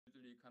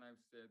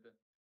economics said that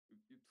if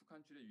two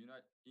countries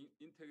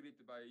integrated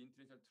by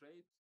international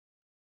trade,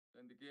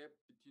 then the gap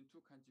between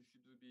two countries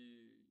should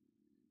be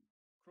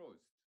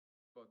closed.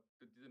 But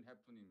that didn't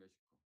happen in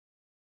Mexico.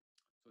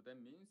 So that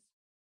means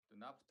the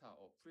NAFTA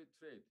or free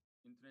trade,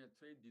 international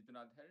trade did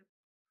not help,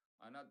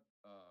 are not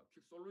a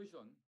quick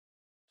solution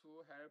to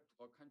help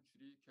a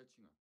country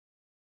catching up.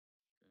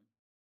 Okay.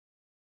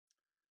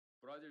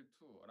 Brazil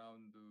too,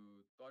 around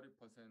 30%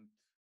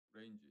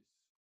 ranges.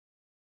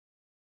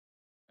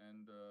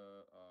 And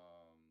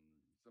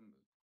some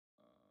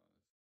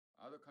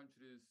other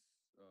countries,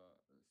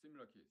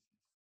 similar cases.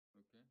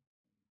 Okay.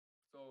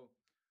 So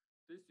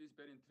this is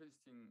very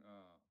interesting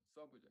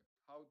subject,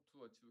 how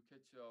to achieve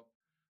catch up,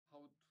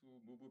 how to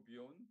move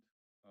beyond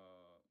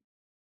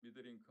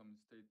middle income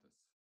status,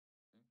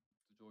 okay,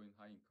 to join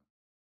high income.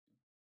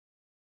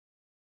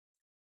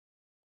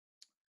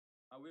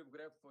 Okay. We have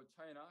graph for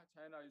China.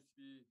 China used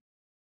to be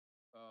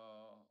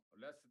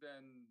less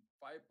than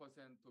 5%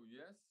 of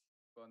US,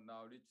 but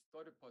now reach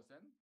 30%,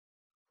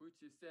 which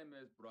is same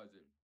as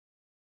Brazil.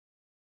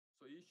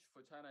 So issue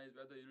for China is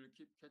whether it will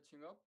keep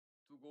catching up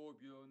to go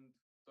beyond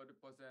 30%,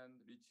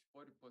 reach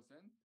 40%,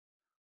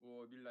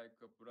 or be like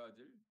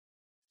Brazil,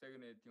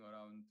 stagnating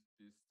around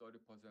this 30%,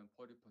 40%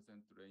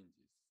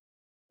 ranges.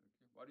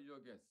 Okay, what is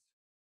your guess?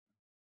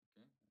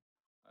 Okay,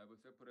 I have a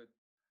separate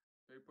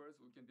papers.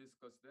 We can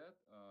discuss that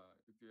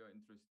if you are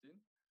interested.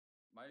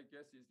 My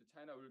guess is that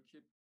China will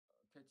keep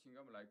catching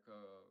up like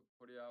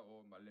Korea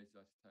or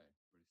Malaysia style.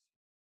 We'll see.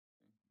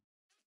 Okay.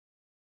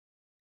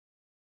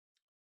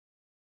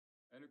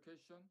 Any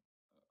question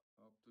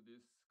up to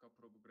this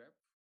couple of graph?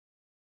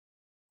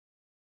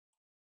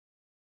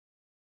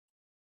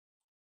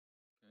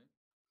 Okay.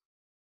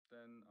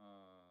 Then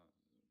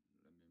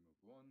let me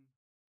move on.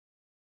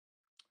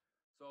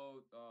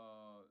 So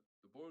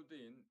the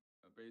Boldin,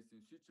 based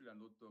in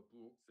Switzerland, wrote a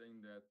book saying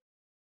that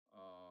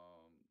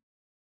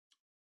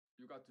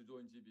you got to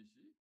join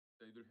GBC,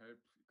 that it will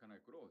help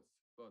economic growth.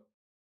 But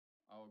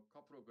our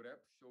couple of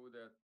graphs show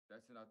that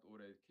that's not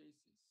already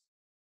cases.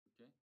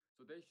 Okay,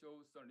 so they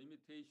show some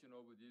limitation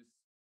of this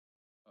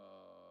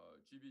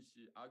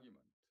GBC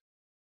argument.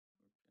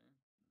 Okay,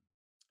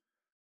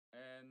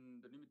 and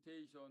the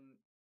limitation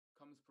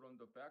comes from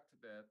the fact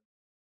that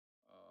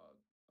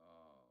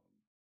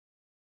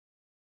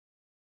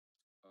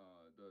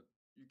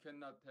you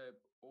cannot have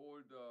all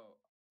the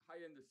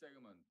high-end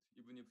segment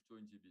even if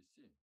join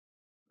GBC.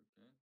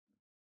 Okay,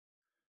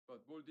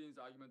 but Boldin's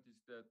argument is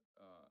that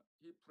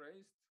he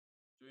praised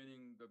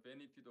joining the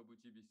benefit of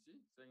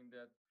GBC, saying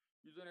that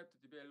you don't have to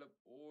develop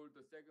all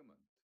the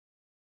segment.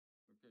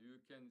 Okay,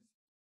 you can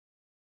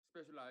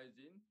specialize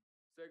in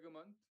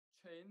segment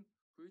chain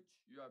which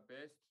you are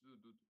best to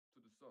do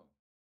so.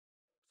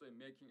 So in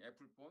making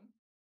Apple phone,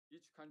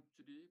 each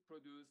country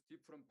produce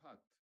different part.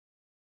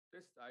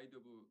 That's the idea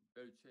of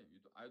value chain.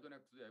 I don't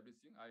have to do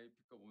everything. I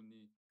pick up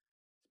only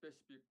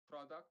specific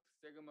product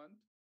segment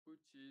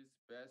which is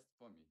best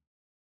for me.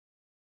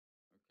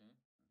 Okay.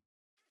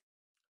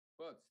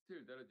 But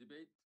still there are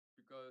debate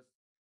because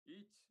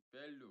each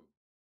value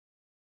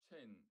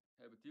chain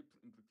have a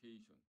different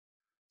implication.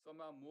 Some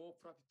are more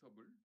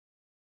profitable,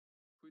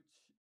 which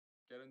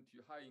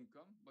guarantee high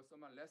income, but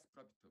some are less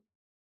profitable,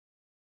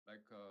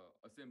 like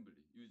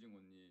assembly, using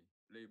only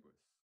labels.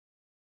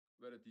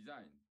 Where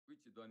design,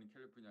 which is done in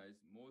California,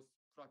 is most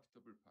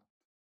profitable part.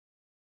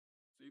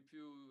 So if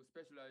you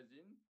specialize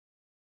in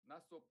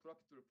not so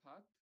profitable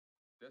part,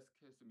 that's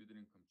case of middle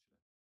income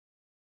children.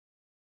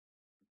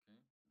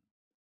 Okay.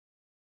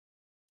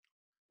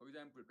 For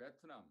example,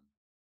 Vietnam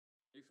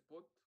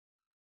export,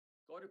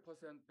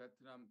 30%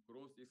 Vietnam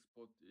gross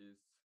export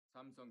is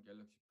Samsung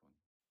Galaxy phone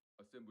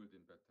assembled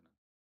in Vietnam.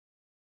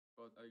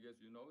 But I guess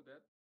you know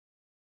that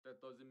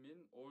doesn't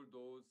mean all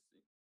those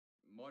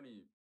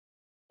money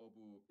of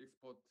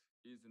export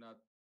is not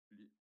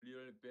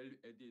real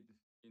value added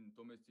in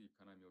domestic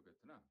economy of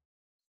Vietnam,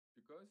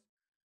 because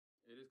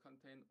it is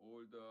contain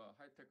all the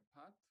high-tech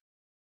part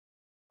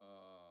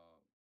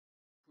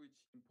which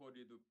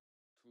imported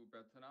to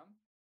Vietnam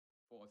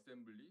for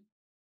assembly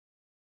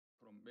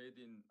from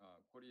made in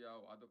Korea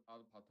or other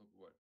part of the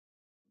world.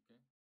 Okay,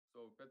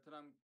 so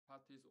Vietnam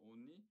part is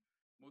only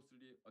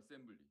mostly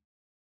assembly,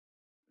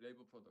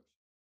 labor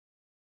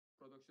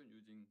production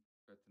using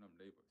Vietnam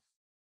labors.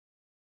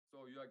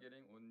 So you are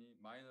getting only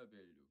minor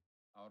value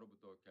out of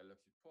the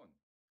Galaxy phone.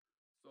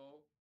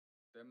 So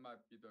that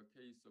might be the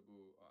case of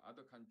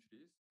other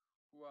countries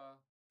who are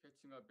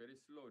catching up very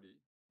slowly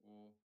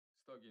or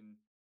stuck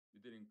in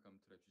middle income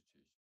trap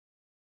situation.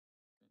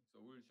 Okay. So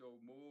we'll show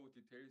more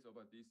details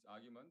about this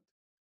argument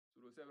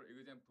through several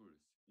examples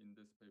in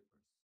these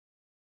papers.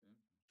 Okay.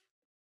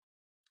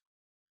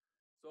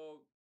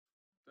 So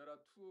there are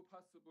two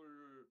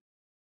possible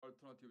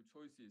alternative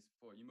choices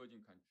for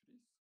emerging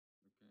countries.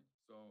 Okay,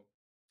 so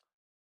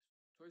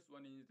choice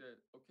one is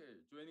that, okay,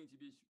 joining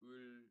GBC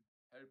will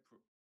help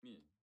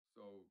me.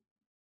 So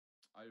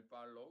I'll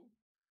follow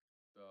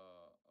the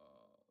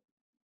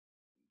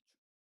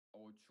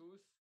or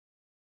choose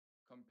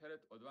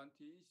comparative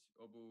advantage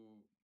of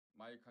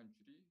my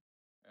country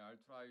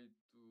I'll try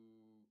to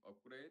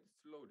upgrade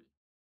slowly.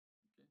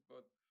 Okay,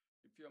 but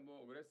if you are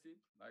more aggressive,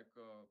 like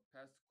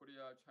past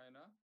Korea,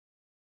 China,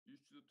 you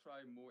should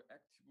try more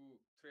active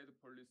trade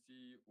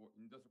policy or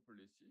industrial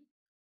policy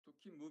to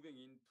keep moving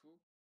into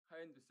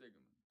high-end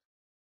segment.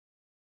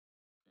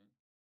 Okay,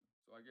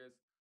 so I guess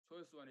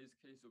choice one is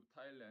case of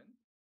Thailand,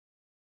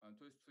 and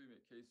choice two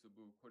is case of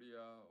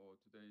Korea or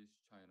today's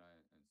China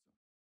and so. Okay,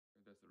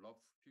 that's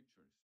rough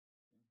pictures.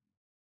 Okay.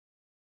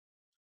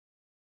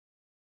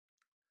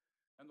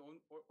 And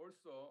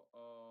also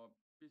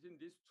between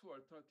these two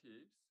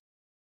alternatives,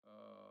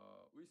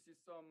 we see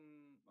some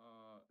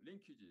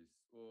linkages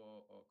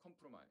or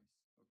compromise.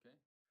 Okay,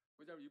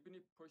 for example, even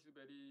if pursue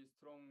very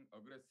strong,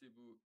 aggressive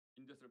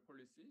industrial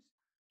policies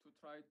to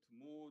try to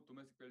move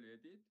domestic value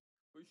added,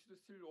 we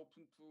should still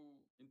open to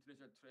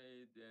international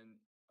trade and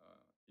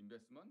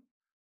investment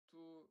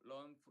to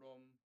learn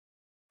from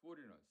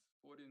foreigners,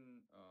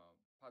 foreign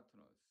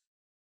partners.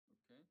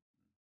 Okay,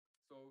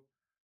 so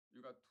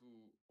you got to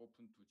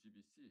open to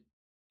GBC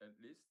at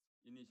least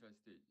initial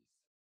stages.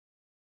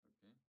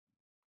 Okay.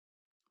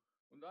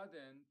 On the other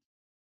end,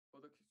 for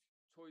the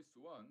choice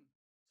one,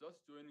 just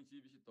joining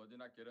GBC does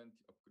not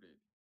guarantee upgrade.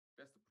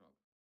 That's the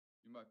problem.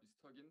 You might be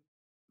stuck in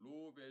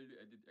low value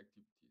added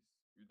activities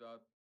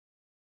without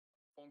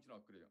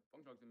functional upgrade.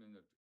 Functional upgrade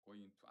means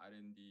going to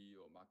R&D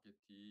or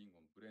marketing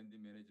or brand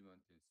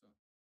management and so on.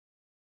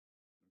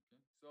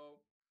 Okay.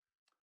 So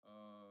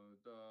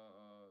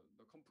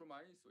the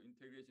compromise or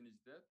integration is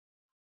that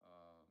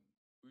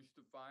we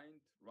should find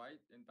right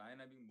and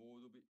dynamic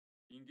mode of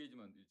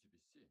engagement with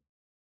GBC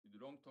with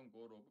the long-term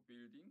goal of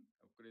building,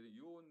 upgrading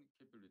your own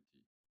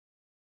capability.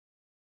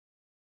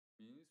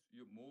 Means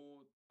you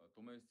more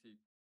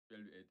domestic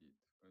value added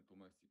and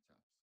domestic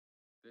jobs.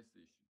 That's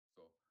the issue.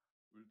 So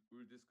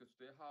we'll discuss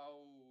today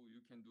how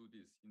you can do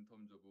this in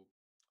terms of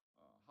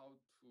how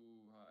to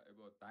have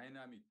a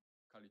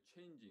dynamically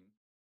changing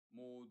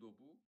mode of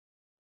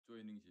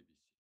joining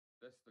GBC.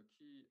 That's the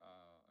key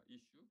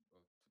issue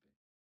of today.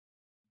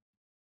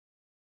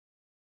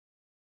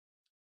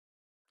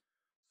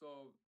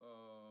 So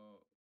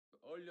the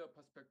earlier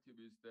perspective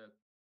is that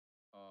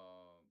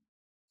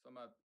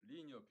somewhat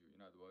linear view.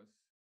 In other words,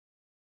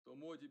 the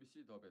more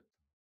GBC, the better.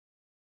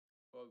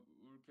 But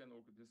we can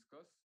also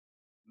discuss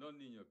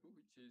non-linear view,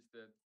 which is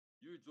that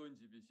you join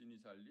GBC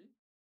initially,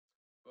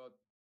 but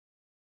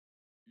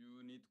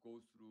you need to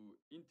go through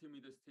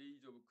intermediate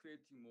stage of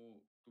creating more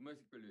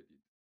domestic value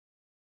added.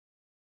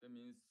 That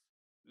means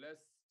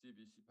less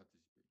GBC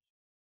participation.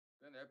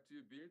 Then after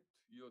you build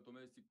your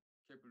domestic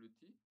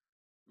capability,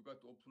 you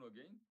got to open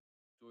again,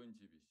 join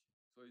GBC.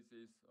 So it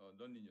says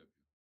non-linear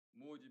view.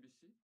 More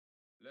GBC,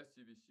 less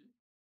GBC,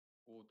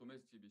 or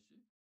domestic GBC,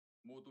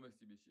 more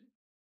domestic GBC,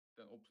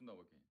 then open up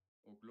again,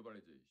 or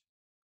globalization,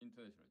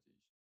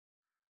 internationalization.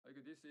 I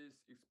think this is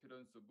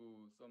experience of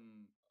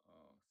some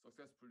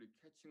successfully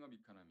catching up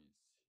economies.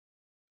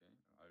 Okay,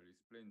 I'll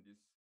explain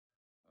these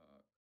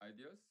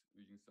ideas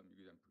using some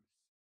examples.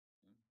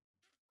 Okay.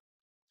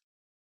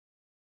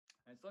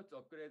 And such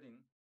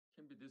upgrading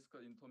can be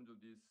discussed in terms of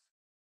this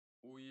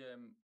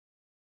OEM,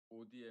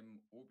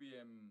 ODM,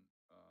 OBM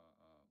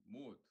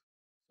mode.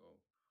 So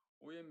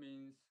OEM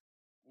means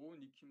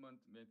own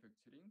equipment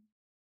manufacturing,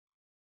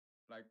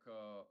 like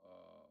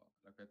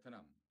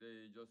Vietnam.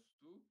 They just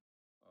do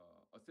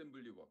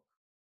assembly work.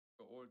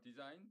 So all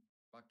design,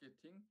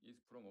 marketing is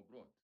from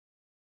abroad.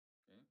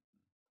 Okay.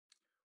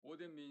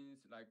 ODM means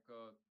like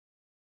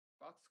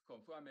Foxconn,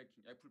 who are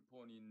making Apple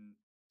phone in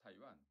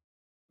Taiwan.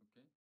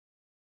 Okay.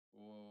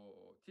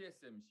 Or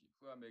TSMC,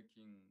 who are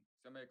making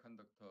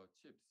semiconductor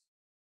chips.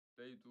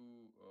 They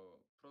do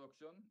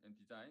production and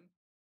design,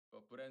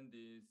 but brand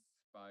is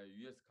by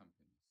US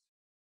companies.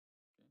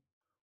 Okay.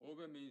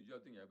 OEM means you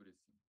are doing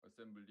everything,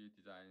 assembly,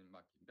 design,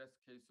 marketing. That's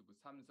the case of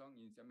Samsung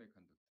in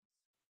semiconductors.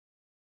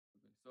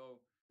 Okay. So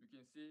you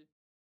can see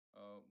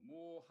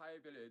more high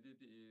value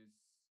added is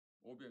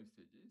OBM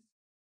stages,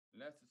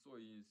 less so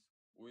is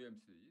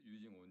OEM stages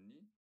using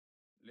only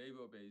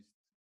labor-based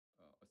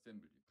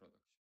assembly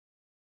production.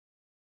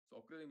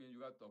 So upgrading means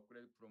you got to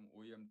upgrade from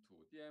OEM to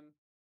ODM,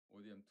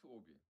 ODM to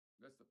OBM.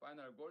 That's the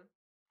final goal,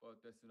 but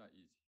that's not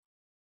easy.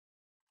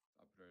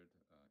 Upgrade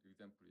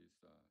example is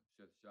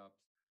Shed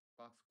Shops,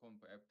 Foxconn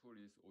for Apple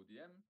is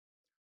ODM.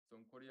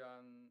 Some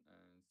Korean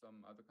and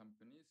some other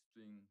companies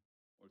doing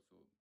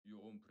also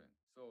your own brand.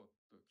 So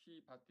the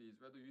key part is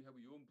whether you have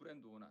your own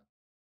brand or not,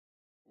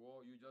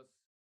 or you just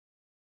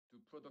do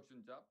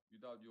production job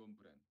without your own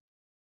brand.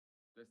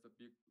 That's the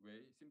big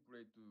way, simple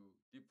way to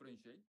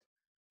differentiate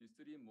these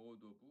three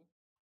modes of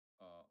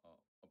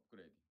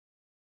upgrading.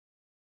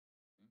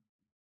 Okay.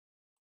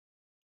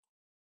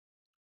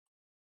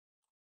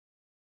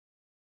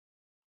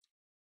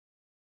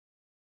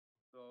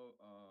 So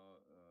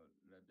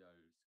maybe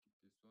I'll skip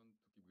this one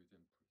to give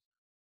examples.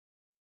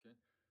 Okay.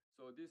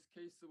 So this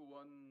case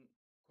one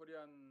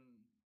Korean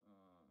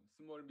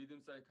small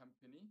medium-sized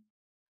company.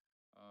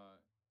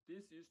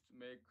 This used to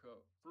make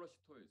flush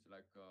toys,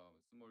 like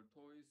small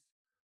toys,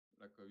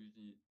 like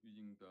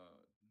using the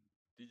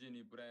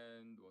Disney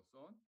brand or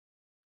so on.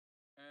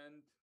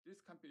 And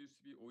this company used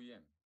to be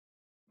OEM.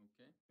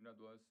 Okay, in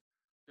other words,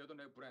 they don't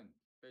have brand.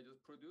 They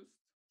just produced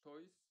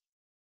toys,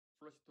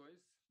 flush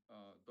toys,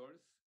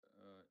 dolls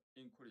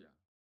in Korea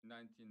in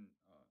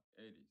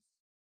 1980s.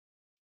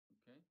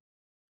 Okay,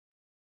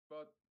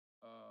 but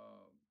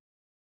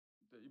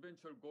the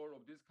eventual goal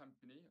of this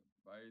company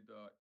by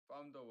the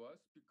founder was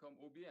become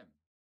OBM.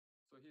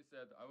 So he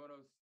said, I want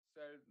to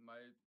sell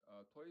my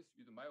toys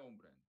with my own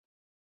brand.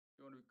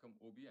 He want to become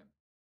OBM.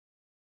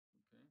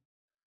 Okay,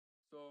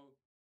 so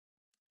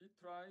he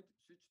tried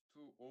switch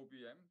to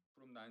OBM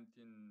from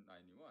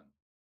 1991,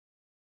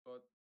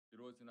 but it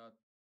was not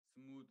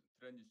smooth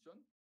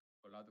transition,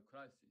 a lot of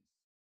crisis.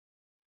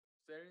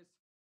 Sales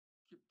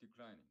keep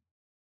declining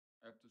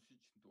after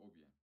switching to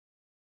OBM.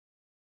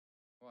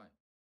 Why?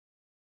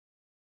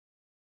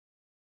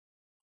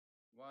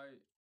 Why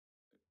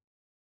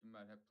it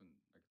might happen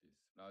like this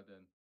rather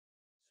than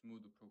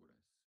smooth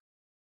progress?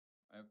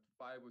 After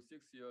 5 or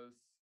 6 years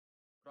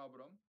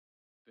problem,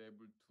 they're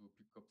able to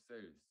pick up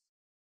sales.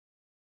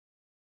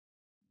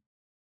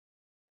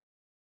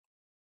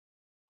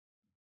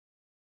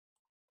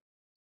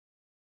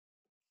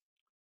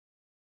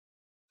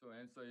 So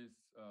answer is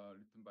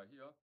written by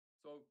here.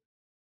 So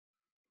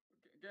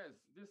guess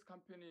this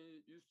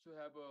company used to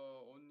have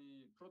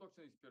only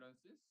production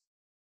experiences,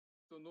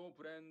 so no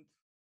brand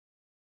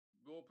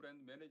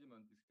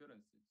management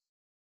experiences.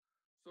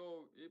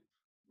 So if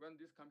when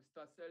this company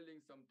starts selling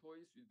some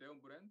toys with their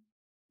own brand,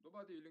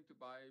 nobody willing to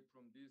buy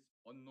from this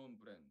unknown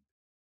brand.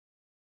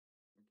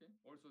 Okay.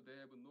 Also, they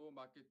have no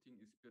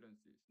marketing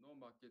experiences, no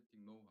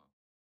marketing know-how.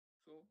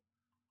 So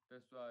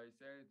that's why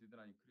sales did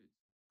not increase.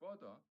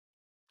 Further,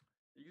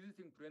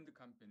 existing brand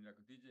company like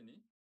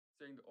Disney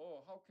saying,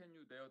 "Oh, how can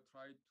you dare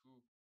try to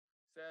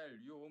sell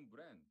your own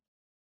brand?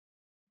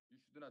 You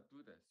should not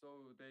do that."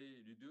 So they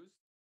reduced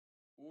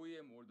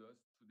OEM orders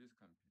to this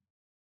company.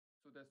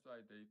 So that's why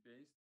they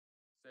faced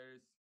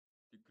sales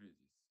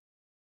decreases.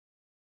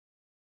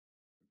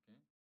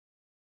 Okay.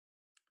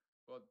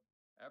 But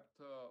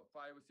after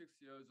 5 or 6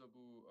 years of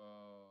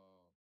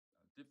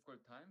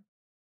difficult time,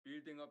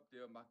 building up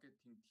their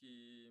marketing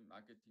team,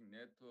 marketing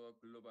network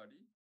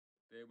globally,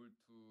 they're able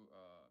to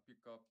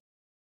pick up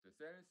the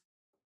sales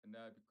and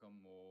now become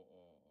more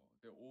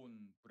their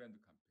own brand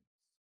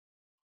companies.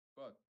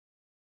 But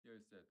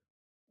here it said,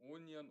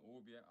 only an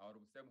OBM out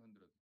of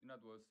 700. In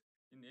other words,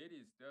 in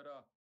 80s, there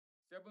are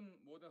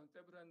more than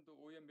 700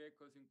 OEM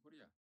makers in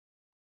Korea.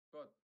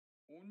 But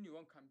only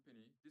one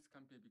company, this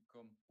company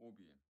become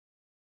OBM.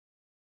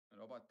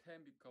 And about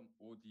 10 become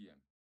ODM.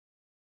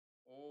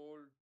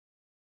 All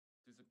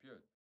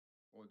disappeared.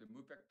 Or they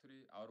moved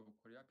factory out of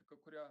Korea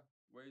because Korea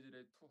wage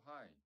rate too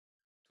high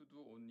to do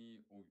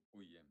only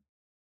OEM.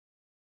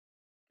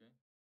 Okay,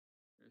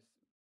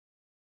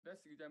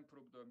 that's example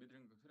of the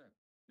middle income trap.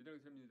 Middle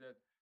income means that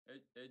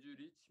as you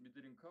reach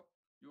middle income,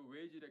 your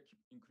wage rate keep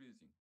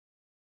increasing.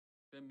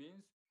 That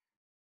means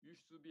you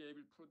should be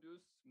able to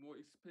produce more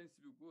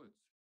expensive goods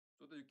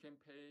so that you can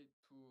pay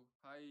to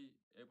high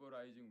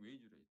averaging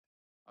wage rate.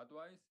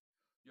 Otherwise,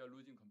 you are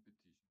losing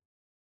competition.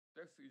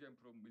 That's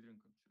example of middle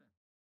income trap.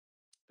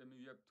 That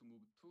means you have to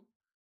move to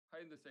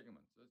high-end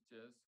segments such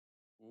as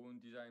own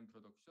design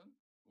production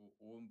or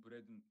own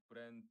brand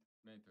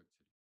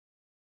manufacturing.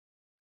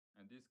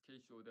 And this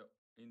case show that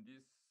in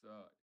this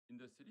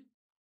industry,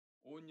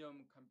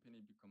 OEM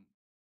company become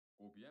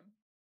OBM,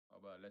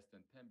 about less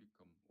than 10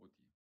 become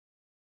ODM.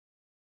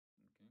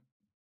 Okay.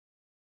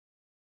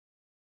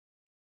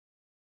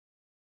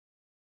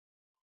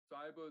 So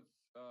I was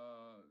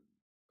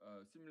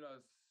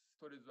similar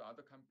stories of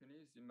other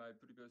companies in my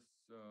previous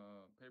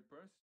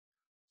papers.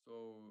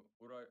 So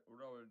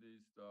World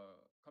is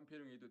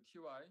comparing with the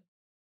TY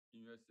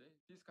in USA.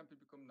 This company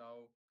become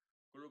now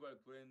global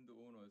brand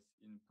owners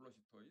in plush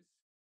toys.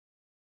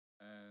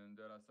 And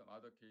there are some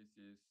other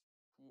cases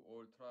who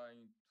are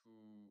trying to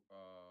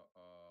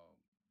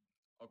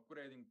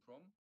upgrading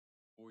from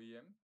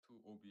OEM to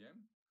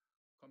OBM,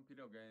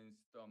 competing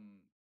against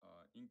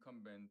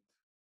incumbent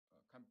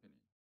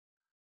company.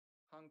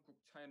 Hankook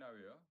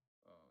Chinaware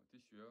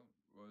this year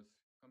was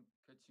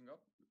catching up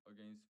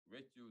against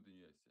Wedgwood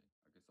in USA.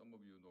 Okay, some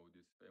of you know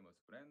this famous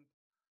brand.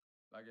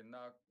 Like a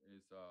Knock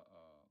is a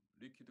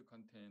liquid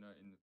container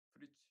in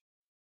fridge,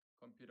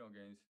 competing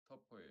against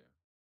Tupperware.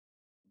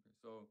 Okay,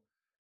 so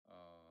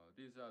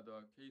these are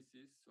the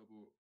cases of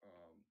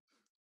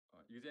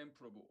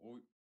example of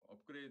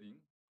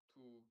upgrading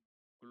to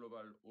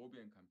global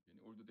OBM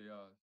company, although they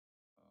are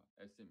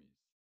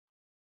SMEs.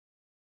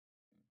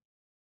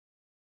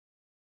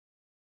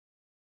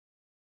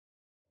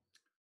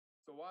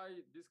 So why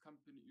this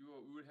company, you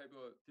will have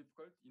a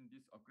difficult in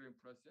this upgrading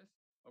process?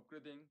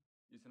 Upgrading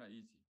is not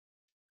easy.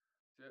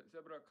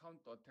 Several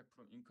counter attack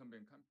from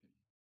incumbent company.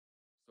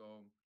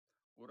 So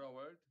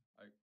World,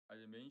 I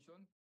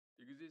mentioned,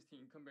 the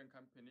existing incumbent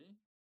company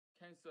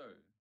cancel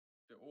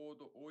the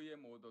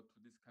OEM order to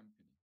this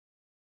company,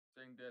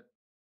 saying that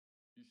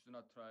you should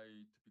not try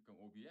to become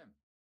OBM.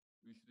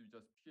 You should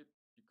just keep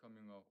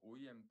becoming an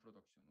OEM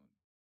production only.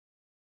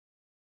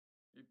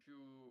 If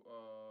you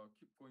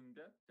keep going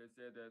that, they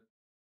say that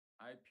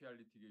IPR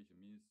litigation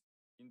means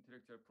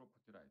intellectual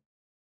property right,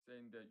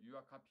 saying that you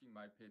are copying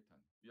my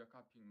patent, you are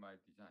copying my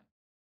design.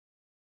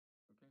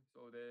 Okay,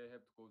 so they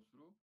have to go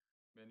through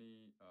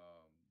many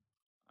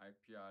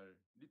IPR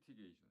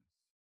litigations.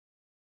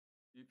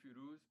 If you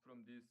lose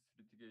from this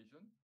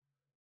litigation,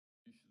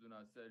 you should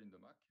not sell in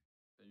the market.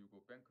 Then you go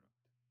bankrupt.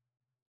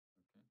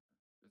 Okay,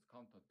 that's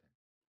counterattack.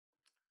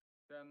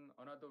 Then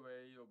another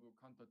way of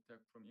counterattack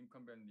from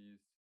incumbent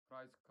is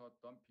price cut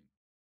dumping.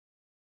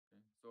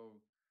 Okay, so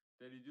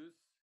they reduce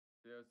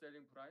their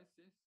selling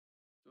prices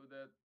so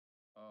that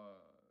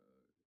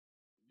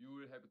you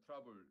will have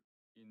trouble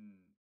in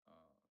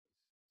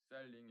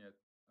selling at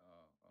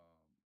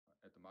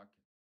the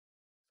market.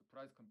 So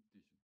price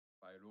competition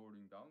by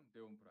lowering down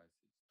their own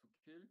prices to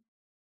kill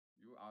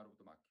you out of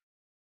the market.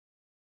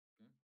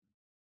 Okay?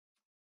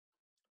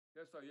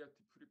 That's why you have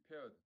to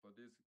prepare for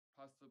this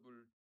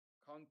possible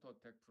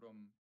counterattack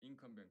from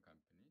incumbent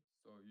company.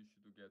 So you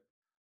should get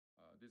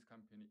this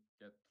company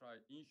try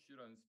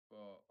insurance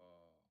for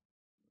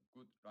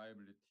good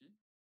liability.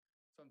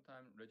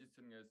 Sometimes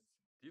registering as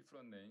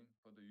different name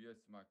for the U.S.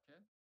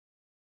 market,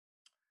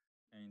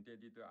 and they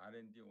did the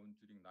R&D on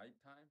during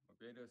nighttime or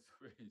various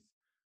ways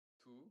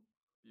to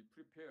be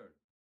prepared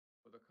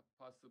for the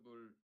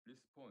possible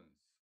response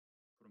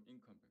from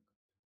incumbent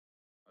company.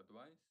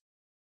 Otherwise,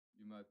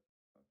 you might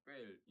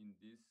fail in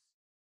this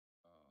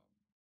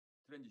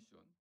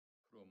transition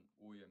from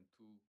OEM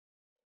to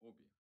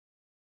OBM.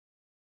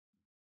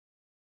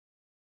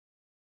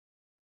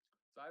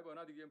 So I have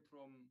another game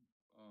from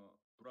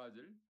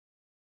Brazil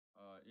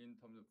in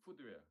terms of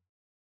footwear.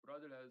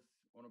 Brazil has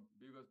one of the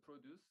biggest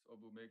produce of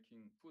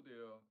making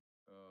footwear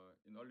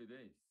in early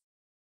days.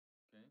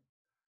 Okay,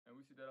 and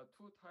we see there are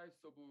two types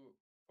of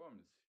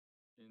firms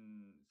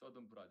in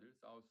southern Brazil,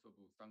 south of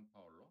São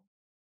Paulo.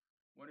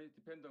 One is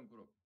dependent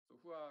group, so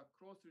who are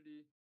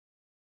closely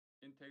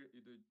integrated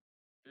with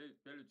the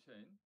value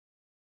chain,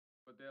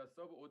 but they are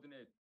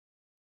subordinate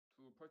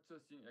to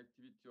purchasing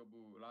activity of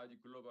large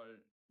global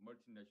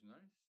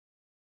multinationals,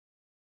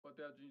 but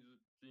they are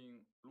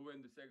doing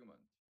low-end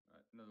segment.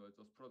 In other words,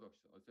 just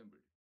production,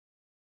 assembly.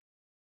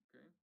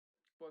 Okay,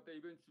 but they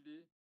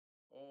eventually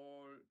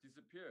all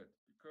disappeared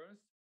because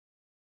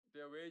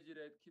their wage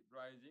rate keep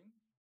rising,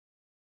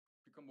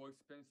 become more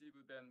expensive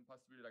than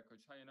possibly like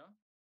China.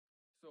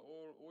 So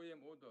all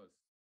OEM orders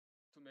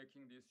to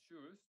making these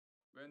shoes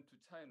went to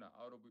China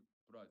out of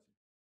Brazil.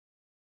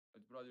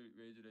 As Brazil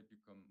wage rate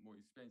become more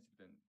expensive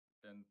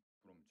than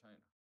from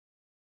China.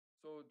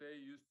 So they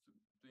used to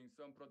doing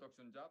some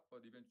production job,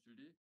 but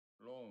eventually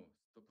lost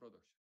the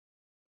production.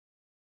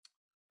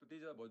 So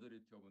these are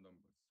majority of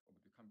numbers of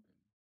the company.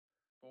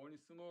 But only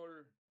small,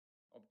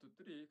 up to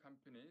 3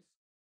 companies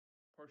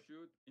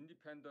pursued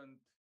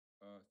independent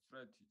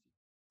strategy.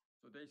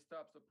 So they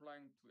stopped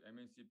supplying to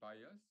MNC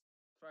buyers,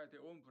 try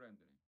their own brand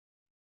name.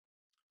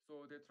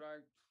 So they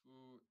tried to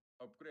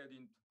upgrade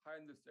into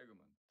high-end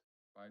segment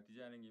by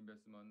designing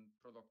investment,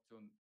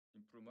 production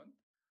improvement,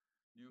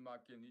 new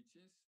market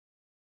niches,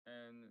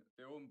 and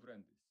their own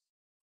brands.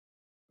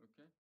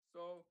 Okay,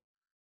 so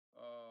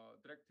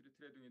directly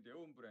trading with their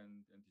own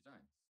brand and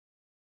designs.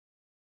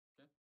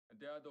 Okay, and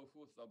they are the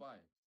who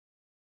survived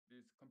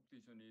this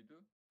competition with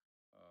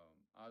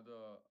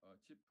other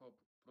cheaper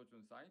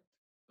production sites,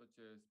 such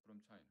as from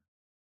China.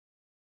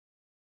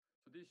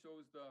 So this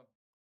shows the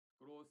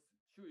gross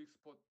shoe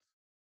export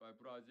by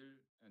Brazil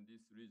and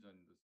this region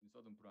in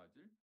southern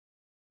Brazil.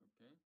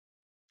 Okay,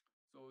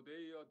 so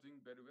they are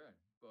doing very well,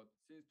 but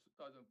since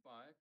 2005,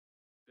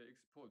 the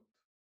export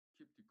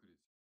keep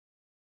decreasing,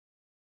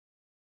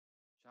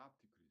 sharp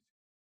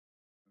decreasing.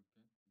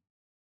 Okay,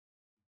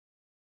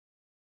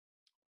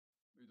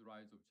 with the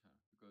rise of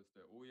China, because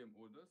the OEM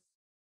orders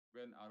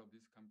went out of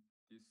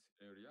this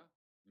area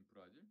in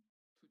Brazil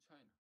to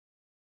China.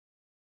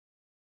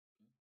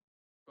 Okay,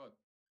 but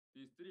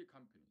these 3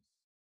 companies,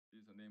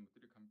 these are named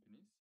 3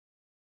 companies,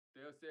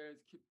 their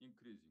sales keep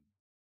increasing,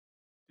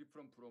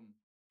 different from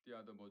the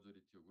other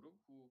majority group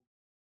who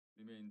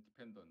remain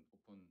dependent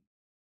upon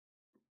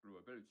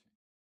global value chain.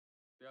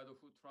 They are the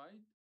who tried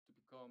to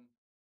become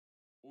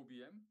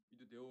OBM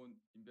with their own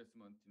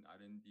investment in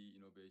R&D,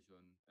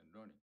 innovation, and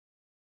learning.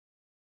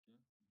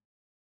 Okay.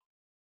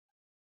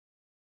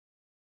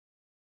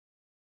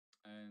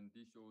 And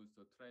this shows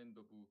the trend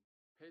of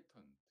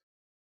patent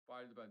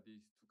filed by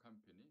these 2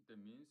 companies. That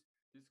means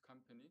this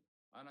company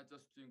are not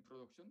just doing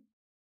production,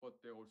 but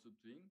they're also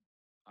doing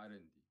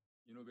R&D,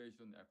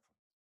 innovation effort.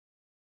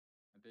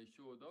 And they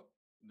showed up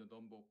in the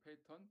number of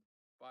patents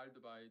filed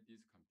by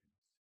these companies.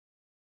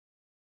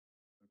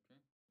 Okay.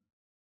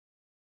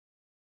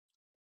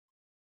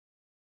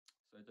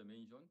 So as I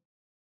mentioned,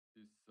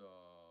 this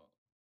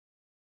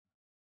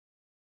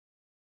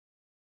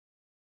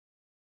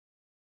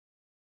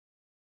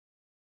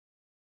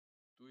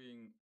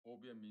doing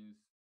OBM means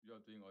you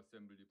are doing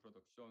assembly,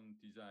 production,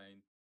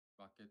 design,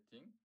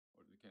 marketing,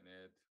 or you can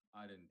add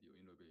R&D or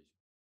innovation.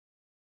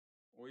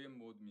 OEM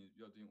mode means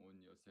you are doing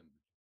only assembly.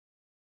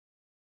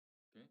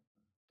 Okay,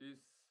 this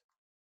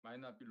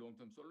might not be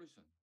long-term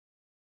solution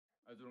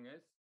as long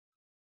as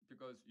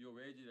because your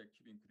wages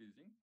keep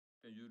increasing,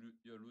 then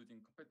you're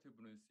losing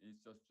competitiveness is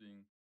just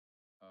doing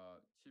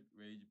cheap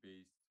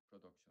wage-based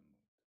production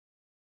mode.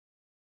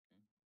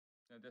 Okay,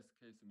 and that's the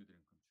case of middle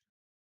income children.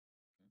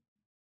 Okay.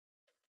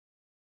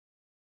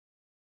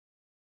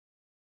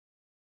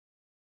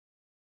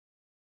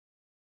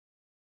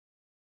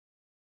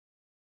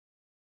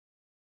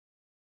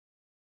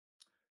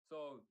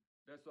 So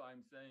that's why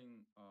I'm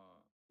saying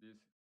this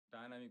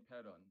dynamic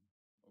pattern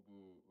of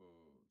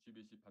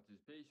GBC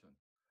participation.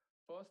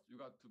 First,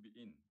 you got to be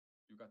in.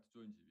 You got to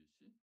join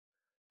GBC.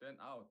 Then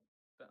out.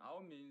 Then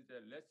out means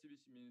that less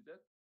GBC means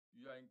that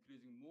you are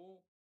increasing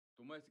more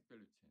domestic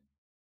value chain.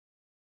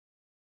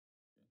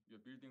 Okay?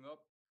 You're building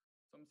up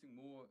something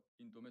more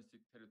in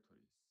domestic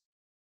territories,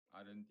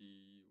 R&D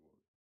or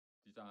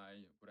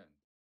design, brand.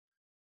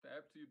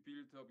 Then after you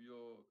build up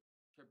your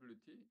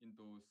capability in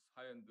those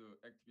high-end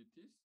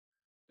activities,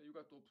 then you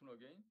got to open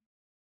again,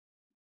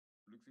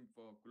 looking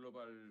for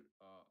global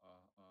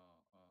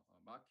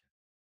market.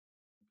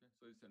 Okay,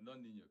 so it's a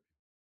non-linear view,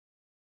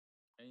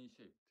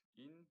 N-shaped,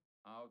 in,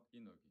 out,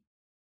 in again.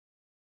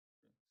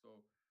 Okay,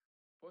 so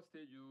first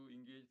stage you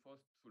engage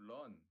first to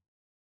learn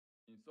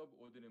in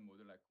subordinate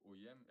model like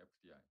OEM,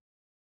 FDI.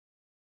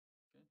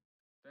 Okay,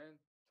 then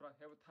try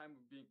have time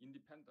of being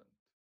independent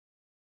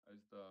as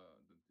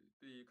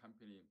the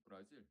company in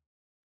Brazil.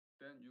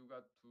 Then you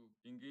got to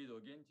engage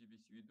again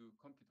GBC with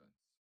confidence.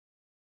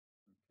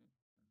 Okay,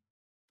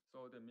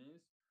 so that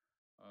means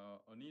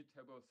a need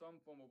to have some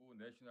form of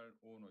national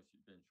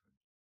ownership eventually.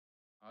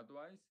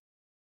 Otherwise,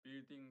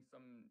 building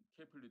some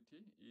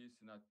capability is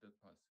not that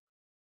possible.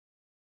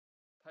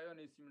 Taiwan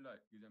is similar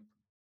example.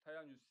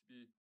 Taiwan used to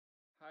be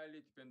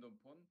highly dependent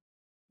upon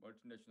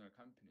multinational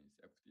companies,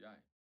 FDI.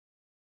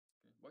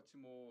 Okay, much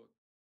more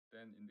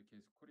than in the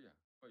case of Korea.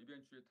 But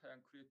eventually,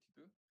 Taiwan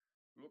created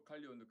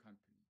locally owned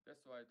company.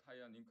 That's why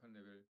Taiwan income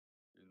level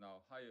is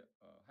now high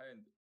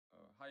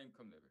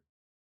income level.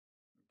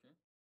 Okay,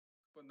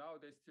 but now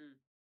they still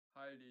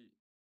highly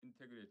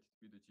integrated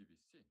with the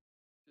GBC.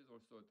 This is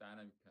also a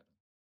dynamic pattern.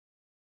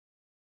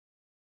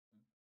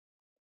 Okay.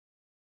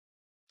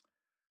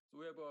 So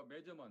we have a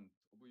measurement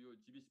of your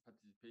GBC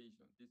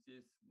participation. This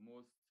is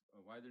most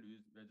widely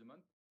used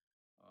measurement.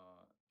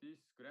 This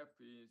graph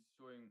is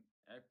showing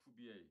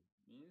FBA,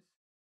 means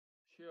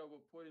share of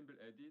foreign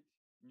bill added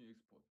in your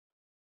export.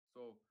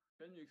 So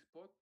when you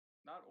export,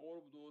 not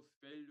all of those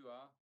value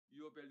are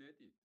your value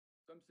added.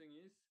 Something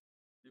is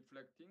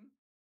reflecting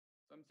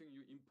something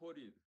you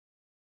imported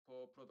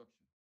for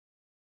production.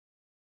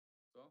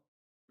 So,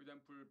 for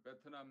example,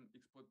 Vietnam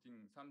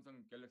exporting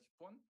Samsung Galaxy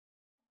phone,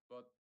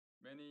 but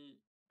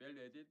many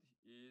value added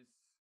is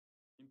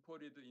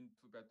imported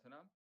into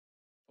Vietnam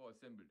for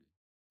assembly.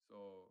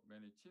 So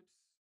many chips,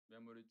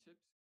 memory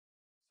chips,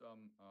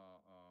 some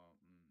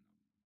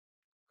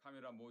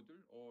camera module,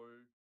 all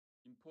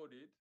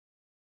imported,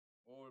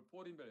 all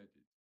foreign value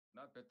added,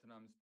 not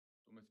Vietnam's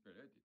domestic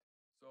value added.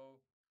 So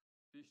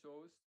this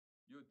shows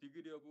your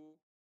degree of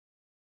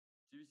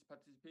GBC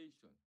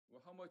participation,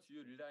 or how much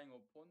you're relying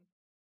upon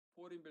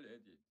foreign value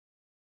added.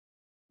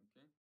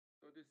 Okay,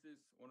 so this is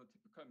one of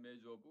typical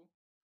measure of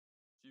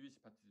GBC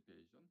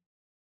participation.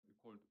 We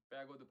call it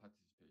backward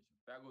participation,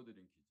 backward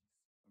linkages.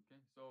 Okay,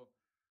 so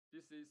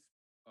this is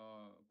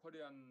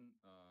Korean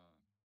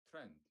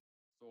trend.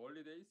 So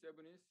early days,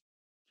 Japanese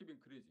keep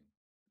increasing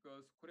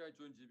because Korea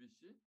joined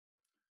GBC,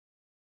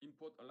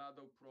 import a lot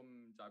of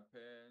from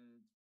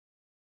Japan,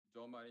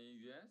 Germany,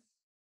 US,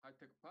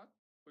 high-tech part,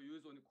 but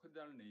use only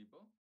Korean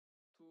labor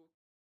to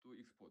do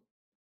export.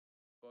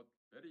 But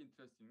very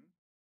interesting,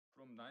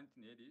 from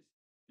 1980s,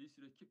 this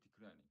rate keep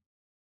declining.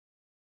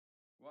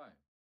 Why?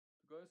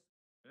 Because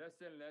less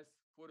and less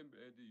foreign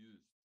aid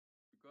used.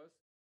 Because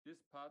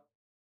this part,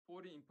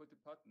 foreign imported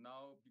part,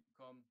 now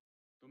become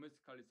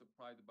domestically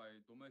supplied by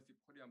domestic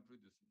Korean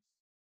producers.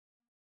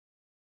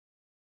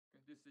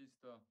 Okay, this is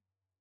the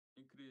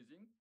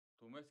increasing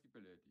domestic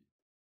value added,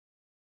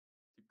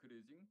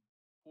 decreasing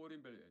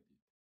foreign value added.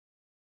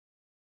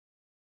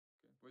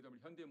 Okay, for example,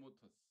 Hyundai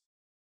Motors,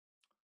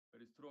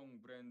 very strong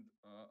brand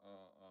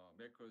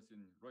makers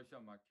in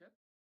Russian market.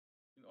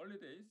 In early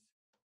days,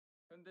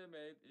 Hyundai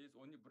made is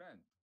only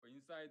brand, but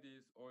inside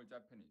is all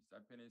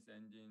Japanese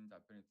engine,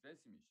 Japanese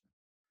transmission.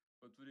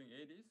 But during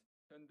 80s,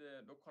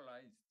 Hyundai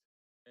localized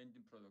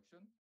engine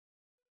production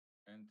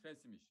and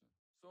transmission.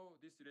 So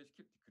this rate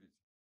keep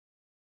decreasing.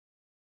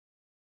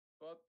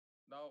 But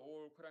now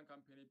all Korean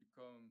company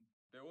become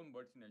their own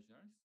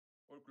multinationals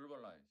or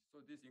globalized.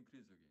 So this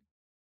increase again.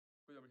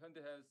 For example,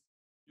 Hyundai has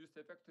used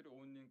a factory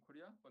only in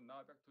Korea, but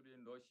now factory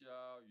in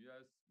Russia,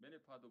 US, many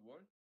parts of the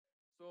world.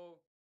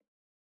 So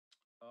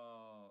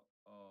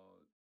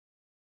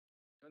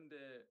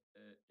Hyundai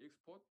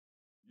export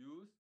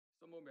use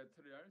some of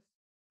materials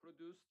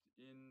produced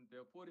in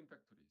their foreign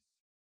factories.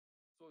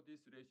 So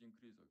this rate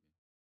increase again.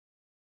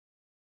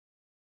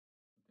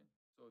 Okay,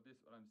 so this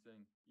is what I'm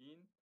saying: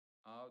 in,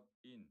 out,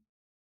 in.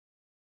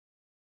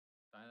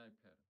 Dynamic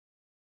pattern.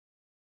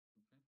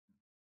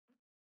 Okay.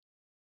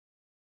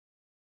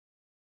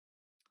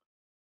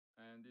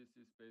 And and this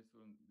is based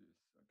on this,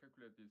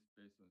 calculate this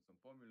based on some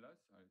formulas.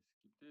 I'll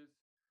skip this.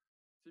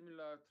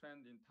 Similar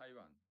trend in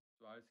Taiwan.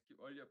 So I'll skip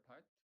earlier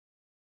part,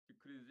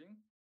 decreasing,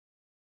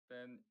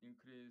 then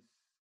increase.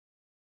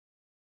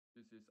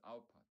 This is our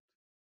part.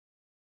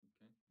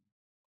 Okay.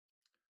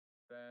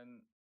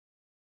 Then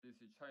this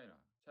is China.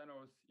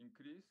 China was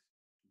increase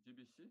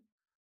GBC,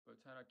 but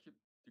China keep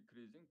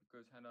decreasing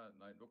because China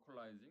like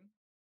localizing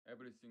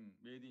everything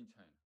made in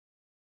China.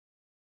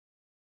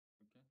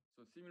 Okay,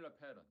 so similar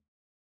pattern.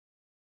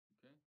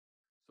 Okay,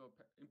 so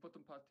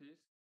important part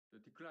is the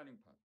declining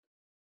part,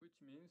 which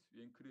means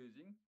we're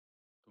increasing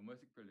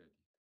domestic value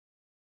added.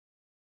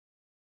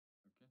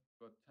 Okay,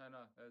 but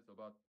China has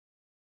about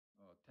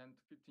 10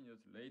 to 15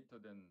 years later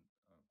than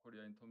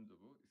Korea in terms of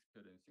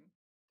experiencing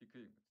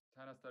decreasing.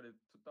 China started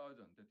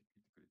 2000, that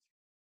decreasing.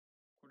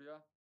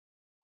 Korea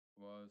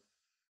was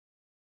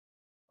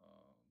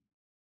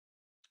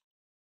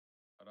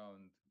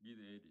around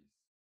mid-80s.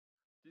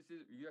 This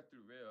is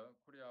exactly where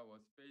Korea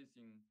was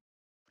facing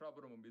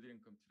problem of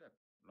middle-income trap.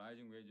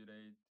 Rising wage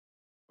rate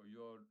for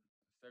your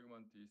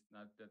segment is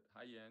not that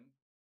high-end,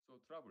 so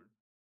trouble.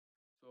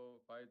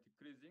 So by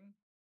decreasing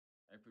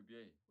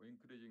FBA or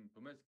increasing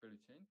domestic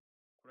value chain,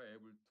 Korea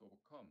able to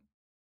overcome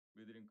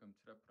middle-income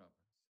trap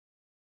problems.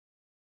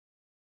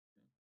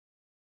 Okay.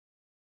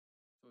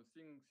 So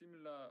seeing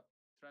similar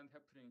trend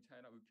happening in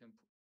China, we can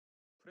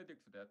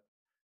predict that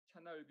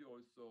China will be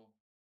also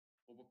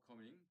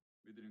overcoming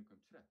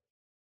middle-income trap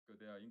because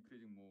they are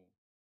increasing more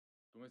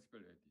domestic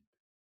value added.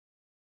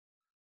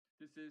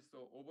 This is the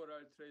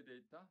overall trade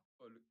data.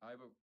 I have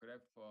a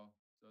graph for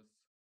just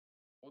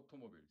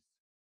automobiles.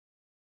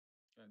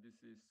 And this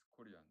is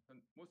Korean.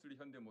 Mostly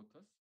Hyundai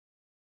Motors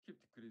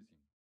keep decreasing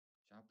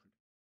sharply.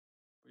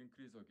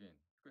 Increase again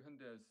because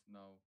Hyundai is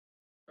now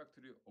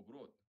factory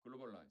abroad,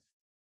 globalized.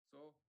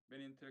 So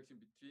many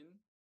interaction between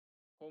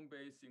home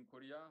base in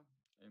Korea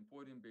and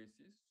foreign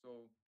bases.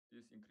 So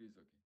this increase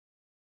again.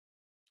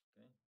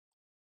 Okay.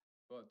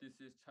 But this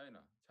is China.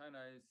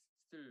 China is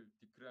still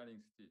declining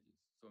stages.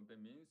 So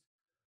that means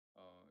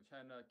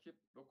China keep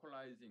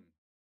localizing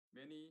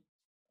many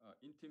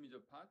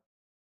intermediate part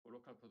for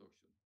local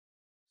production.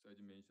 So as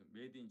you mentioned,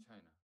 made in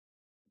China.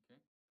 Okay,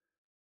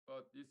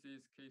 but this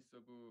is case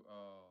of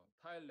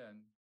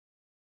Thailand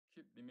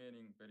keep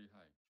remaining very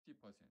high,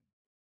 50%,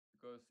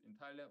 because in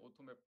Thailand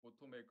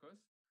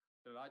automakers,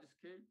 the large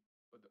scale,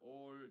 but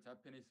all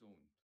Japanese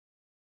owned,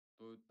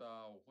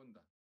 Toyota or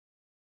Honda.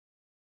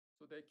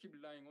 So they keep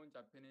relying on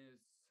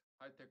Japanese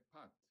high-tech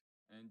part,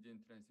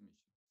 engine,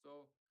 transmission.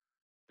 So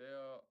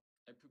their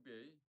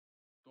FBA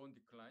don't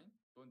decline,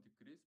 don't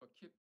decrease, but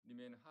keep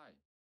remain high.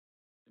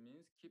 It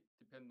means keep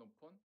depend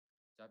upon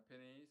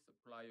Japanese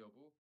supply of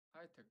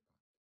high-tech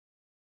part.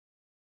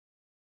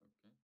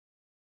 Okay.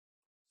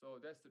 So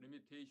that's the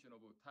limitation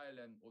of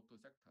Thailand auto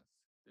sectors.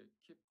 They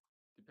keep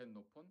depend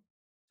upon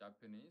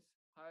Japanese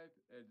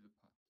high-added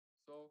part.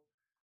 So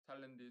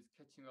Thailand is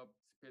catching up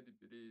speed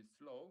very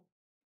slow,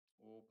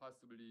 or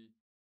possibly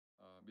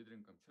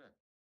middle-income trap.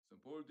 So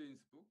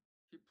Baldwin's book,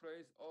 he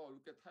praised, oh,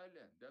 look at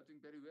Thailand, they're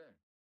doing very well.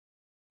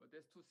 But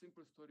that's too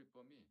simple story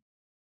for me.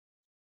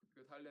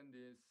 Because Thailand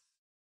is,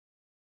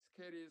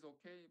 scale is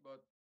okay,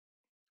 but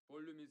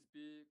volume is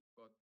big,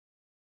 but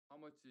how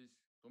much is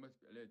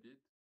domestic added?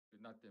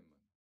 Not that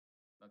much,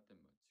 not that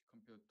much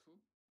compared to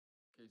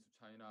case of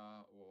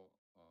China or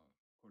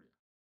Korea.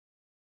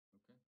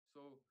 Okay,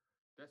 so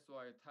that's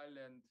why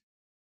Thailand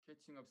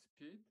catching up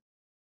speed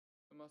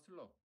somewhat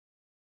slow.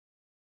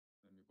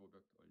 Let me go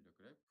back to earlier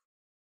graph.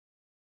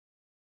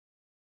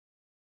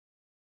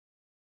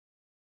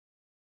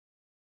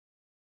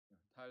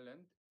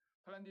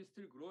 Thailand is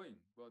still growing,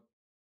 but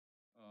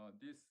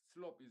this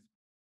slope is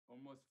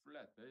almost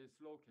flat, very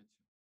slow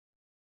catching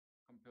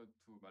compared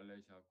to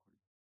Malaysia,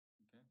 Korea.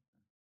 Okay.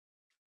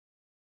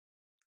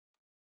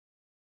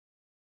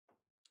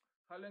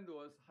 Thailand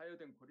was higher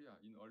than Korea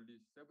in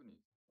early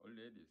 70s,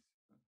 early 80s,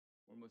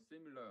 almost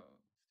similar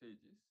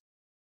stages.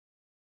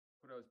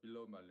 Korea was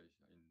below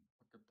Malaysia in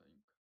per capita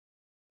income.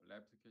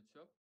 Lab to catch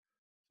up,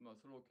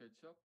 slow catch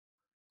up.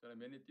 There are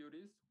many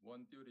theories.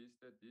 One theory is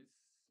that this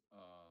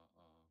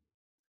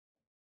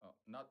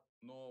not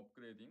no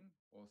upgrading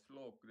or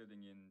slow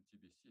upgrading in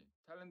GBC.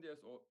 Thailand is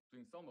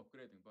doing some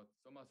upgrading, but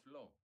some are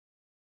slow.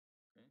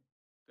 Okay,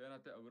 they're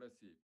not that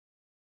aggressive.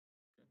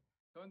 Okay,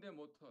 Hyundai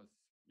Motors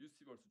used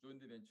to also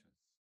joint ventures,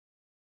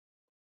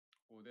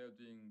 or they're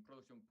doing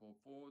production for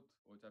Ford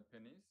or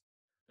Japanese.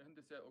 Then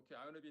they say, okay,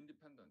 I want to be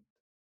independent,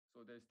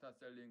 so they start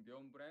selling their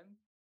own brand,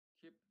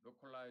 keep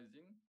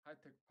localizing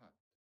high-tech part.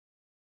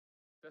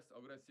 That's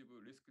aggressive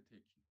risk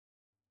taking.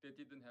 That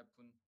didn't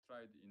happen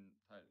tried in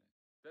Thailand.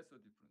 That's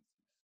the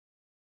differences.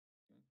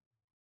 Okay.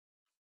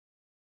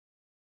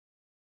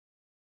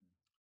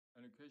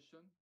 Any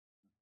question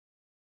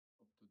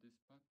up to this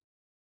part?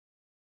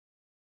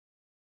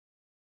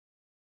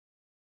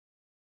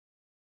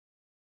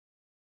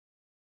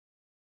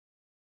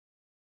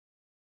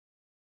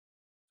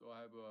 So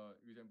I have an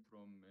example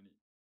from many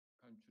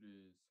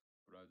countries,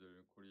 Brazil,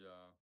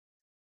 Korea,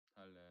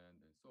 Thailand,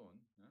 and so on.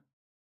 Yeah?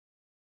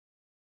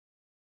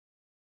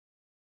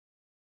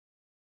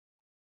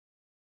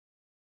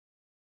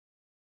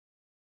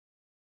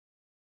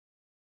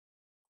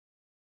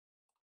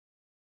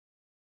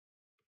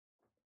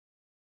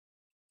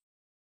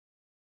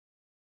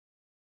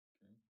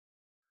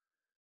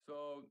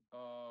 So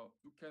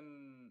you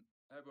can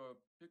have a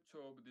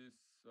picture of this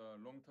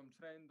long-term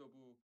trend of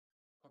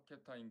per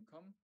capita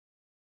income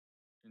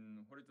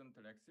in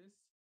horizontal axis,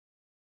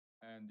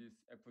 and this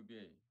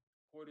FBA,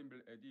 foreign bill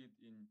added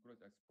in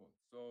gross export.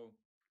 So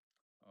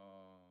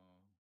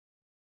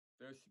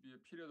there should be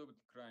a period of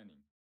declining.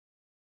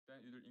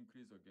 Then it will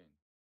increase again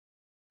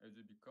as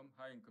you become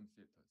high income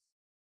status.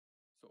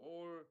 So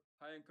all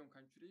high income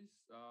countries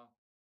are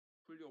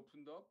fully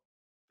opened up.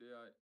 They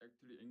are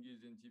actually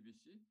engaged in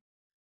GBC.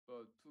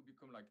 But to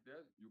become like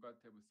that, you got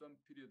to have some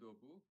period of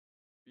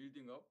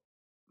building up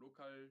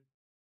local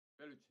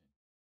value chain.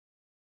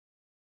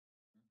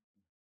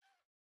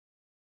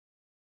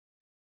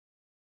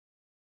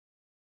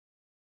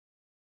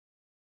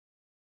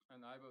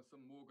 And I have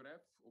some more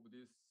graphs of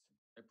this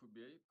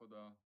FBA for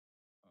the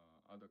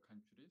other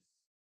countries.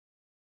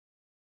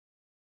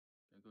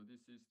 Okay, so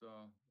this is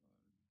the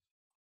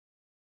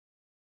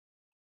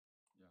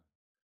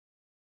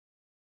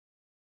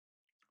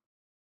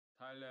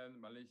Thailand,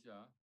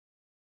 Malaysia,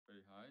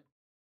 very high.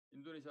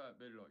 Indonesia,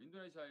 very low.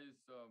 Indonesia is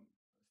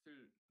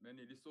still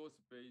many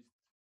resource-based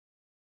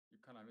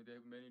economy. They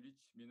have many rich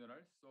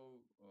minerals,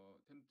 so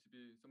tend to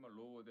be somewhat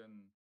lower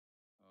than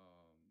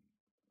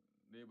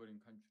neighboring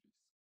countries.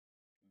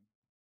 Okay.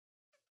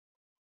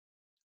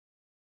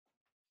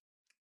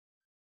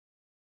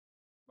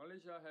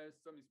 Malaysia has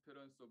some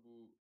experience of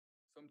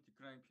some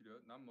declining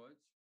period, not much.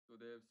 So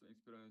they have some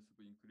experience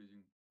of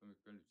increasing economic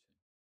value chain.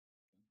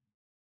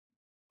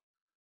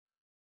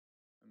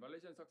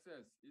 Malaysian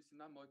success is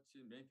not much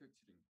in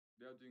manufacturing.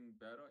 They are doing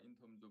better in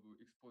terms of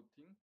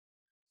exporting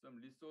some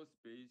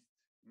resource-based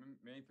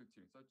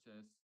manufacturing, such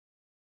as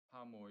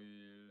palm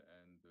oil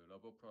and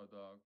rubber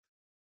product,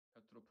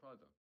 petro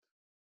product.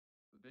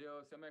 So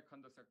their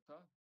semiconductor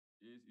sector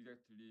is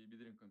exactly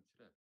middle-income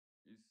trap.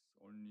 It's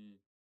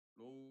only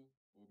low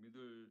or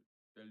middle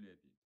value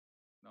added,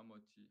 not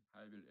much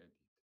high value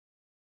added.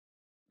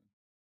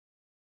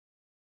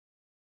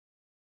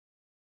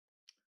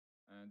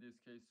 And this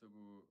case of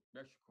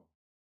Mexico,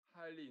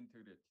 highly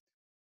integrated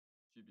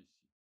GBC.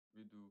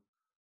 We do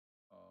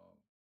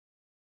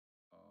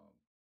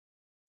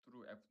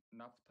through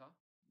NAFTA,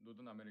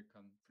 Northern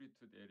American Free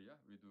Trade Area.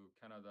 We do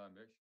Canada,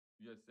 Mexico,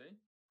 USA.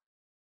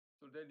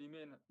 So they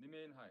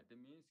remain high.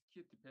 That means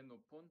key depend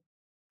upon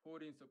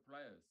foreign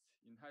suppliers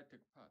in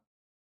high-tech part.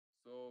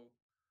 So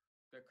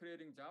they're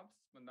creating jobs,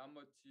 but not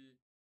much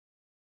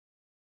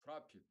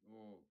profit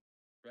or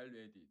value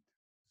added.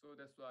 So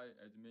that's why,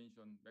 as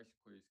mentioned,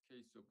 Mexico is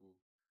case of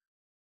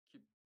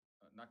keep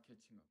not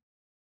catching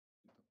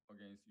up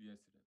against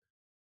US level.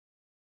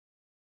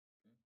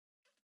 Okay.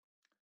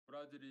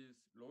 Brazil is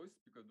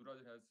lowest because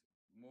Brazil has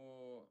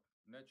more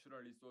natural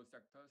resource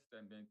sectors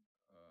than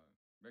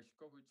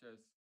Mexico, which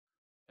has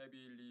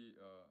heavily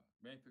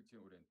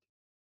manufacturing oriented.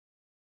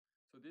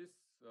 So this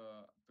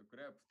the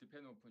graph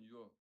depends upon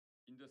your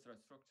industrial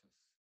structures.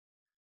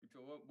 If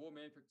you want more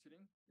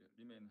manufacturing,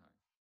 remain high.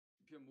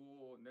 If you have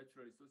more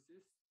natural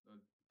resources,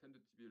 tend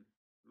to be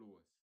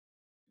lower.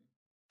 Okay.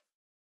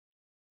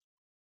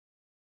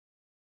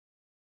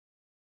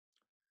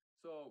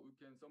 So we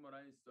can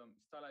summarize some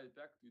Starlight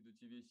effect with the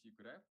GBC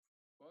graph.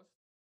 First,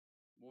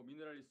 more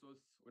mineral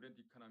resource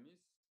oriented economies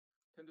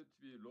tend to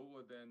be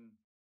lower than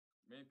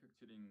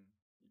manufacturing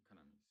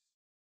economies.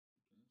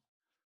 Okay.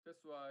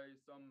 That's why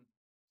some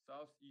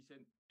Southeast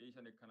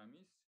Asian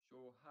economies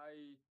show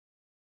high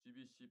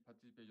GBC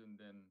participation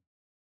than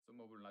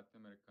some of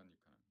Latin American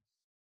economies.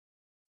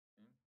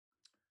 Okay.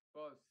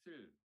 But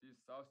still, this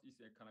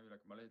Southeast economy like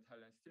Malaysia,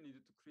 Thailand still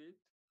need to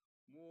create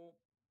more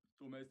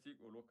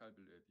domestic or local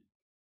value added.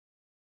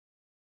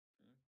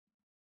 Okay.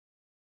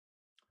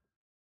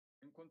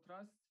 In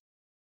contrast,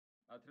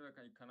 Latin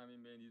American economy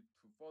may need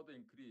to further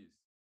increase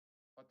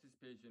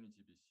participation in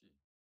GBC.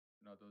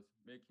 In other words,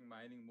 making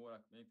mining more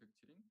like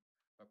manufacturing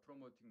by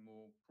promoting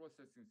more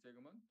processing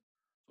segment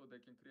so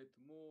they can create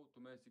more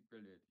domestic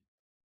value added.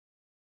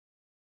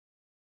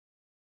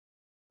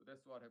 So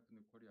that's what happened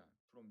in Korea,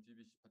 from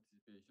GBC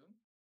participation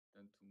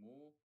then to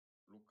more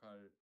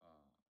local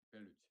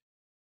value chain.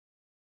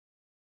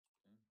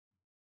 Okay.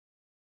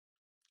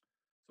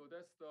 So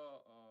that's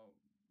the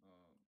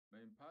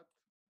main part.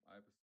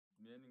 I have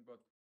meaning,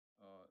 but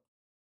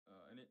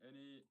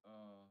any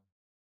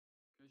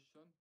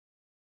question?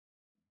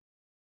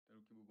 Then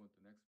we can move on to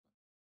the next part.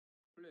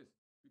 Please,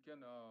 you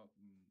can ask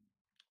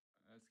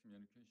me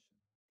any question.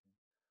 Okay.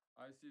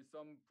 I see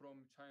some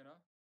from China.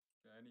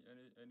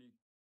 Any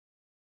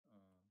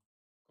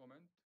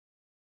comment?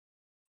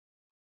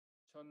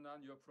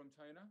 Chunnan, you're from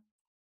China?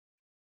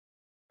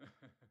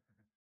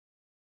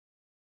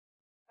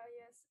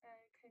 Yes,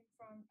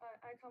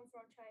 I come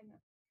from China.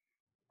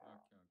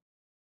 Okay.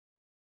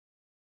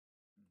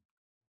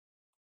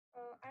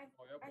 I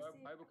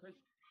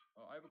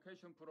have a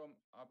question from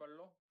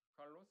Aballo,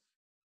 Carlos.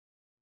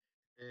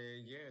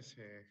 Yes,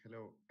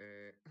 hello.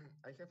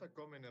 I have a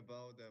comment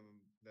about the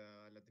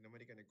Latin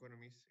American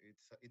economies.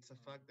 It's a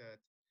fact that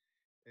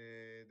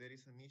there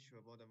is an issue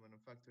about the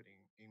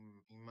manufacturing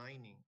in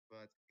mining,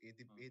 but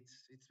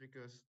it's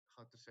because,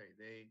 how to say,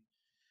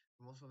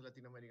 most of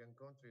Latin American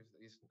countries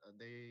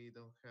they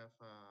don't have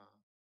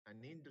an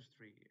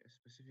industry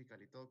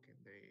specifically talking.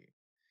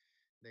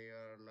 They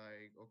are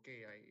like,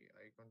 okay, I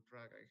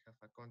have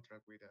a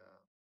contract with a,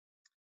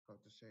 how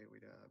to say,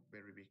 with a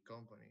very big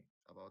company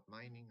about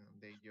mining, and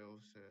they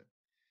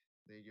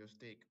just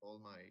take all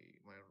my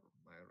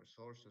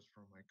resources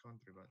from my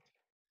country. But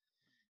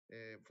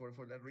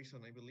for that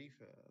reason, I believe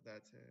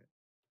that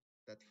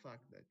that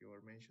fact that you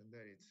were mentioned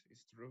there,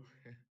 it's true.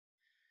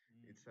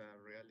 It's a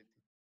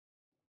reality.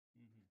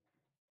 Mhm.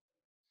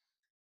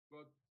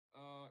 But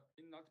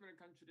in Latin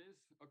American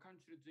countries, a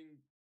country doing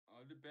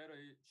a little better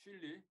is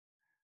Chile.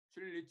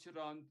 Chile reached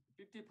around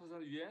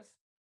 50% US.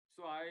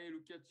 So I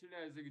look at Chile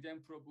as an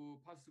example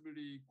of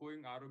possibly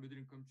going out of middle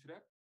income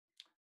trap.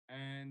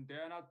 And they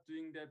are not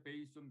doing that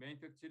based on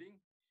manufacturing,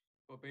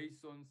 but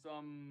based on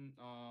some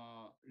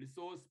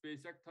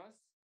resource-based sectors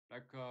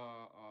like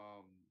the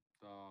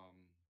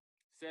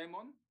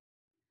salmon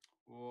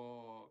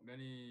or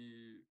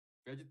many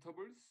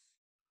vegetables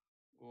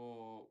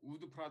or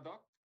wood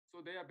product.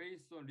 So they are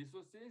based on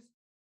resources,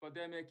 but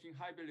they're making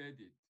high value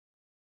added.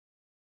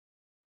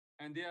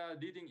 And they are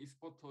leading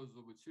exporters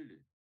of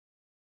Chile.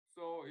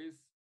 So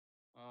it's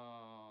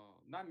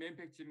not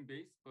manufacturing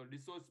based, but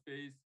resource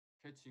based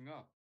catching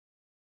up.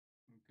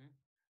 Okay.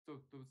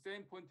 So the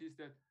same point is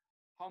that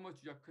how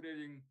much you are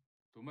creating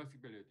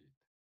domestic value added.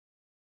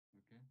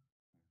 Okay.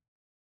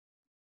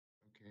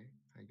 Okay,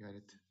 I got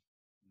it.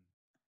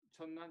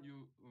 Chunnan,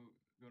 you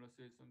gonna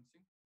say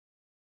something?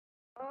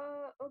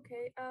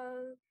 Okay.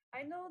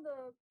 I know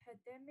the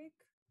pandemic.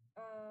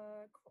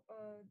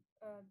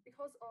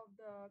 Because of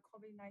the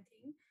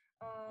COVID-19.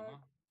 Uh-huh.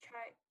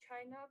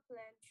 China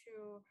plan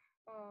to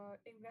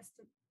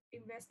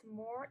invest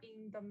more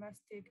in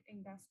domestic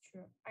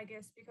industry. I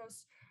guess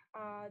because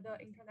the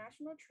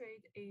international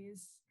trade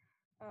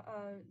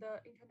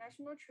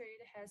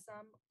has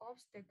some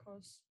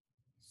obstacles.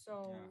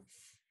 So, Yeah.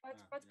 but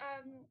Yeah. but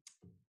Yeah.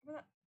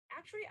 but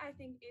actually, I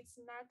think it's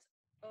not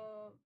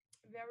a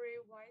very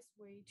wise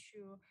way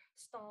to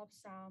stop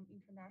some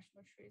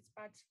international trades,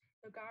 but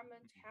the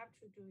government have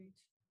to do it,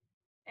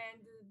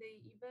 and they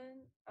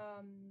even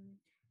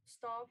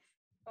stop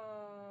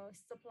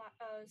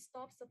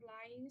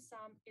supplying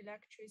some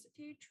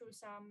electricity to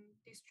some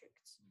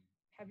districts.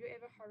 Have you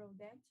ever heard of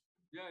that?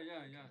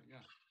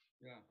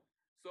 Yeah.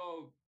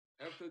 So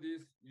after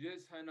this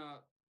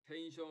US-China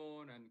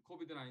tension and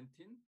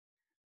COVID-19,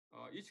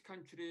 each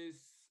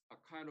countries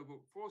are kind of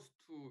forced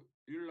to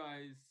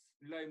rely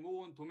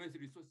more on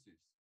domestic resources.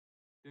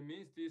 That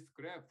means this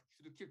graph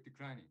should keep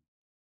declining.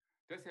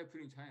 That's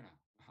happening in China.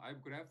 I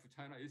graph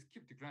China is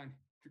keep declining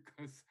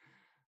because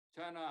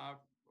China are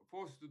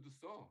forced to do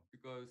so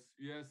because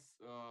US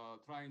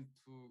trying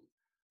to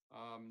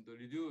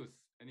reduce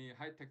any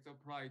high-tech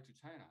supply to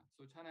China.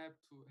 So China have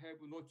to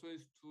have no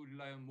choice to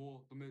rely on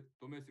more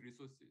domestic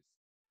resources.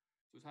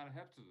 So China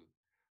have to do.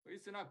 But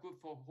it's not good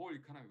for whole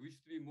economy. We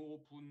should be more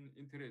open,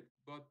 internet,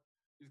 but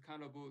it's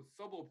kind of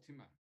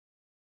suboptimal.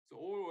 So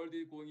all world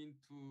is going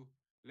into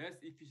less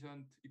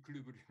efficient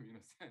equilibrium in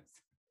a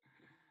sense.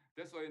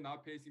 That's why now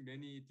facing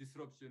many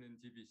disruption in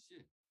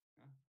GBC.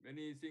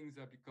 Many things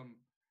have become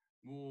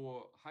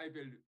more high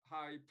value,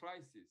 high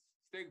prices,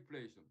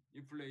 stagflation,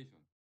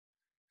 inflation.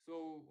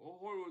 So whole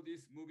world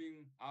is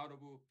moving out of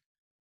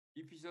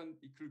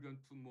efficient equilibrium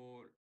to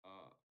more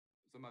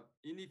somewhat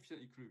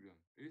inefficient equilibrium.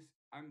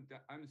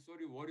 I'm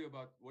sorry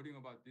worrying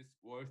about this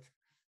world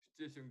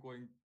situation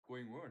going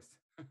worse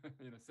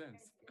in a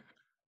sense.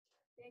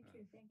 Thank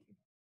you. Thank you.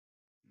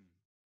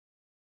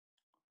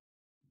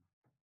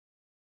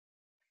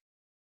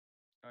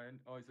 And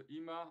so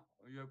Ima,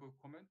 you have a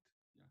comment?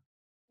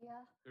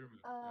 Yeah.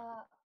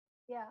 Yeah.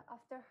 Yeah.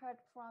 After heard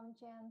from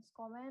Jan's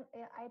comment,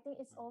 I think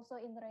it's also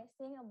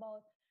interesting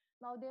about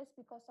nowadays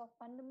because of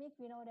pandemic.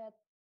 We know that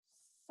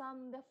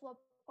some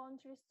developed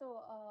countries too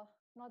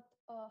not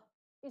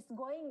it's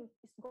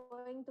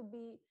going to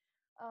be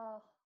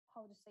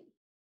how to say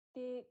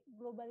the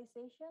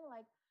globalization,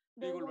 like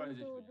they want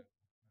to Deglobalization.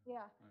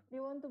 yeah, they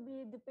want to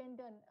be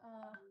dependent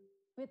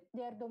with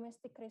their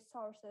domestic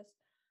resources.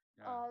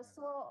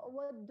 So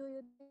what do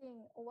you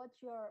think? What's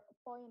your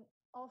point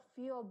of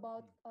view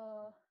about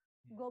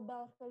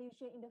global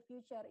solution in the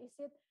future? Is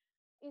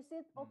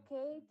it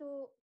okay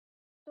to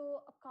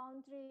a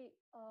country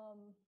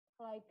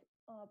like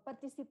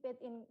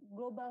participate in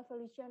global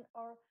solution,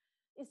 or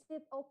is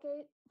it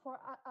okay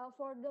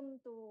for them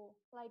to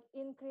like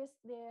increase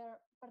their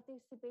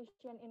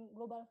participation in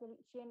global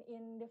solution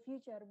in the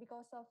future?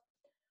 Because of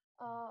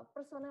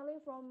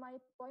personally, from my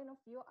point of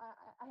view,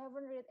 I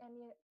haven't read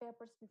any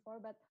papers before,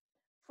 but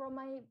from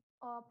my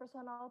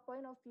personal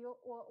point of view,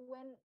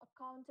 when a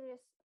country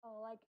is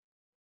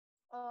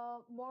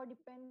more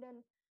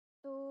dependent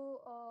to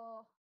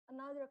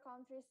another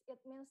countries, it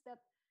means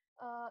that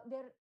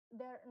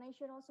their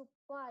national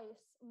supply is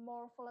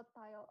more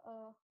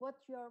volatile.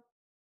 What's your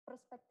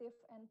perspective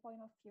and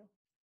point of view?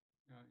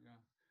 Yeah.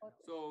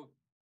 So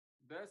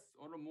that's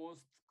one of the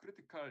most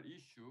critical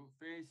issue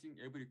facing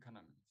every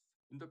economy.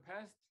 In the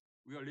past,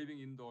 we are living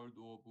in the world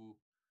of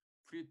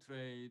free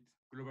trade,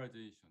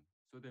 globalization.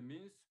 So that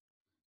means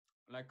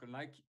like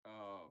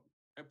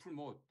Apple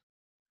mode,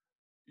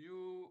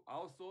 you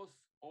outsource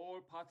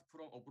all parts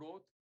from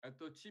abroad at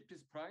the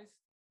cheapest price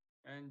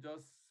and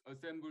just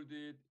assembled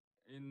it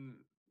in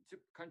cheap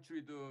country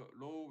with the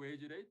low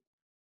wage rate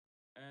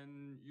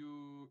and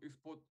you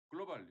export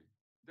globally.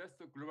 That's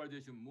the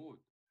globalization mode.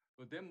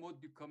 But that mode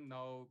become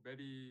now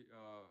very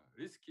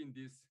risky in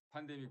this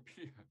pandemic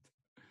period.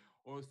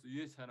 Also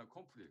US-China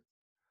conflict.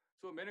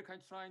 So many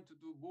countries trying to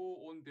do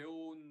more on their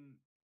own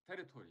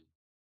territory.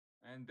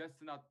 And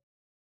that's not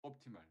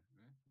optimal.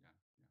 Right? Yeah,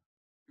 yeah.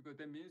 Because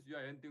that means you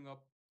are ending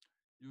up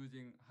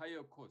using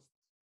higher costs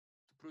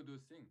to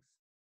produce things.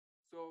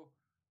 So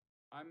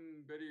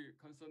I'm very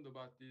concerned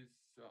about this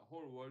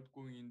whole world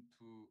going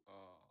into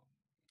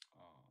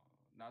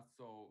not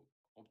so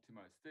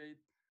optimal state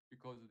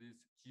because of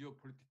these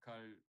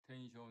geopolitical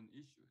tension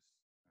issues.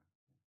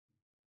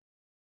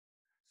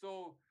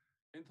 So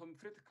in terms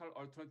practical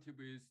alternative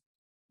is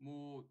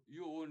more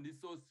your own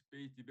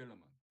resource-based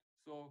development.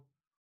 So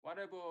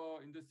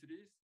whatever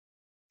industries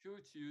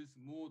huge use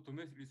more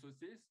domestic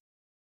resources,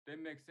 that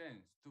makes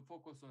sense to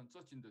focus on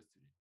such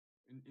industry.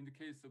 In the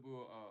case of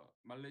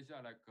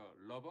Malaysia, like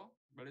rubber,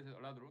 Malaysia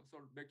a lot of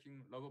so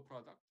making rubber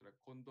products like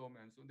condom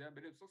and so on. They are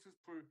very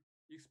successful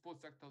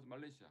export sectors.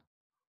 Malaysia,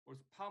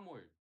 also palm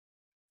oil.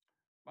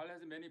 Malaysia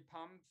has many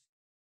palms,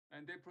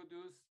 and they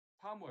produce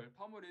palm oil.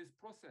 Palm oil is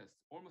processed,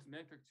 almost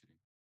manufacturing.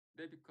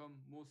 They become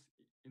most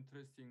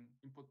interesting,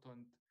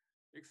 important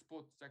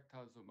export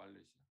sectors of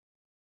Malaysia.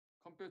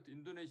 Compared to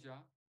Indonesia,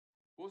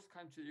 both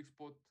countries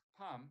export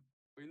palm,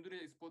 but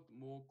Indonesia export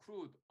more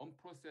crude,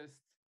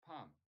 unprocessed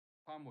palm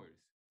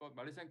oils. But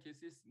Malaysian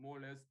case is more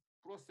or less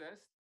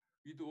processed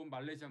with own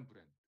Malaysian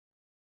brand.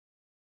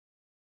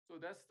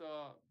 So that's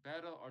the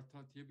better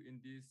alternative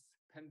in this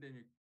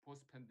pandemic,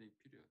 post-pandemic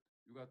period.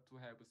 You got to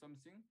have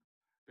something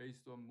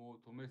based on more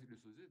domestic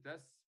resources.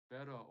 That's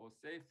better or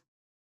safe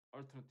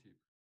alternative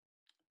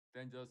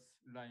than just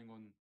relying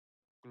on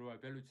global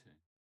value chain.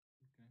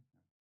 Okay.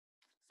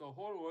 So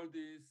whole world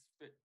is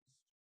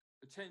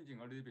changing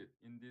a little bit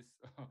in this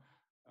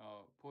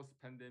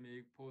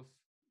post-pandemic,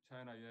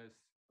 post-China-US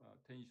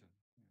tension.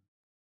 Yeah.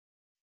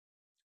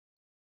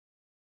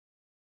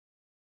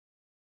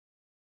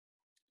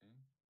 Okay.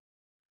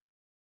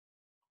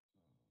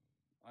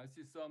 I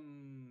see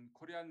some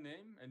Korean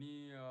name.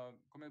 Any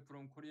comment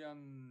from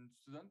Korean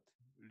student?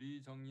 Lee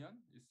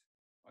Jonghyun is.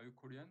 Are you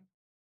Korean?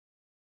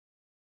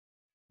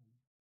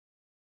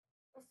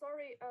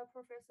 Sorry,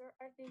 Professor.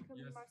 I think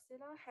Yes.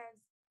 Marcela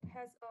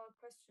has a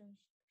question.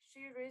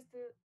 She raised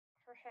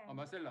her hand. Oh,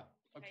 Marcela.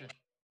 Okay.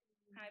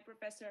 Hi,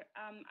 Professor.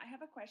 I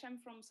have a question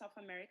from South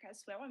America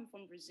as well. I'm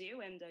from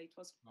Brazil, and it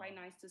was quite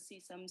nice to see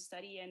some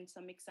study and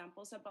some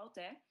examples about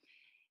that.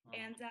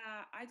 And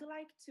I'd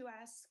like to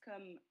ask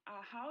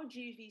how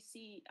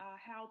GVC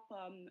help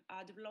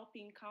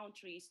developing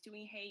countries to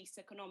enhance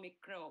economic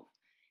growth?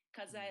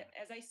 Because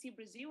as I see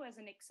Brazil as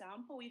an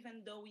example,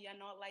 even though we are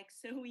not like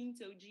so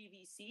into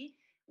GVC,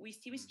 we're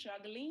still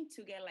struggling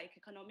to get like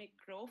economic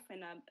growth.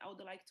 And I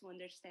would like to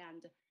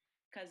understand,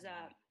 because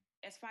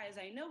as far as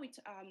I know, it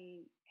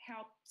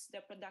helps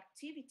the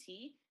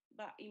productivity,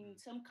 but in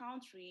some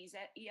countries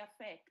it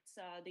affects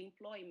the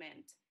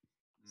employment.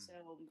 So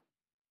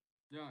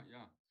yeah.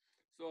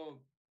 So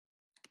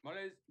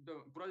Malaysia,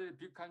 Brazil is a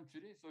big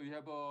country, so you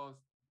have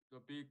the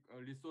big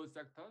resource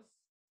sectors.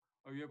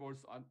 You have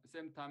also at the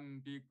same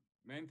time big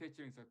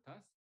manufacturing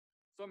sectors.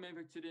 So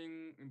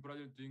manufacturing in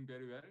Brazil is doing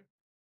very well.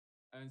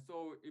 And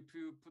so if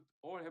you put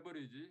all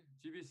average,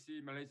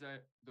 GBC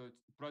Malaysia, the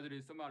Brazil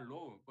is somewhat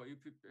low, but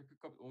if you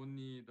pick up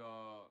only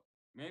the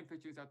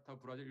manufacturing sector,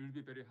 Brazil will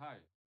be very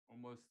high,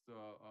 almost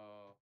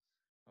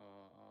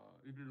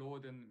even lower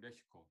than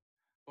Mexico.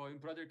 But in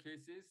Brazil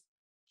cases,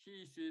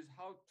 key issue is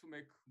how to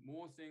make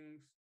more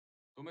things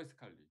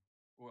domestically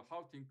or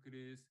how to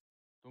increase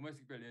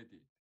domestic value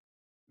added.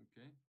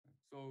 Okay,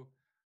 so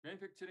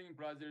manufacturing in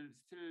Brazil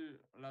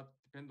still a lot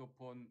depend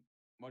upon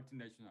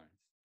multinationals.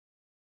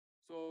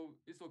 So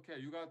it's okay.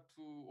 You got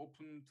to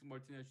open to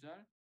multinational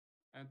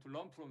and to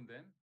learn from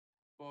them.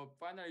 But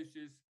final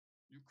issue is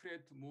you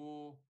create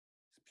more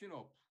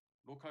spin-off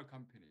local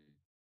company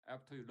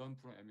after you learn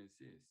from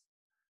MNCs.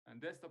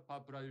 And that's the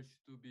part Brazil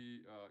should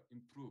be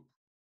improved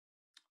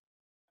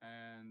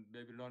and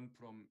maybe learn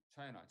from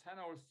China.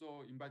 China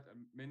also invite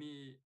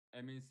many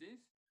MNCs,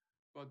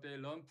 but they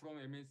learn from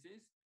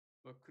MNCs,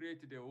 but create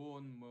their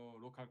own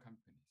local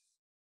companies.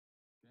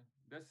 Okay?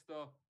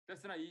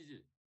 That's not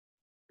easy.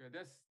 Okay?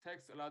 That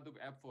takes a lot of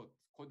effort,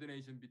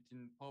 coordination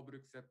between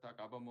public sector,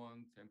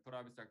 government, and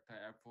private sector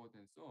effort,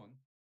 and so on.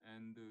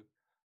 And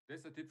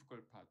that's a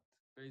difficult part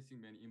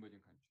facing many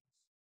emerging countries.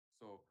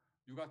 So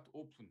you got to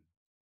open,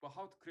 but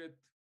how to create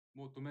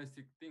more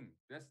domestic thing?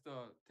 That's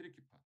the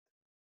tricky part.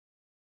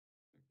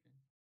 Okay.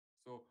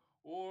 So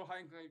all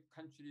high-income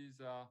countries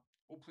are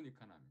open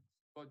economies,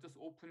 but just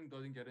opening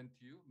doesn't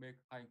guarantee you make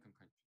high-income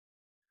countries.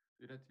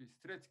 It has to be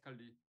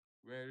strategically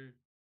well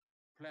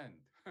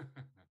planned.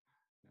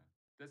 Yeah,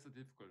 that's a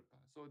difficult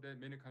part. So there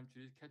are many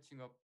countries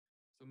catching up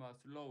somewhat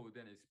slower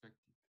than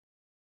expected.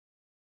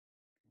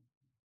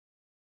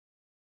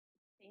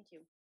 Thank you.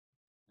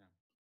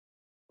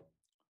 Yeah.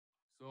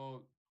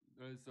 So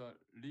there's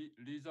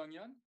Lee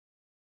Jung-hyun.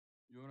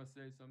 You want to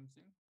say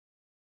something?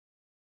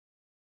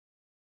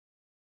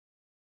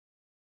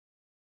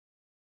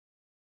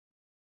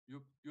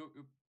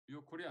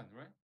 You're Korean,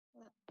 right?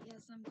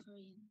 Yes, I'm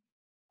Korean.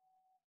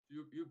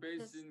 You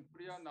based Yes. in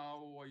Korea now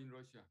or in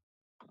Russia?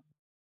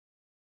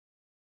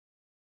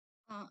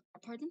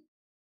 Pardon?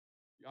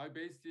 Are you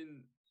based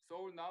in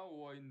Seoul now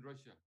or in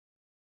Russia?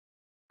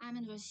 I'm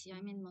in Russia.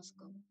 I'm in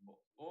Moscow.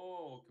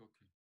 Oh, okay,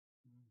 okay.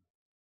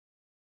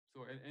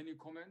 So, any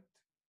comment?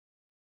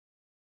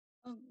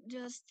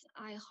 Just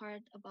I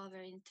heard about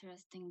very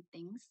interesting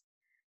things,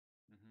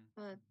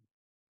 but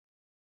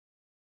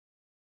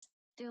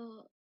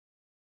still,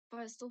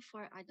 but so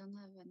far I don't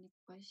have any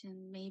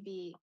question.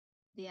 Maybe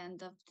the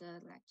end of the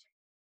lecture.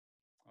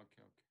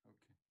 Okay,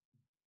 okay,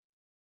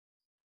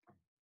 okay.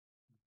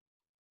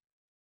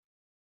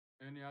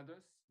 Any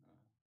others?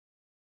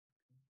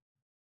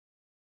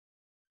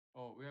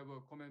 Oh, we have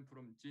a comment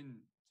from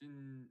Jin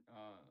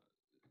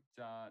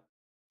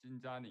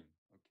Janing.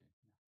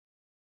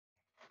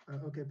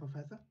 Okay. Okay,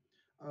 Professor.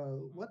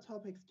 What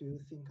topics do you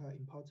think are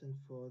important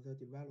for the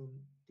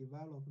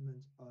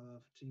development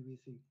of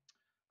GVC?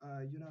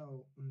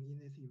 In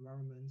this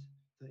environment,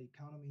 the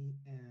economy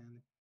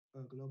and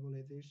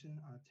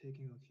globalization are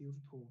taking a huge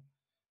toll.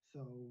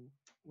 So,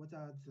 what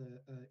are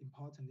the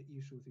important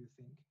issues you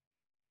think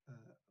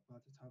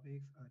about the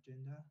topics,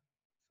 agenda,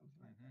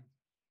 something like that?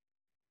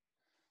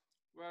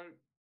 Well,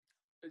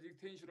 as you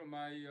attention on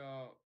my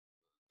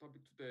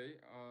topic today,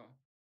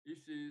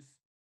 is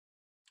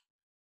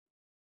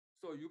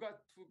so you got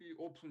to be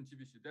open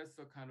GBC. That's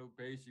the kind of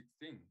basic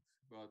things.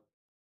 But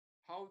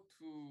how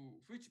to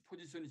which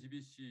position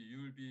GBC you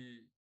will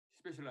be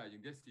specializing?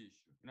 That's the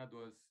issue. In other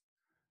words,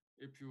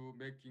 if you're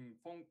making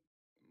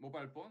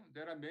mobile phone,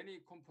 there are many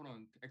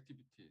component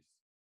activities.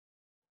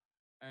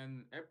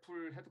 And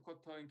Apple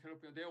headquarters in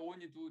California, they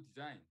only do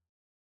design,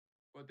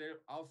 but they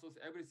outsource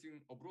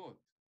everything abroad.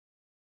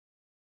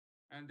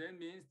 And that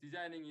means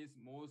designing is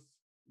most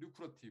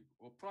lucrative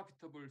or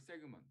profitable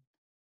segment.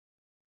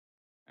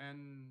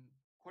 And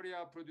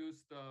Korea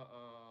produced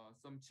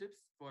some chips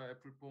for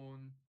Apple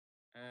phone,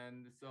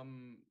 and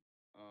some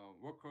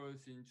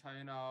workers in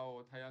China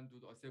or Thailand do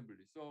the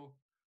assembly. So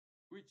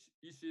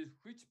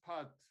which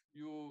part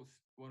you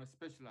want to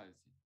specialize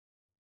in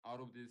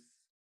out of this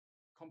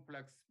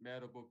complex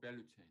matter of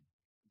value chain?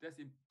 That's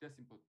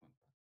important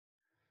part.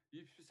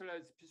 You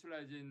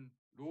specialize in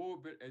low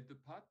value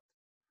added part,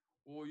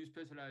 or you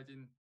specialize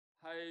in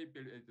high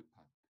value added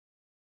part.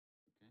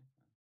 Okay,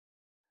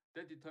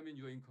 that determines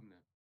your income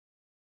level.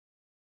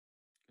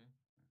 Okay,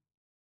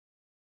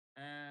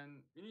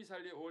 and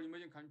initially all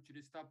emerging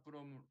countries start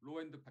from low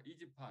end part,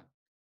 easy part.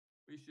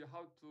 We should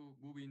how to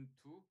move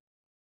into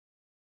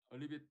a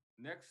little bit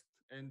next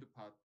end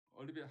part, a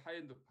little bit high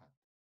end part,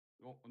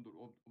 on the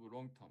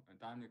long term and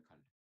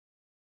dynamically.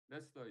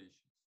 That's the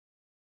issues.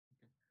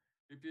 Okay.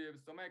 If you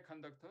have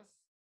semiconductors,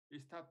 you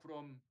start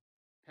from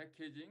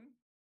packaging,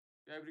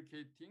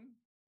 fabricating,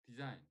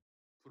 design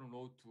from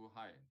low to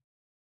high end.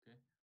 Okay.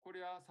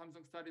 Korea,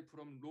 Samsung started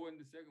from low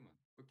end segment,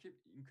 but keep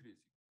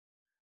increasing.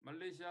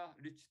 Malaysia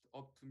reached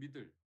up to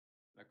middle,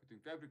 like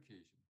doing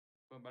fabrication.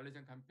 But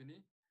Malaysian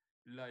company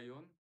rely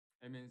on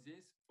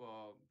MNCs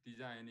for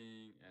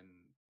designing and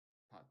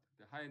part,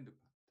 the high-end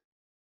part.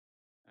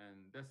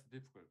 And that's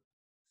difficult.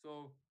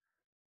 So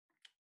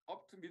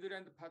up to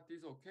middle-end part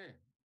is okay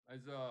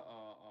as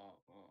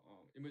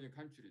emerging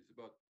countries,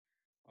 but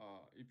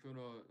if you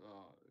want to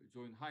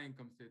join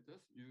high-income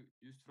status, you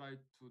try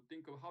to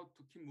think of how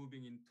to keep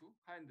moving into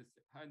high-end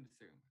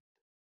segment.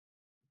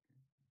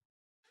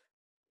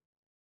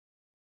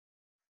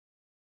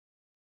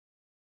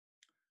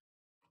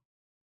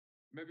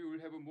 Maybe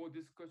we'll have a more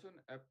discussion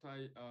after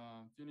I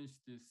finish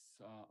this.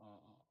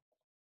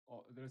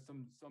 There's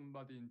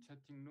somebody in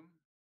chatting room.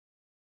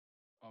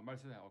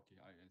 Marcela, okay,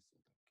 I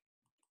answered.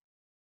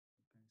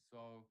 Okay,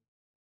 so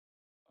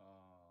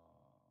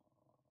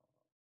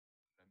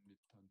let me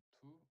turn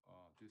to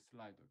this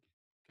slide again.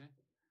 Okay.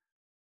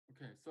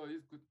 Okay, so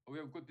it's good. We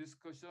have good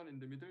discussion in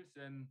the middle,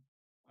 and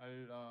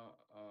I'll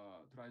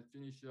try to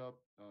finish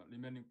up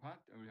remaining part,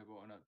 and we have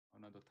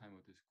another time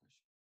of discussion.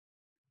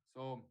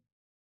 So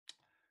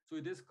we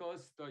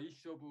discussed the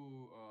issue of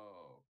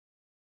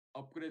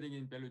upgrading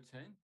in value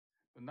chain.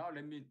 But now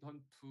let me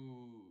turn to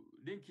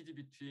linkage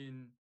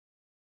between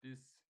this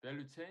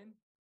value chain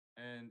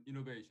and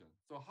innovation.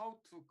 So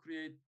how to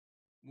create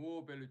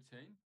more value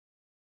chain?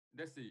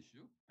 That's the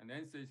issue. And the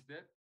answer is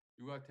that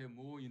you got to have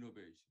more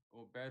innovation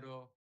or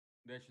better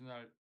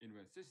national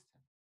innovation system.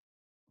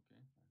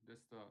 Okay,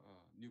 that's the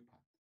new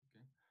part.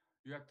 Okay,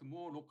 you have to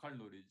more local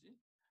knowledge.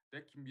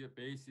 That can be a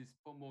basis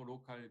for more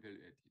local value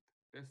added.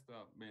 That's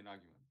the main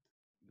argument.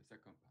 The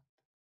second part.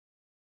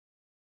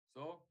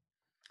 So,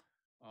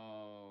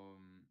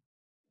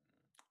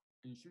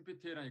 in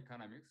Schumpeterian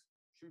economics,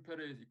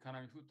 Schumpeter's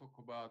economics who talk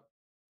about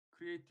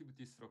creative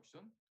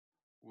disruption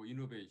or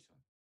innovation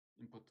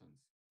importance.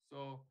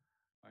 So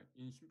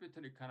in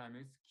Schumpeterian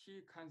economics,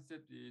 key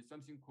concept is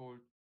something called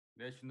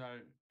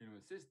national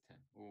system,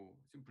 or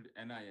simply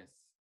NIS.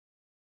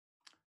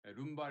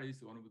 Rumbar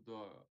is one of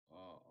the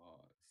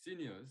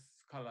senior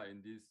scholar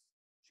in this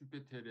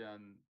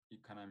Schumpeterian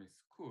economics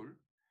school,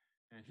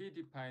 and he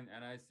defined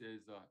NIS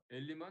as an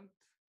element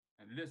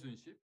and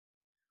relationship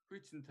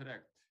which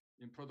interact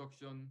in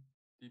production,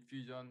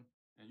 diffusion,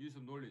 and use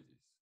of knowledges,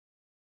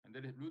 and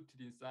that is rooted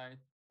inside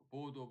the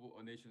board of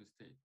a nation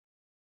state.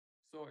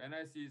 So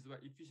NIC is about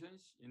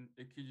efficiency in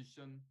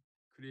acquisition,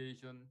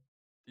 creation,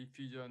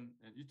 diffusion,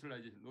 and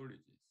utilization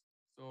knowledges.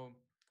 So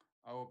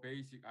our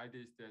basic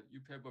idea is that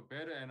if you have a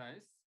better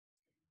NIS,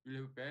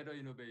 you'll have better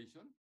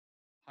innovation,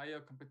 higher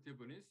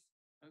competitiveness,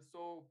 and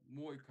so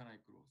more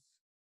economic growth.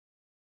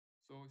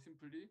 So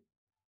simply,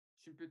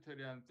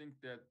 Schumpeterian think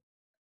that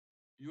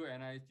your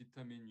NIS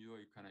determine your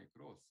economic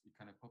growth,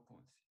 economic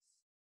performances.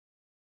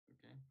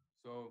 Okay,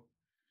 so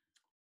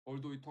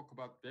although we talk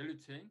about value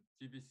chain,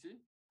 GBC,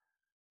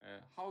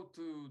 how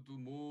to do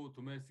more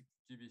domestic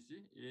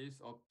GBC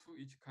is up to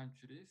each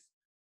country's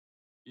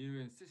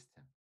UN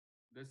system.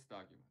 That's the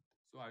argument.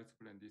 So I'll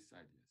explain these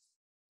ideas.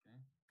 Okay,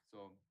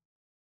 so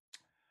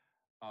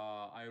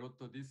I wrote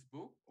this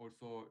book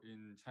also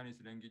in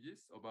Chinese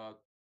languages about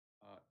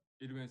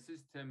UN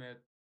system at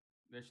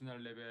national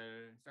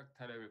level,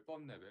 sector level,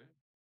 firm level,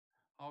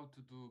 how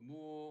to do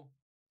more,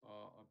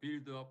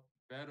 build up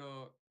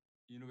better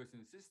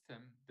innovation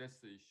system. That's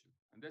the issue,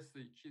 and that's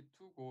the key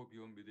to go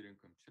beyond middle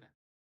income trend.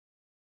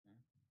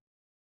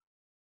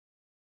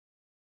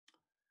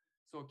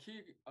 So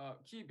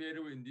key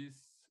variable in this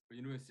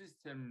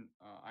system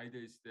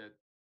idea is that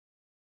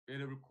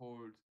variable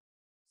called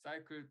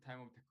cycle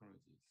time of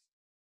technologies.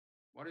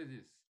 What is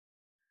this?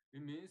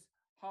 It means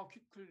how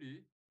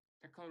quickly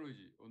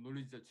technology or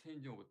knowledge are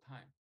changing over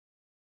time.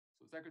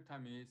 So cycle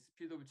time is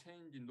speed of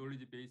change in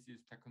knowledge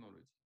basis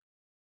technology.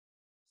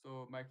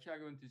 So my key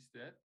argument is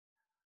that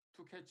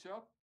to catch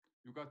up,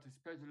 you got to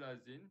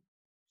specialize in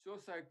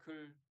short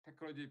cycle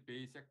technology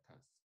based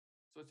sectors,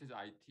 such as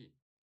IT,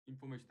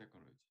 information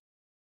technology.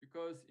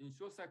 Because in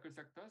short cycle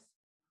sectors,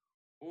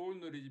 all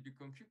knowledge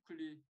become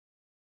quickly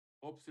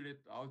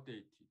obsolete,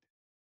 outdated.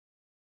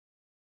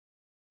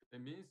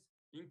 That means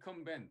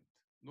incumbent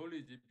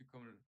knowledge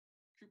become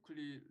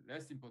quickly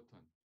less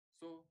important.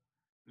 So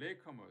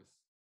latecomers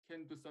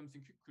can do something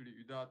quickly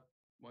without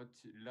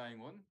much relying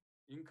on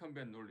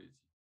incumbent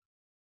knowledge.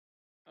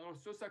 And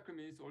also short cycle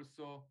means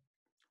also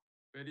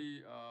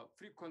very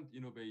frequent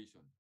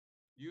innovation.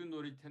 New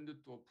knowledge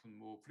tended to open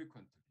more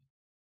frequently.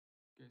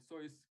 Okay, so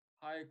it's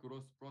high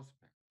growth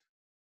prospect.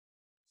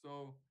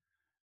 So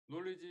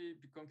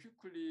knowledge become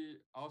quickly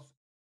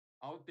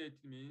outdated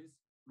means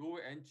low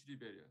entry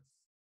barriers.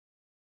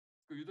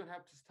 So you don't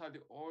have to study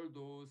all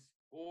those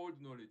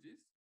old knowledges.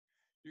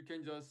 You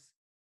can just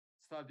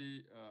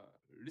study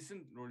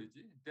recent knowledge.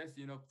 That's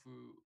enough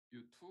for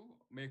you to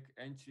make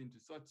entry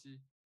into such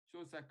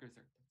short cycle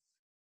sectors.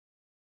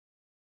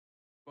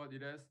 But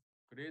it has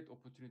great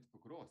opportunity for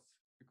growth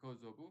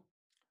because of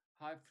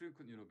high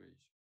frequent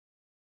innovation.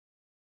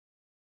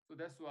 So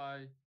that's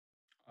why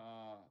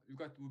you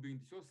got moving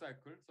into short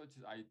cycle, such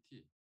as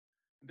IT.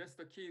 And that's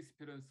the key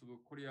experience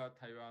of Korea,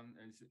 Taiwan,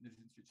 and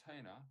recently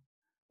China.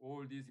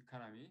 All these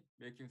economy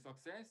making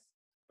success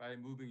by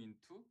moving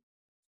into,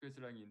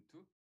 specializing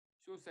into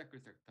short cycle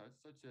sectors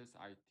such as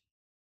IT.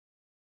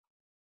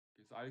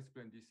 Okay, so I'll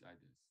explain these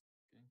ideas.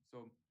 Okay,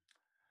 so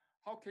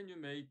how can you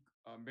make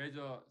a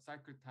measure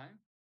cycle time?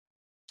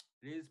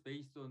 It is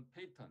based on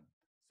patent.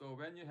 So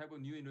when you have a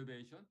new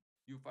innovation,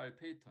 you file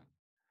patent.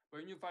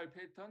 When you file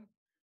patent,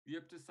 you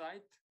have to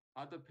cite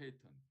other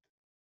patent.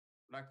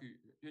 Like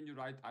when you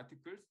write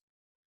articles,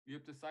 you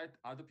have to cite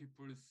other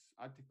people's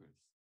articles.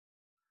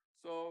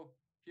 So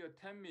here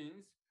 10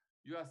 means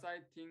you are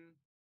citing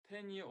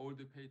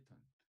 10-year-old patent.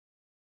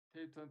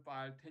 Patent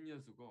filed 10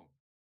 years ago.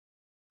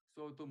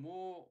 So the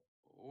more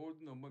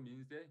old number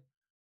means that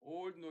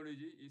old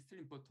knowledge is still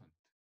important.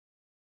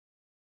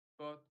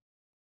 But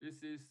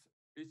this is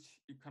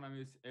each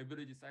economy's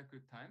average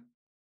cycle time.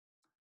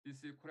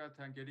 This is Korea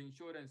time getting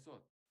short and short.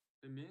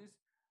 That means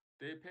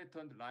their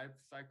patent life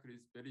cycle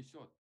is very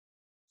short.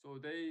 So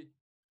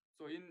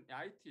in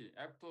IT,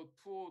 after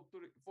 2 or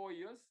 4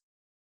 years,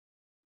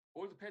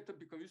 all the patent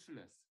become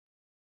useless.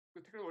 The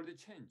technology already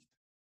changed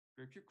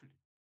very quickly.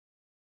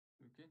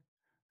 Okay,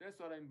 that's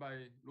what I mean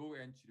by low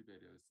entry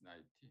barriers in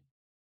IT.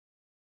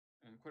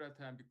 And Korea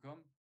time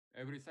become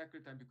every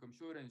cycle time become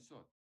short and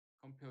short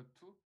compared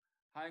to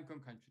high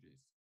income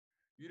countries,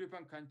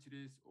 European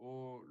countries,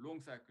 or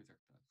long cycle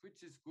sectors,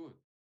 which is good.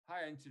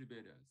 High entry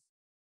barriers,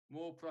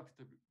 more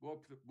profitable,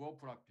 more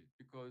profit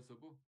because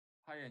of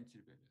high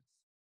entry barriers.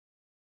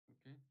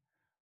 Okay,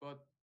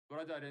 but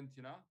Brazil,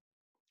 Argentina,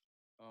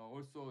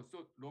 also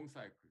long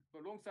cycle.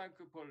 But long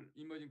cycle for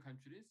emerging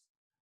countries,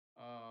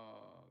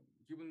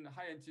 given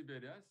high entry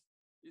barriers,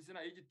 it's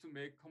not easy to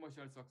make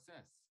commercial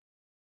success.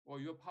 Or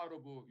you're part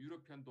of a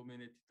European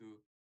dominated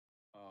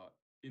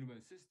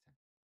innovation system.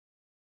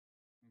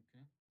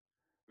 Okay,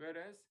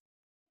 whereas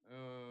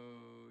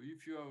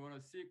if you want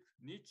to seek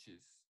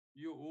niches,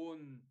 your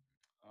own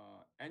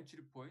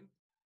entry point,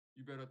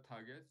 you better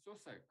target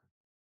source cycle.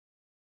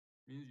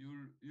 Means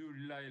you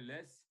rely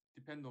less,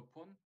 depend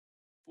upon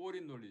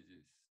foreign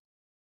knowledges,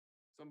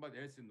 somebody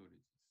else's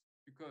knowledges,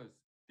 because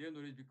their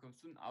knowledge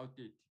becomes soon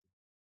outdated.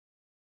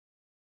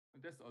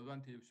 And that's the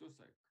advantage of short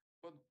cycle,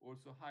 but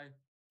also high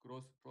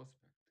growth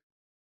prospect.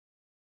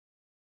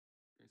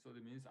 Okay, so that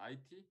means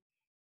IT,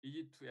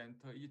 easy to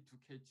enter, easy to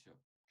catch up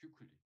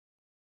quickly.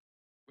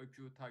 But if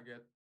you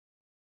target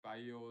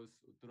bios,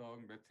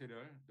 drug,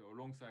 material, the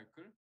long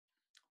cycle,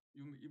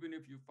 even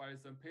if you file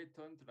some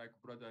patent like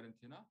Brazil,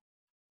 Argentina,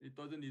 it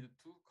doesn't need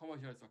to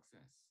commercial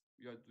success.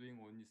 We are doing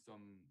only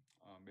some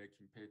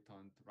making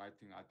patent,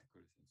 writing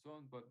articles, and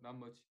so on, but not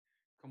much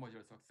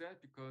commercial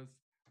success because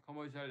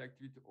commercial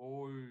activity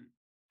all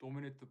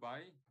dominated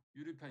by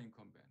European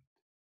incumbent,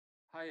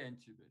 high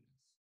entry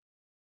barriers.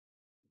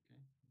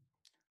 Okay,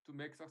 to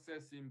make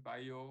success in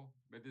bio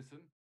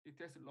medicine, it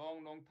takes a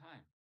long, long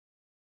time.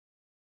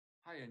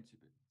 High entry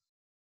barriers.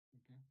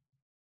 Okay,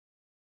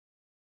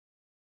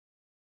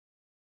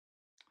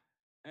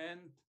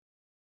 and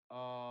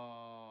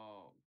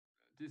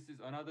this is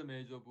another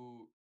major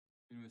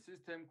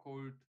system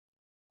called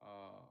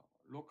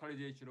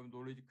localization of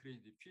knowledge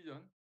creation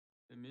diffusion.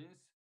 That means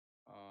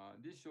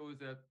this shows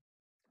that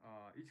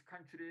each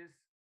country's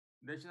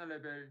national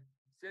level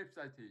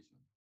self-citation.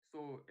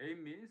 So A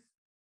means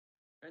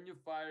when you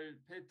file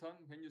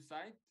patent, when you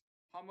cite,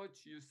 how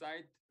much you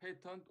cite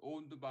patent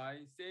owned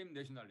by same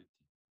nationality.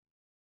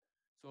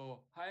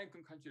 So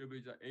high-income country level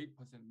is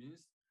 8%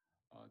 means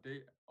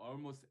they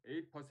almost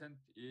 8%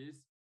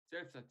 is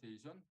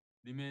self-citation.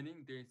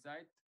 Remaining they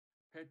cite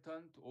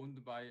patent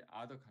owned by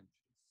other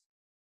countries.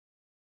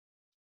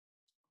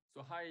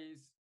 So high is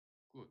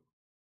good.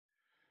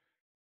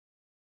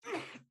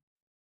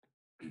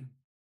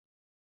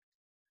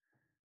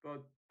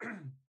 But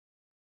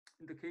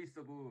in the case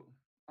of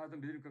other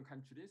middle-income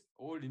countries,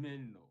 all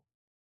remain low.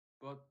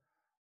 But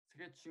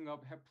catching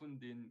up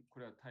happened in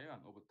Korea,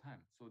 Taiwan over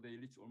time. So they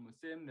reach almost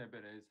same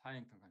level as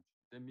high-income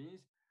countries. That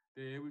means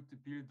they're able to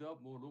build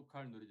up more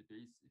local knowledge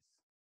bases.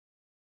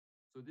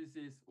 So this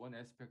is one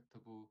aspect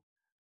of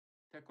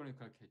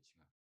technical catching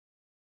up.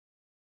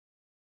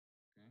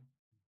 Okay.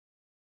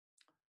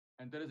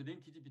 And there is a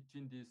linkage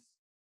between this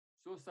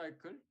source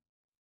cycle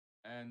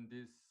and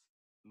this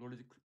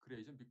knowledge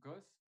creation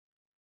because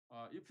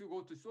if you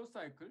go to source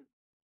cycle,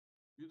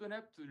 you don't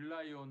have to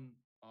rely on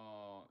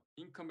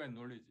incumbent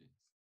knowledges.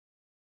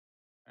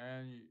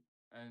 And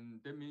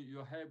that means you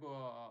have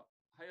a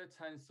higher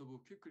chance of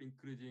quickly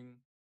increasing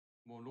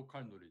more local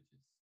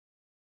knowledges.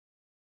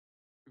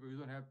 Because you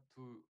don't have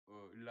to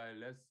rely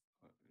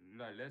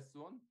less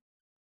on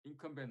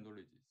incumbent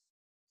knowledges.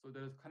 So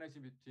there is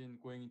connection between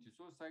going into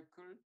source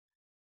cycle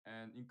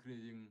and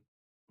increasing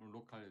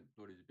local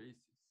knowledge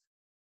bases.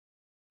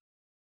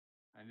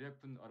 And it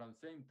happened around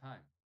the same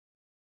time.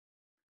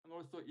 And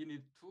also you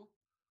need to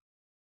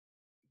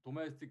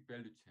domestic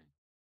value chain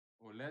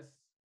or less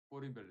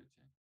foreign value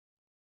chain.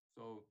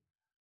 So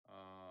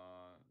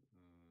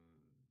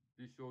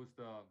this shows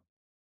the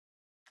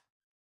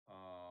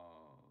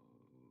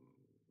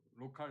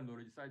local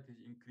knowledge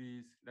citation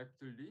increase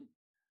rapidly,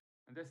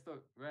 and that's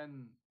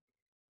when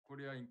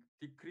Korea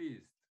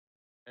decreased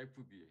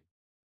FBA.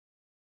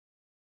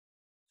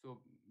 So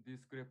this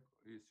graph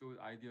shows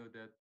idea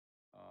that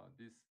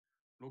this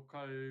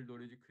local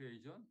knowledge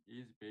creation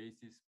is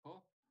basis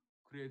for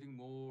creating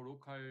more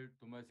local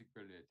domestic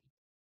value added.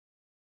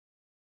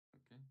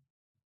 Okay.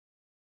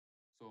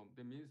 So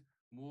that means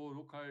more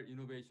local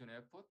innovation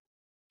effort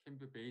can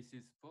be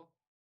basis for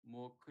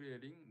more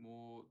creating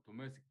more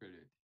domestic value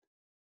added.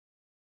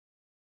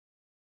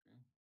 Okay.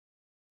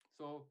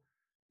 So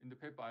in the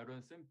paper, I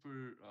run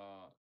simple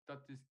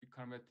statistical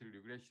econometric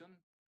regression.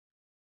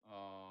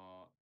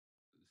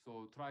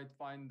 So try to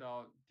find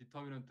out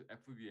determinant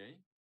FBA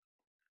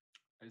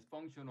as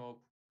function of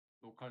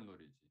local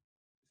knowledge.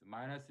 So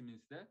minus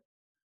means that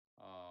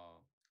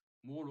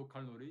more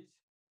local knowledge,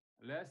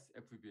 less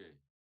FBA,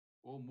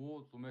 or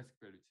more domestic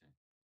value chain.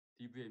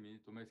 DVA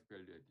means domestic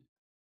value added.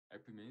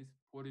 FP means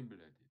foreign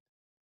value added.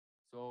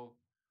 So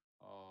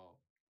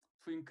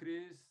to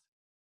increase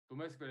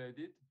domestic value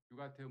added, you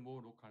got to have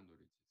more local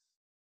knowledges.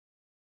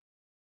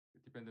 The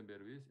dependent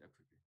value is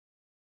FP.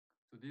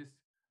 So this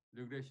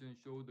regression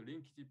showed the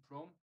linkage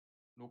from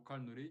local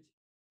knowledge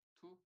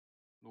to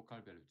local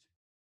value chain.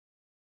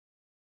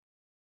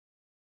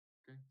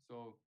 Okay,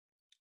 so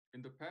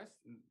in the past,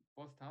 in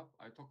first half,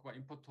 I talked about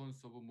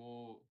importance of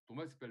more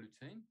domestic value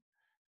chain.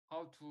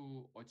 How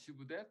to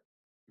achieve that?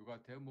 You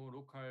got to have more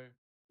local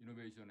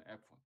innovation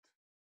effort.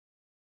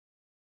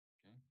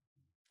 Okay,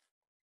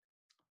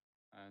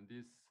 and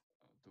this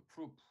the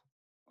proof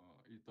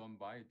is done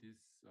by this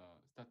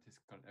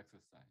statistical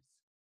exercise.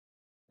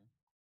 Okay.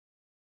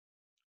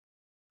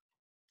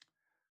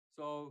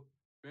 So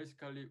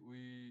basically,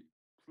 we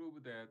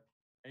prove that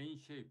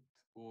N-shaped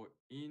or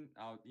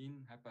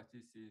in-out-in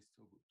hypothesis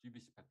of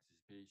GBC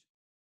participation.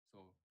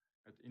 So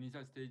at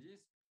initial stages,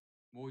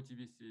 more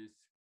GBC is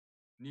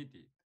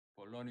needed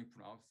for learning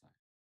from outside.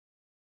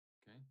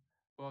 Okay,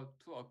 but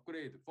to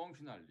upgrade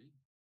functionally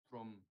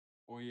from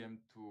OEM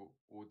to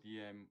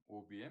ODM,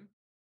 OBM,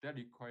 that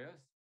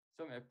requires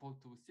some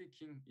effort to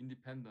seeking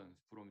independence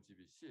from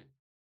GBC,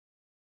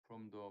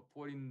 from the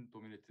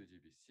foreign-dominated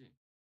GBC,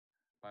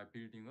 by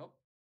building up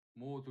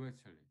more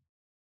domestically.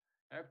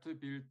 After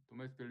build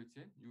domestic value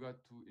chain, you got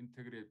to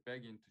integrate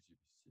back into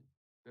GBC.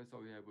 That's why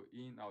we have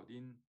in, out,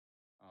 in,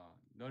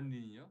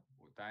 non-linear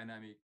or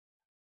dynamic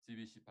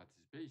GBC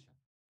participation.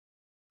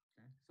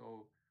 Okay,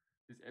 so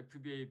this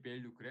FBA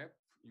value graph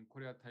in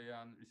Korea,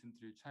 Taiwan,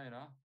 recently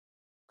China,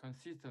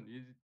 consistent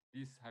with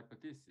this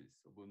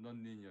hypothesis of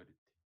non-linearity.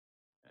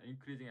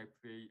 Increasing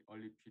FBA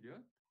early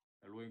period,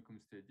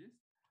 low-income stages,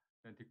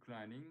 and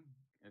declining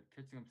at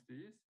catching up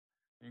stages,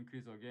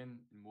 increase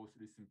again in most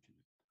recent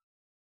period.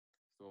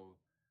 So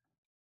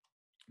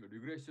the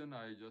regression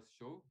I just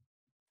showed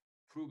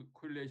proved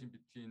correlation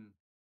between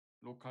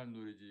local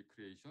knowledge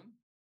creation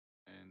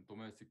and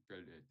domestic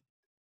value added.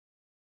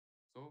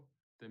 So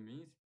that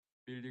means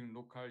building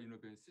local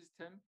innovation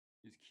system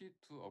is key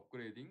to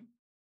upgrading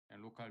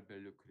and local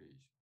value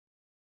creation.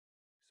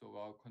 So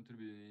our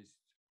contribution is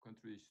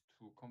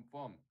to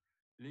confirm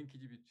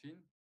linkage between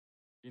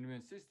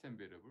innovation system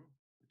variable,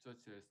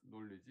 such as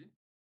knowledge,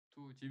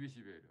 to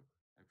GBC variable,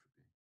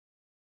 FBA.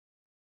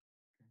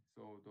 Okay.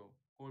 So the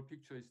whole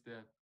picture is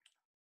that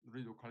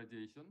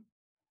relocalization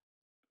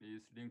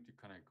is linked to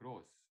economic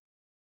growth.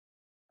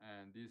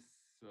 And this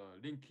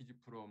linkage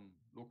from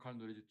local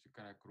knowledge to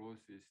economic growth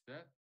is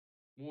that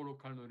more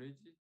local knowledge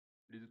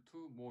lead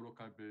to more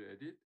local value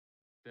added,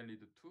 then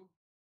lead to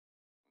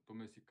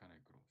domestic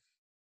economic growth.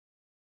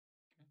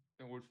 Okay.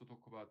 Then also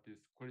talk about this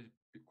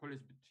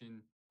correlation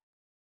between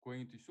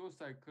going to short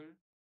cycle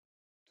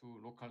to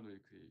local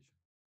knowledge creation.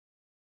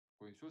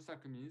 Going short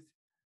cycle means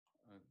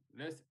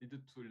less need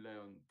to rely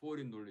on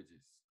foreign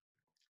knowledges.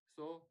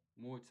 So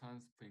more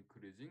chance for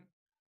increasing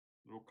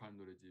local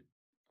knowledge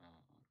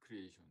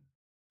creation,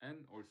 and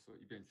also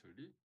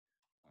eventually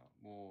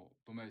more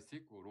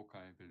domestic or local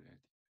value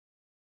added.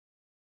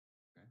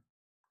 Okay.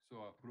 So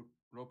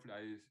roughly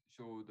I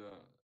show the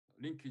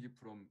linkage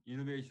from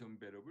innovation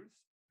variables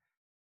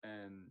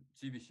and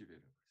GBC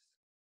variables.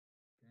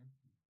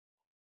 Okay.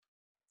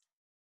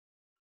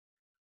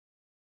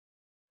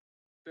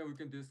 Then we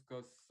can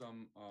discuss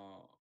some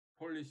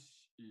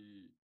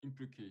policy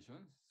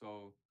implications.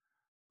 So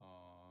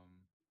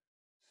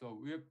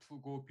we have to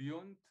go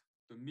beyond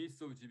the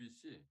myth of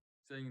GBC,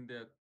 saying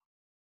that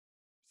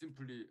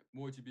simply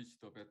more GBC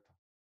the better.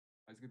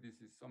 I think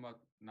this is somewhat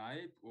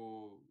naive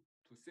or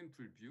too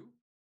simple view,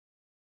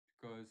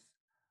 because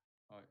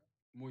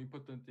more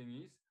important thing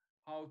is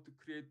how to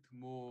create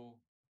more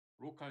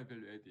local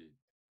value added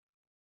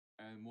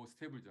and more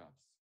stable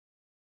jobs.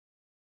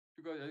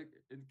 Because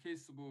in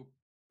case of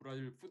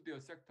Brazil footwear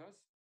sectors,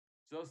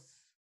 just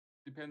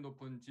depend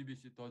upon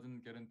GBC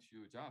doesn't guarantee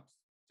you jobs.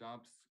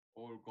 Jobs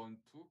all gone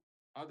to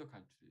other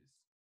countries,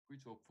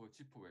 which offer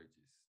cheaper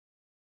wages.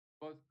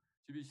 But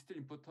GBC is still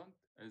important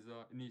as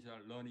initial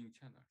learning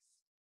channels.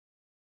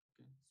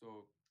 Okay,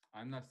 so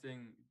I'm not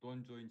saying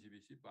don't join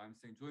GBC, but I'm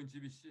saying join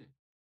GBC.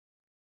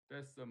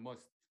 That's a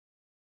must.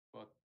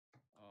 But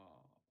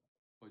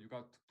you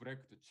got to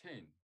break the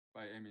chain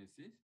by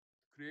MNCs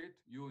to create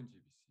your own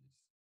GBCs.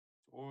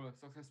 So all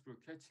successful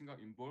catching up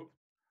involved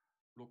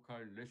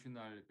local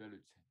national value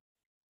chain,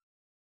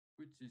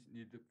 which is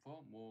needed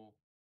for more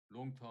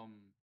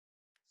long-term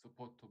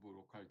supportable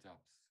local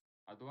jobs.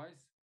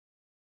 Otherwise,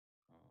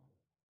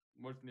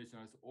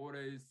 multinationals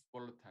always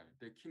volatile.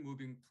 They keep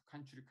moving to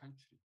country,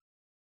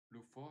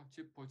 look for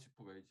cheaper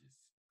wages.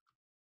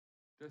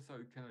 That's how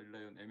you can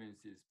rely on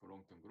MNCs for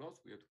long-term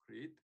growth. We have to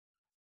create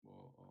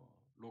more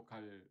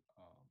locally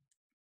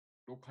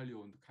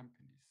owned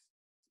companies,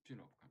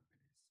 spin-off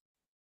companies.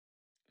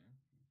 Okay.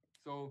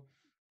 So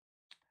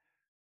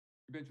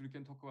eventually we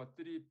can talk about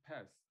three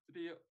paths,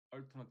 three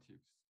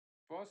alternatives.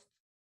 First,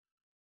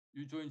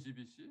 you join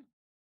GBC,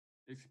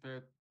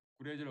 expect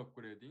gradual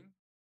upgrading,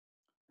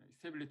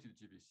 stability to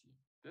GBC.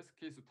 That's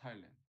the case of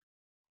Thailand.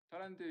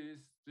 Thailand is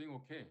doing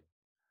okay,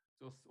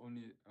 just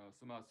only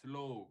somewhat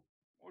slow,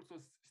 also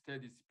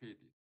steady speed,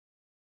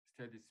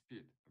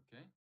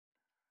 okay?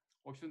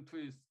 Option 2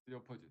 is the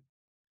opposite.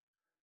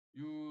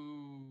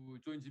 You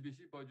join GBC,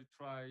 but you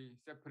try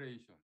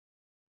separation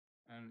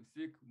and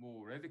seek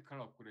more radical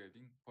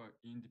upgrading for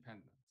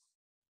independence.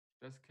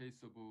 That's the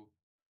case of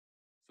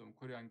some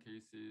Korean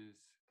cases,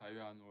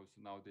 Taiwan, also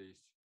nowadays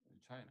in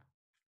China.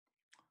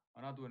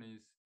 Another one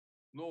is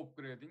no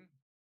upgrading,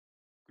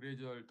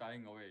 gradual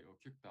dying away or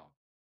kicked out.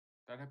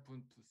 That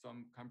happened to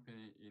some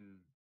company in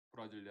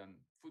Brazilian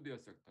footwear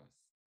sectors.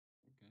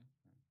 Okay.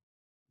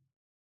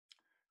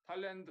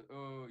 Thailand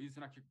is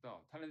not kicked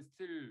out. Thailand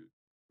still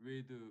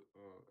with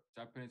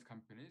Japanese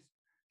companies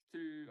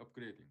still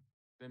upgrading.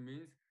 That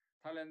means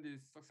Thailand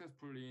is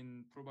successful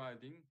in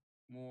providing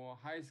more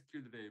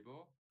high-skilled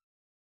labor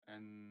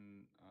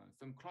and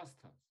some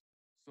clusters.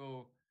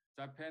 So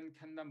Japan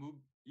cannot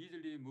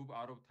easily move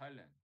out of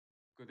Thailand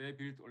because they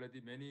built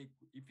already many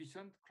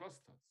efficient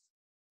clusters.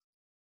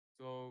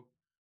 So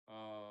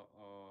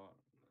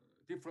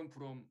different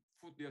from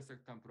food real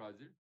sector in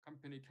Brazil,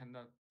 company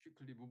cannot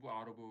quickly move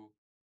out of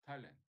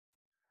Thailand.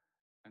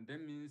 And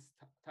that means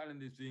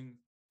Thailand is doing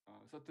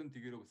a certain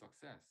degree of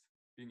success,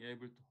 being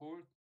able to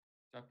hold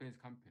Japanese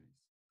companies.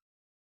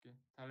 Okay?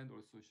 Thailand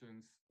also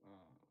showing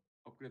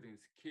upgrading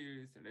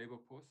skills, labor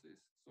forces,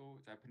 so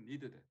Japan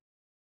needed it.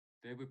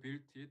 They've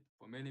built it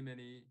for many,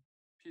 many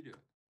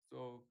periods.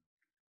 So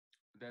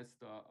that's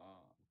the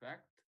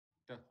fact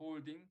that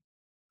holding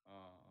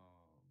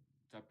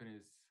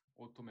Japanese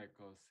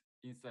automakers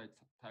inside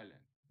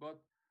Thailand. But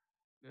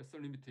there's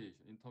some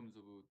limitation in terms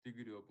of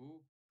degree of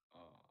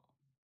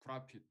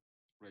profit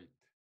rate,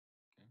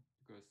 okay?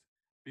 Because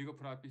bigger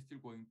profit is still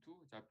going to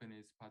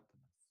Japanese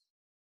partners.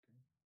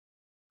 Okay?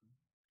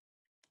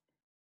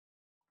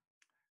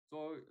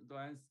 So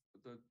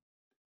the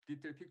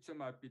detailed picture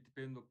might be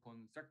dependent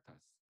upon sectors.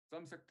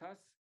 Some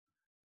sectors,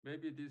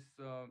 maybe this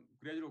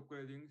gradual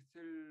upgrading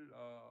still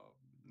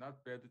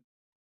not bad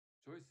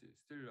choices,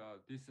 still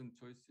decent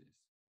choices.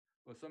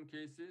 But some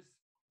cases,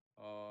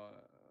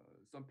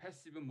 some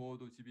passive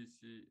mode of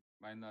GBC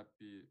might not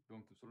be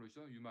long-term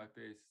solution. You might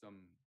face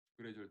some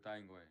gradual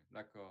dying away,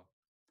 like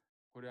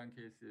Korean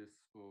cases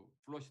for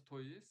flush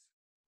toys.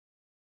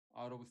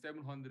 Out of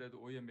 700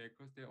 OEM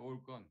makers, they're all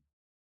gone.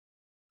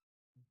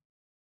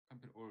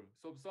 All.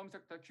 So some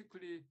sector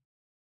quickly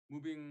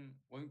moving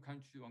one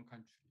country.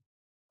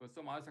 But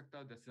some other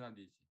sector, that's not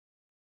easy.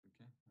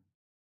 Okay.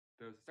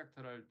 There's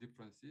sectoral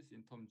differences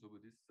in terms of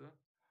this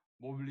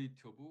mobility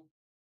of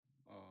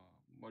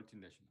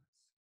multinationals.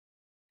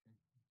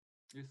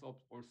 Okay. It's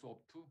also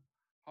up to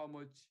how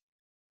much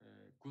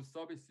good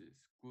services,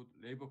 good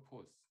labor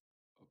force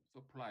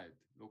supplied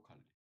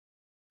locally.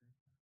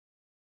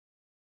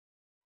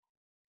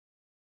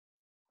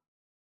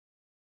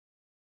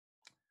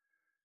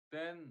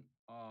 Then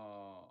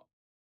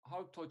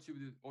how to achieve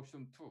this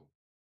option 2?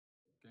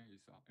 Okay,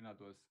 is in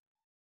other words,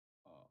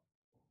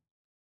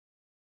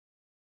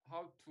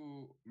 how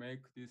to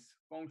make this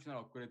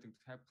functional upgrading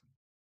to happen.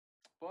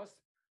 First,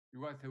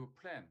 you guys have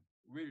a plan,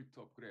 will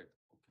to upgrade.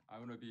 Okay, I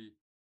want to be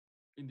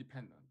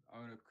independent. I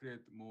want to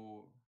create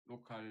more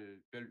local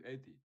value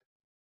added.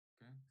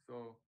 Okay,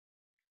 so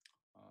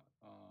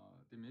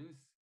that means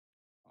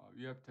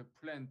we have to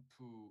plan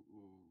to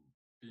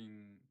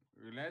being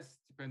less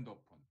dependent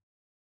upon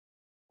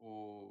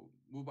or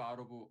move out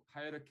of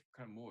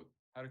hierarchical mode.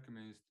 Hierarchy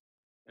means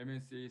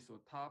MNC is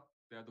on top,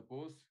 they are the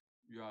boss,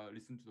 you are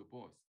listening to the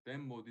boss.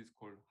 Then mode is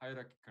called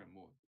hierarchical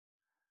mode.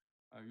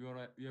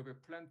 You have a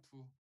plan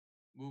to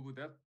move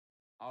that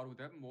out of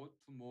that mode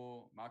to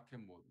more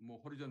market mode, more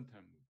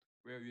horizontal mode,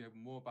 where you have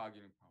more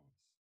bargaining powers.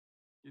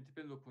 It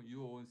depends upon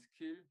your own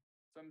skill,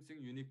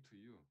 something unique to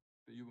you.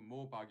 So you have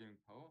more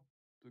bargaining power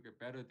to get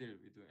better deal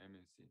with the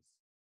MNCs.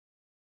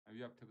 And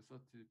you have to have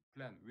such a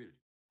plan, will.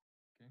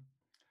 Okay.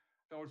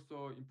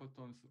 Also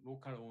importance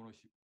local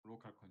ownership,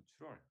 local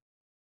control.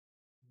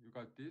 You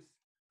got this,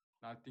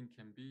 nothing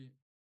can be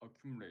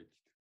accumulated.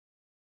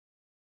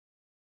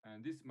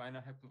 And this might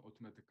not happen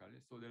automatically.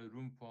 So there is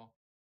room for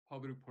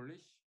public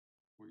policy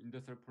or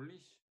industrial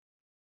policy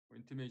or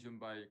intimation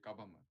by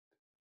government,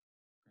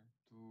 okay,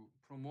 to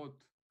promote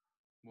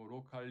more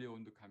locally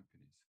owned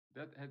companies.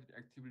 That had been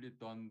actively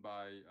done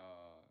by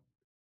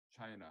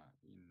China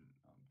in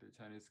the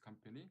Chinese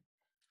company,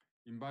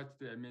 invite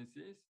the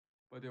MNCs,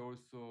 but they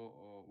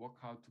also work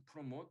hard to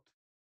promote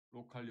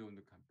locally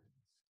owned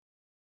companies.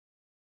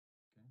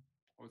 Okay.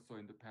 Also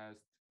in the past,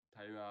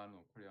 Taiwan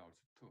or Korea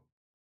also too.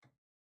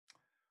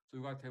 So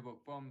you got to have a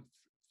firm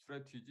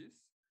strategies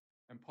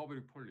and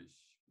public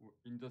policy, or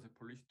industry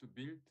policy to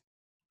build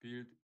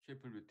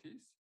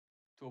capabilities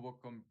to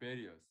overcome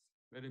barriers.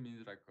 Barrier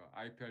means like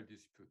IPR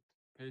dispute,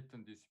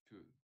 patent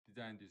dispute,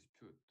 design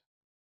dispute,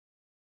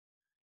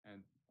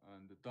 and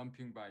the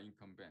dumping by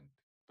incumbent.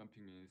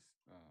 Dumping means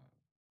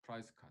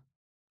price cut,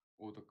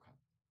 order cut.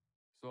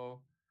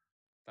 So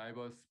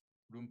diverse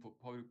room for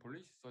public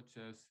policy, such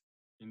as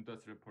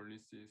industrial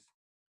policies,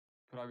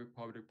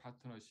 private-public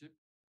partnership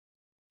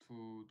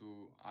to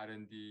do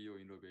R&D or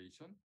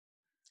innovation,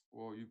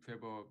 or if you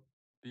have a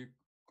big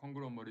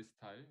conglomerate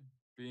style,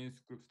 business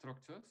group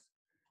structures,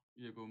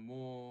 you have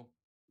more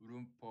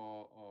room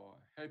for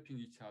helping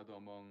each other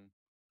among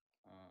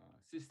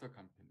sister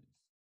companies,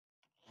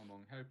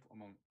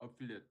 among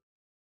affiliate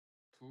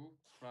to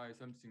try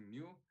something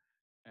new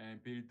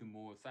and build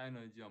more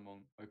synergy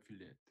among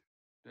affiliate.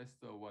 That's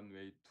the one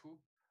way to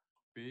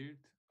build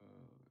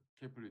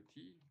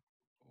capability,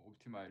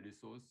 optimize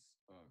resource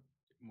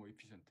more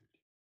efficiently.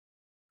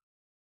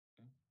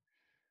 Okay.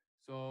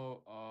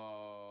 So,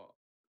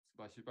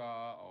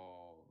 spasiba,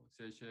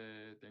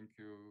 seche, thank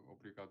you,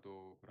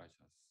 obrigado,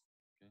 gracias.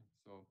 Okay,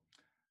 so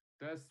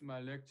that's my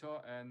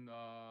lecture, and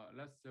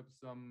let's have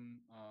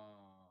some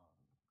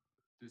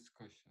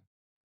discussion.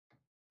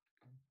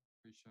 Okay.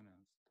 Question and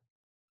answer.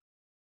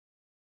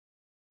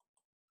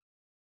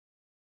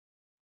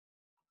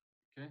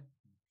 Okay.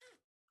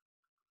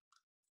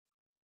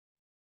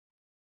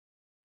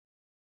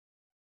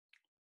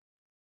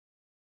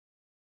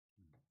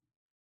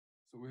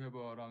 So we have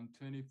around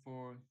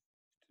 24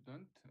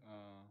 student.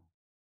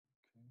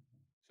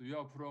 Okay. So you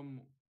are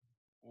from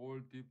all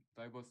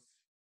diverse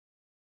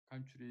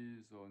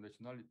countries or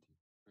nationality.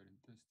 Very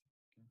interesting.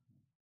 Okay.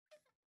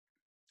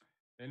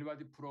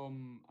 Anybody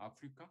from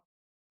Africa?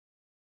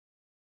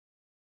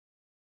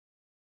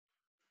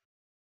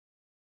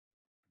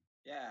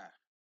 Yeah,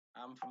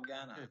 I'm from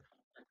Ghana. Okay.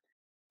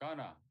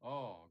 Ghana.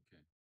 Oh,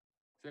 okay.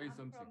 Say I'm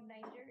something. from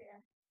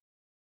Nigeria.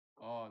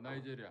 Oh,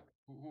 Nigeria.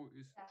 Who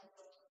is?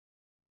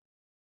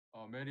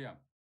 Oh, Miriam.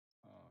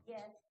 Oh,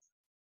 Yes.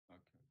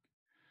 okay.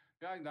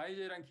 Yeah,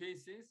 Nigerian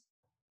cases.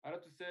 I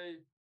have to say,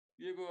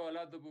 we have a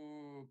lot of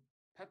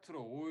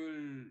petrol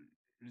oil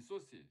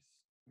resources.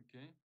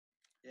 Okay.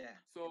 Yeah.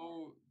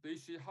 So the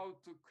issue how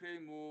to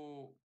create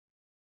more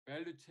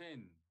value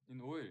chain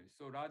in oil.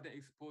 So rather than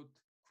export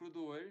crude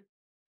oil,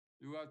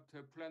 you have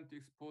to plan to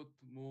export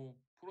more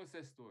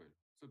processed oil.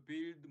 So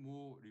build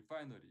more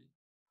refinery,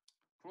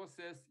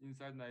 process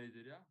inside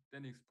Nigeria,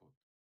 then export.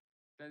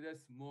 Then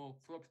that's more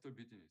profitable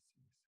business.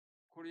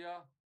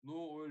 Korea, no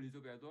oil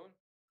reserve at all,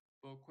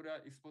 but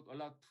Korea export a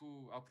lot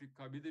to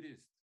Africa, Middle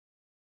East,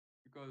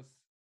 because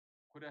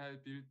Korea has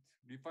built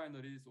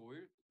refineries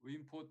oil. We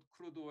import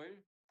crude oil,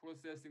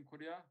 process in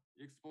Korea,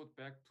 export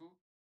back to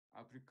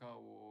Africa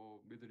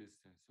or Middle East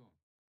and so on.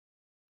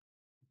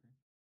 Okay.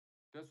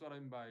 That's what I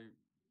mean by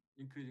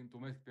increasing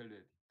domestic value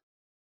added.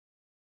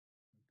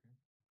 Okay.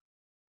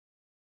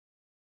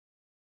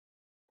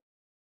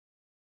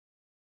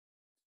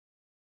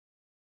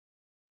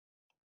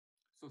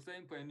 So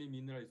same for any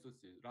mineral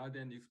resources. Rather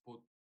than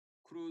export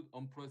crude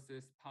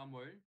unprocessed palm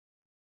oil,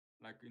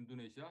 like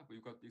Indonesia, but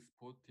you got to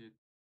export it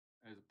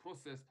as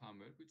processed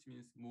palm oil, which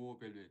means more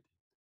value added.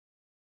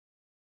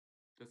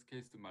 That's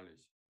case to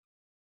Malaysia.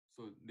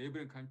 So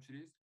neighboring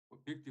countries, a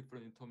big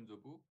difference in terms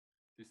of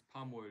this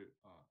palm oil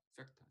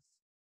sectors.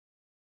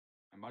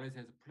 And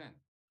Malaysia has a plan,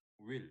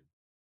 will,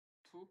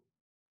 to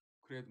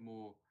create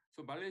more.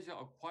 So Malaysia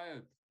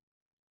acquired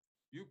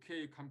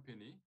UK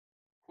company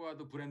who are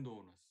the brand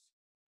owners.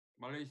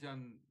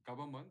 Malaysian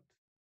government,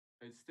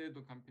 a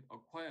state-owned company,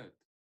 acquired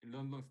in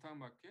London stock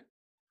market,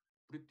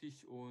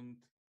 British-owned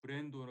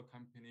brand owner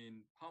company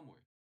in palm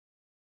oil.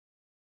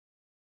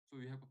 So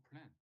we have a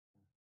plan.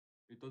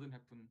 It doesn't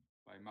happen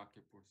by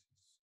market forces.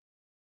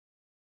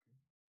 Okay.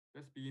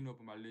 That's beginning of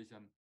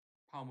Malaysian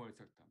palm oil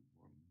sector,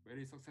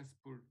 very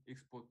successful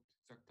export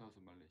sectors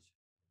of Malaysia.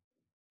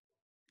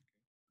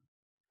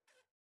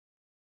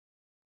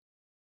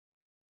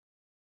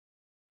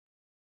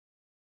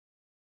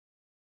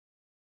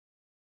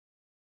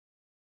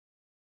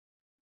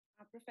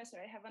 Professor,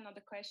 I have another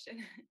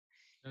question.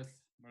 Yes,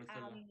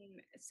 Marcella.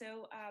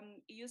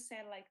 You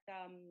said like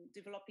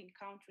developing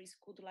countries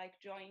could like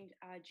join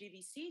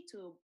GVC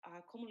to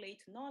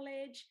accumulate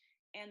knowledge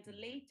and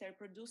later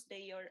produce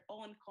their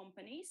own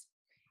companies.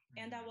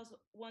 And I was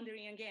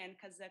wondering again,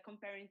 because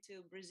comparing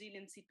to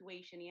Brazilian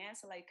situation,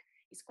 yes, like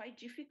it's quite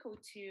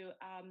difficult to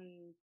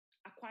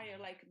acquire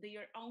like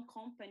their own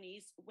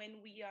companies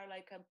when we are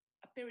like a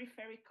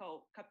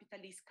peripheral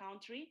capitalist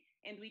country,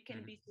 and we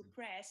can be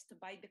suppressed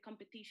by the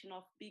competition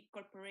of big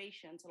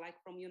corporations like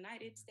from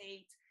United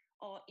States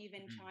or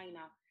even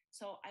China.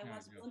 So I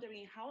was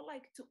wondering how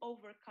like to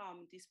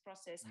overcome this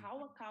process,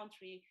 how a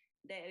country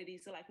that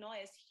is like not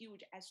as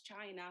huge as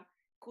China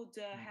could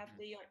have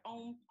their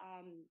own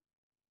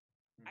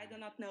I do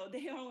not know,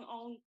 their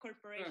own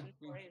corporation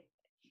for it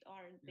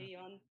or their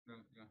own.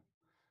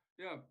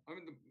 Yeah, I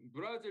mean, the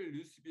Brazil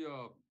used to be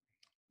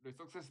the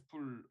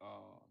successful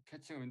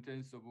catching in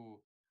terms of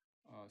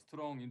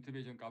strong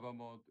intervention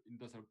government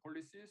industrial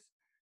policies.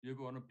 You have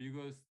one of the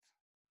biggest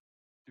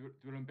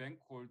development bank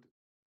called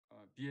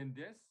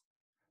BNDES.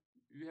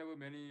 You have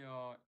many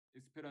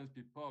experienced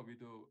people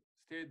with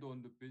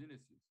state-owned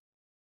businesses.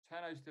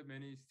 China used to have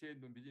many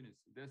state-owned businesses.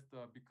 That's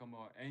become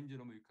an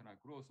engine of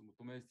economic growth,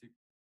 domestic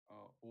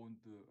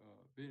owned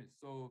business.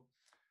 So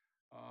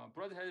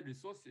Brazil has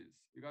resources.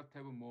 You got to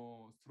have a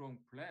more strong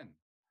plan.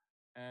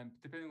 And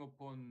depending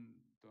upon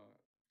the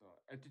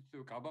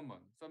attitude of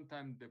government,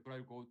 sometimes the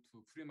Brazil go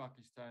to free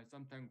market style,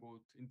 sometimes go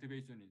to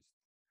interventionist.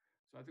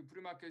 So I think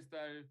free market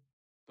style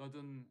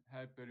doesn't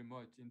help very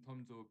much in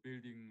terms of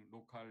building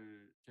local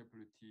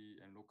capability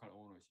and local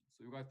ownership.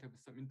 So you got to have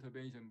some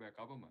intervention by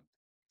government.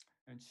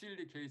 And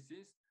Chile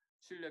cases,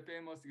 Chile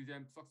famous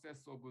example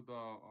success of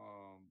the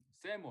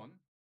salmon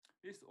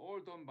is all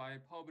done by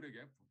public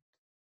effort,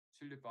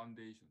 Chile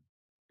Foundation.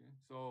 Okay?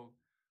 So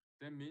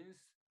that means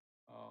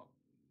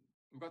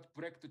we got to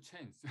break the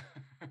chains,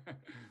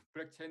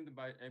 break chains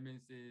by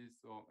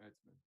MNCs or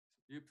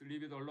if you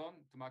leave it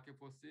alone to market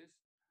forces,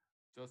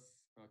 just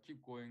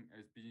keep going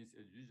as business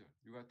as usual.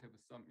 You got to have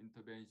some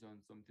intervention,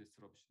 some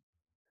disruption.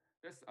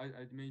 That's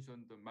I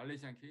mentioned the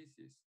Malaysian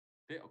cases.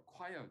 They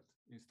acquired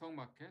in stock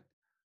market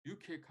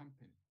UK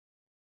company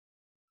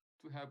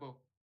to have a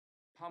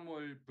palm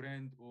oil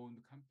brand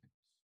owned companies.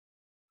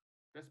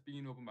 That's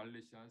beginning of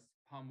Malaysia's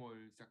palm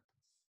oil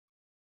sectors.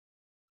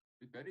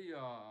 With very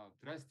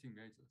drastic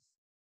measures.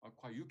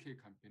 Acquire UK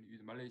company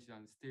with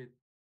Malaysian state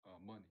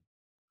money.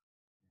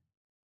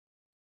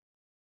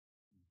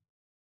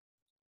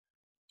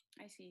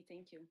 I see.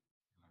 Thank you.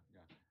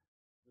 Yeah.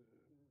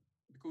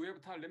 Because we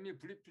have time, let me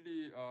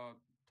briefly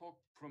talk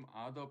from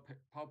other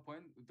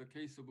PowerPoint. The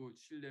case of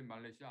Chile and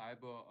Malaysia, I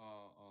have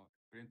a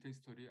renting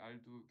story. I'll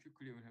do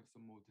quickly. We'll have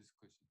some more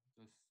discussion.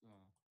 Just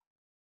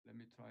let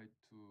me try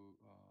to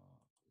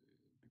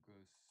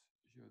because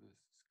share the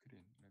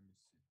screen. Let me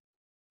see.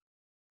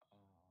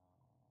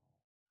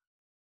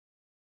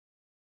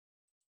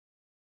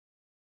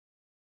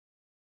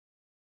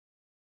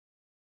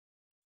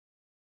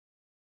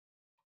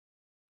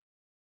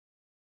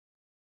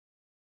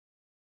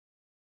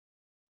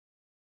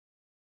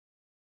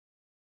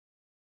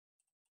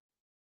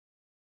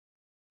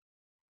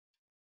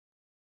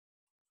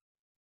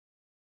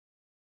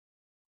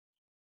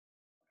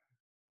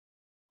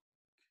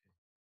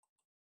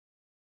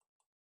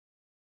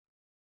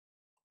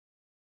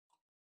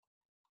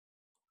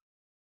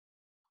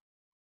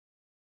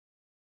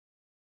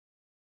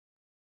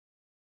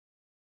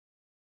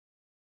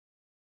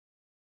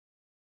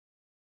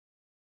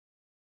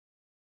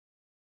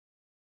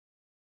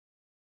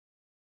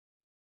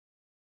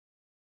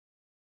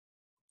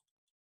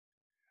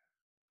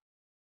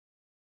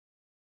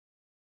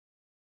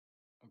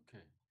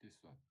 Okay, this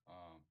one.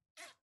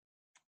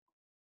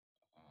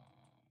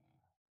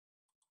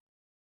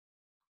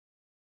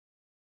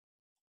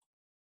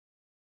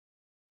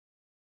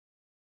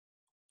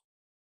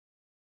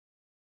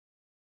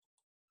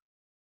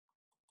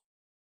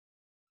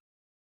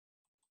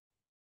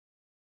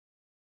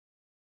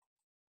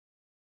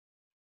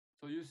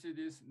 So you see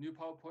this new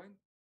PowerPoint?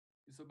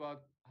 It's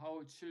about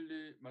how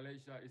Chile,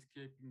 Malaysia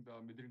escaping the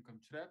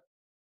middle-income trap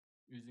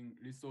using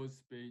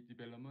resource-based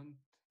development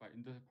by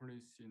industrial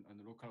policy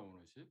and local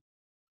ownership.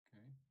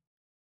 Okay,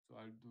 so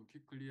I'll do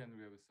quickly and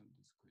we have some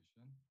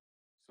discussion.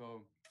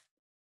 So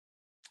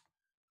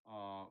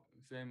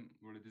same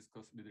already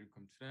discussed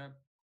middle-income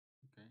trap.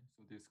 Okay,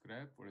 so this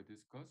graph already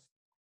discussed.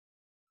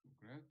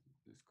 Graph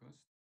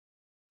discussed.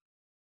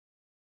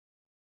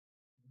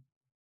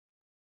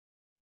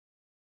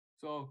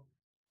 So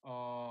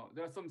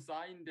there are some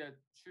signs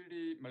that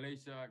Chile,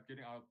 Malaysia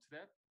getting out of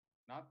trap,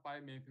 not by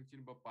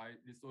manufacturing, but by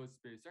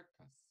resource-based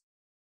sectors.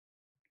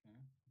 Okay.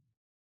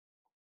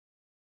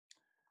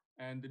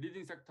 And the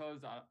leading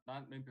sectors are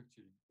not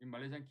manufacturing. In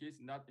Malaysian case,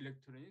 not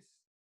electronics,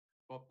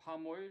 but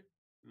palm oil,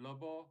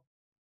 rubber,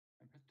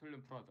 and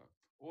petroleum product,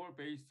 all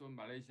based on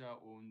Malaysia's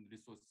own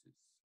resources.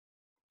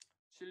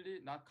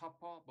 Chile, not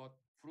copper, but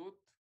fruit,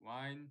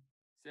 wine,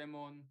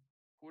 salmon,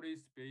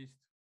 forest-based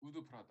wood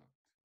product.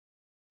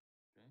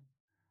 Okay.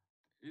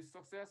 Its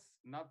success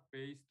not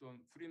based on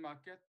free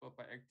market, but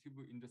by active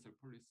industrial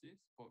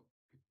policies for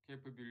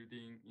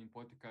capability in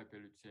vertical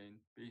value chain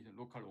based on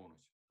local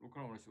ownership.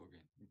 Local ownership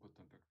again,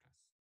 important factors.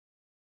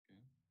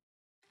 Okay.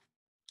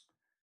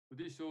 So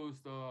this shows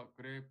the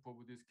graph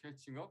of this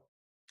catching up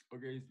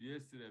against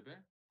US level.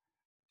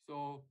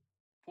 So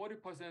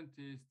 40%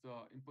 is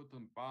the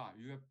important bar.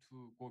 You have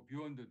to go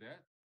beyond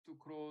that to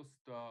cross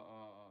the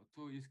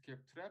to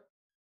escape trap.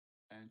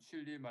 And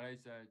Chile,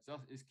 Malaysia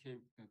just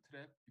escaped the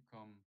trap,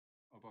 become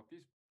about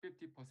 50%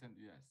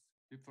 US,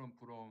 different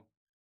from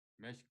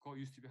Mexico.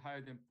 Used to be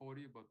higher than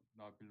 40, but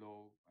now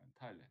below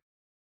Thailand.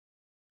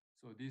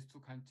 So these two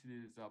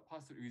countries are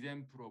possible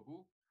example of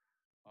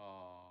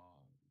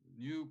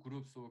new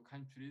groups of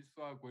countries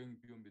who are going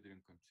beyond middle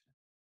income trap,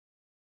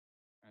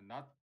 and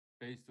not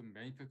based on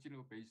manufacturing,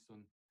 or based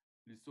on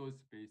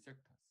resource-based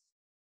sectors.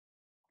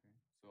 Okay,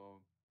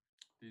 so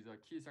these are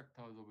key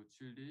sectors of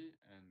Chile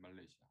and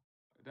Malaysia.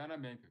 They are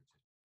not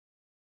manufacturing.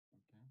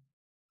 Okay.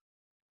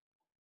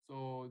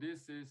 So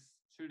this is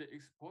Chile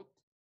export.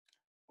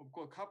 Of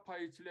course, copper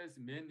is Chile's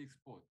main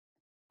export,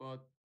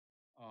 but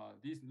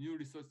these new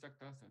resource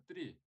sectors are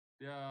three.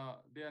 They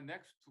are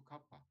next to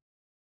copper.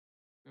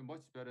 They're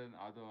much better than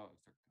other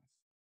sectors.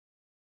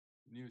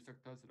 New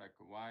sectors like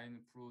wine,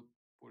 fruit,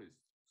 forest.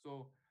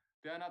 So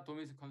they are not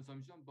domestic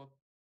consumption, but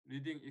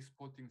leading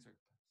exporting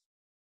sectors.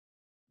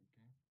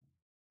 Okay.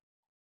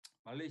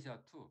 Malaysia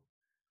too.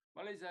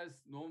 Malaysia is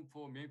known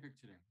for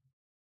manufacturing,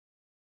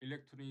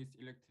 electronics,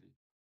 electric,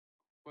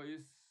 but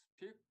it's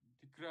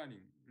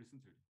declining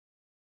recently.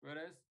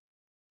 Whereas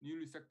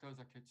new sectors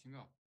are catching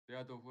up. They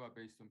are the who are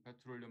based on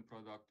petroleum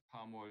product,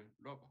 palm oil,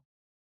 rubber.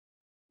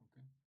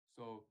 Okay,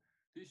 so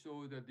this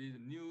shows that these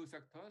new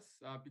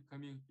sectors are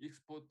becoming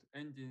export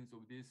engines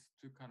of these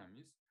two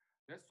economies.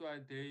 That's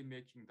why they're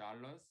making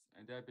dollars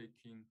and they're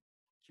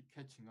keep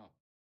catching up.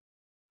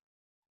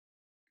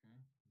 Okay,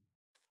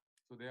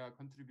 so they are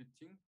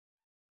contributing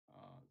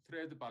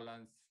trade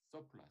balance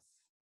surplus.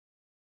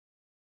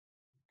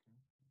 Okay.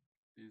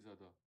 These are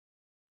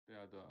they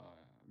are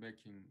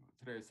making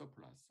trade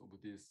surplus of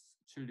these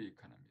Chile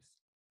economies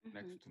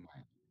next to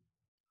mine.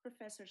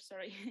 Professor,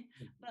 sorry,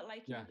 but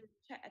like in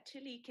the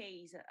Chile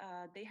case,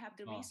 they have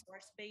the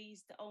resource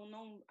based on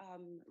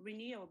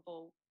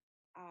renewable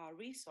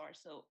resource.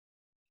 So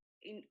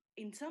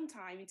in some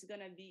time it's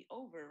gonna be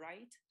over,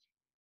 right?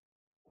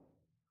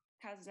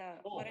 Because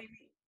what I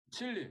mean,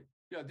 Chile,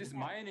 yeah, this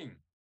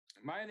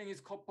mining is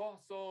copper,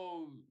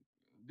 so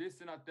this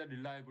is not that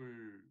reliable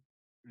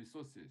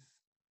resources.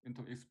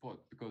 into export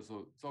because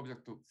of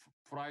subject to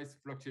price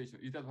fluctuation.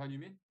 Is that what you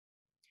mean?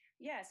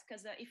 Yes,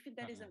 because if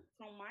that is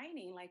from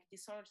mining, like the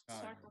sort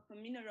of a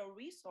mineral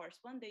resource,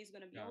 one day is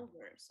going to be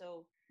over.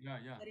 So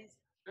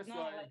that's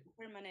not like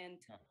permanent.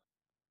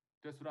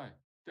 That's right.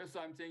 That's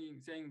why I'm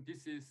saying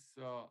this is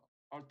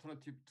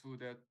alternative to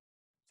that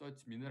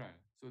such mineral.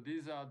 So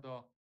these are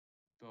the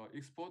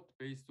export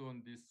based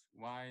on this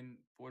wine,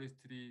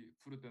 forestry,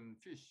 fruit, and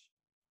fish,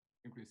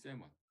 including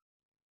salmon.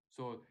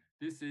 So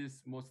this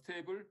is more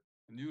stable,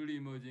 newly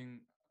emerging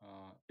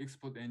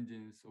export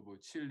engines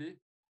of Chile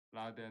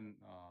rather than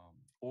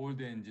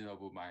old engine of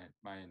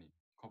mining,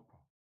 copper.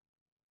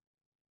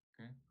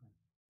 Okay.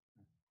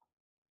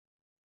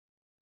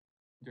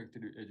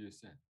 Exactly as you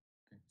said.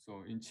 Okay.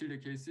 So in Chile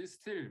cases,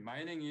 still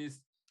mining is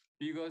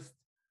biggest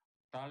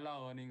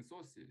dollar earning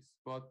sources,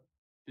 but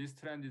this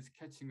trend is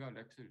catching up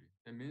actually.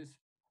 That means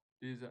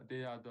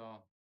they are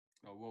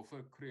the will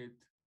create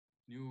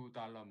new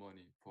dollar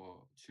money for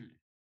Chile.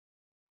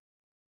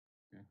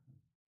 Okay.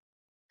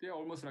 They are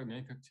almost like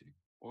manufacturing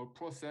or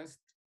processed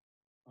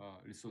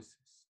resources.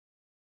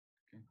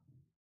 Okay.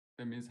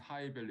 That means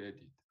high value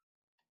added.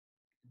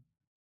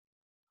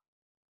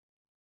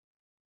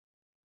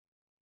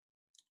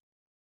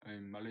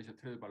 In Malaysia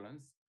trade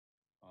balance,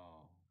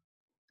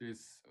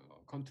 this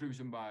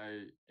contribution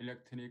by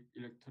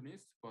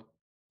electronics, but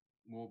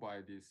more by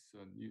this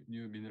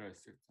new mineral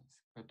sectors,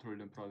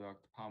 petroleum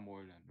product, palm oil,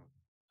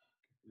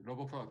 and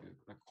rubber product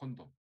like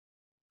condom.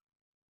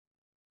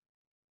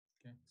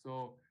 Okay,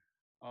 so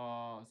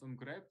some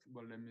graph,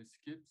 but let me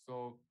skip.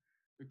 So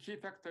the key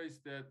factor is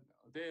that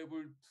they're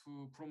able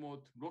to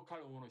promote local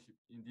ownership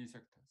in these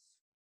sectors.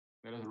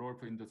 That is a role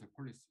for industrial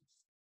policies.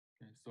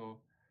 Okay, so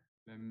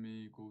let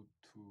me go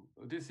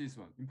to this is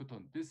one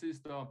important. This is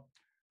the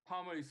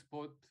palm oil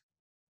export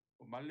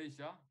of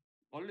Malaysia.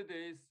 Early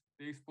days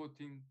they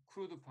exporting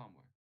crude palm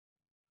oil,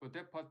 but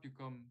that part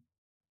become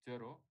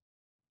zero,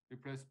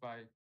 replaced by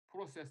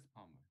processed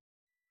palm oil.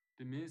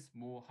 That means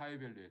more high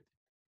value added.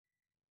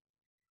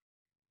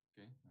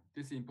 Okay,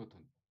 this is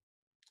important.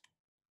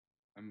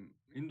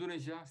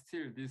 Indonesia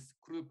still this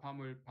crude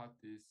palm oil part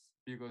is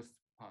biggest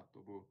part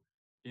of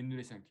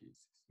Indonesian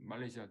cases.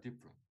 Malaysia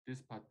different.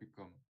 This part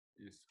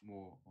is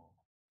more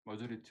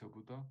majority of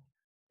the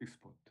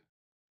export.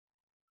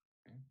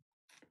 Okay.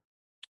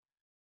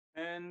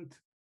 And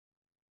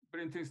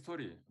very interesting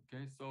story.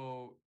 Okay,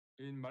 so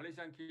in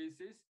Malaysian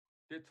cases,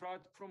 they try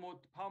to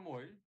promote palm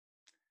oil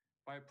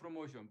by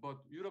promotion, but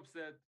Europe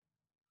said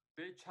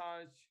they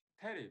charge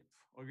tariff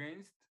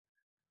against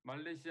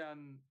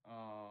Malaysian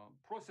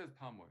processed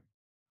palm oil,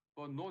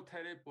 but no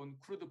tariff on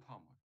crude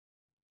palm oil.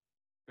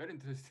 Very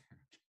interesting.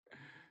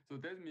 So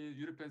that means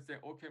Europeans say,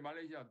 okay,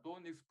 Malaysia,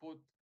 don't export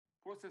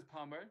processed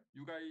palm oil.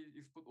 You guys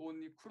export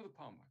only crude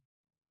palm oil.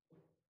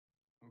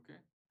 Okay.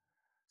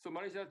 So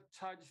Malaysia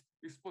charged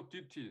export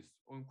duties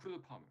on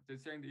crude palm oil.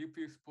 They're saying that if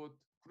you export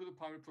crude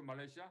palm oil from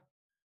Malaysia,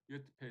 you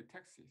have to pay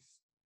taxes.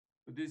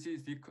 So this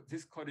is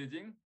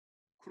discouraging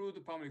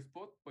crude palm oil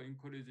export, but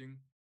encouraging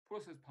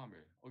processed palm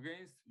oil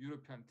against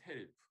European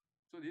tariff.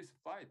 So this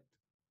fight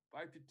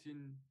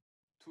between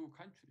two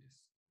countries.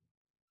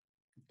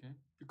 Okay,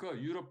 because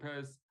Europe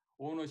has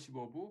ownership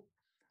of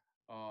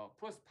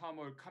processed palm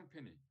oil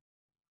company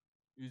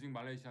using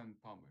Malaysian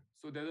palm oil.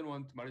 So they don't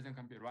want Malaysian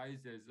company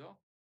rise as a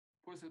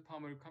processed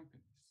palm oil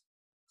companies.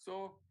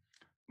 So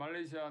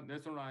Malaysia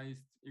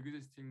nationalized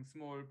existing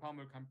small palm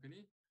oil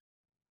company,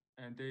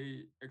 and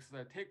they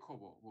exercise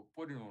takeover of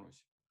foreign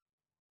ownership.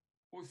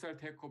 Wholesale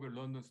takeover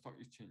London Stock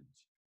Exchange.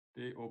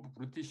 They of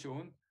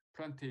British-owned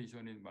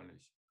plantation in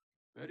Malaysia.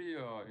 Very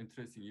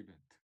interesting event.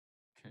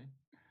 Okay.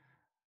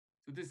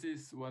 So this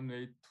is one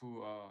way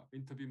to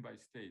intervene by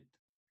state.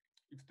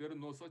 If there is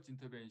no such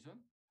intervention,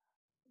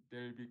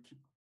 they'll be keep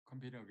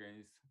competing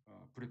against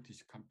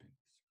British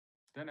companies.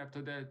 Then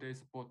after that, they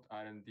support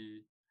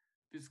R&D,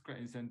 fiscal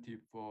incentive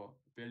for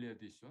value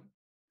addition.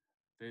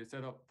 They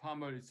set up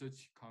Farmer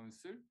Research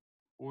Council,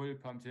 oil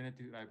palm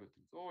genetic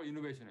laboratories, or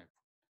innovation effort.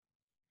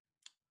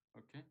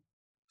 Okay,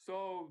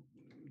 so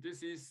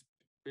this is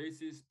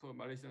basis for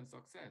Malaysian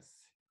success,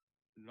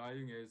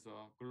 lying as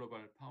a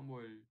global palm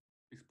oil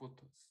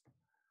exporters.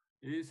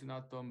 It is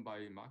not done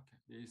by market.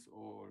 It is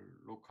all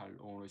local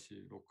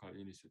ownership, local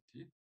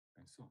initiative,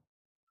 and so on.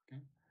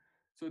 Okay,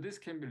 so this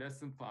can be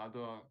lesson for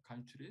other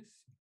countries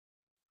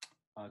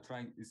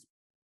trying to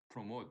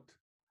promote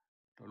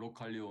the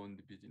locally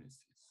owned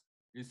businesses.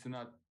 It's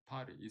not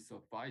party, it's a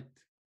fight,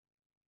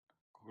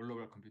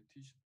 global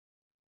competition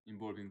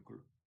involving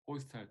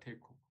hostile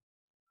takeover.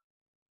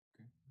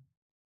 Okay.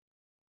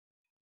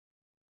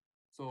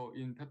 So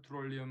in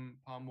petroleum,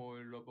 palm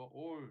oil, rubber,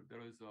 all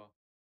there is a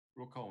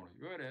local owner,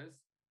 whereas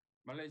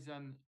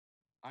Malaysian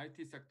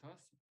IT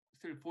sectors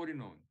still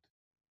foreign owned,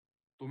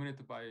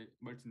 dominated by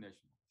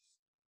multinationals.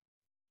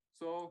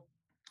 So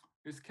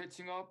it's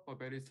catching up a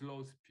very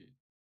slow speed.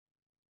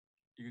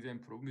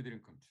 Example of middle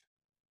income.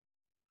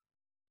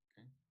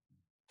 Okay.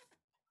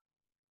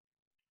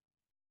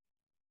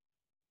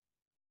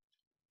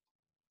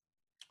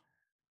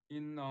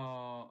 In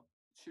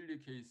Chile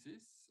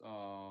cases,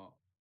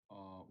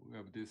 we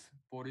have this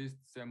forest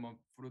salmon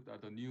fruit are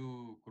the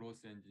new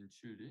growth engine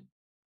Chile.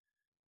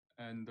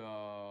 And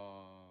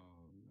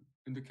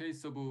in the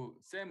case of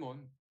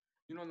salmon,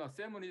 now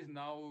salmon is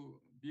now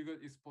bigger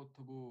export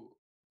of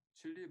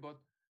Chile, but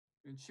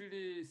in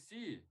Chile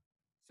Sea,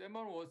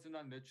 salmon was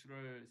not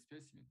natural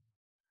specimen.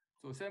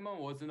 So salmon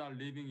was not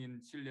living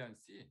in Chilean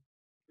Sea.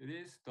 It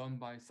is done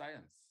by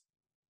science.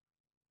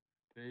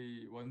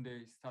 They one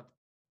day start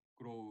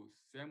grow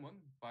salmon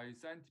by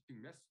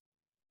scientific method.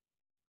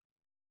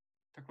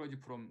 Technology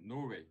from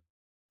Norway,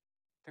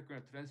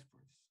 technical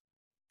transfers,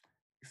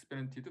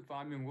 experimented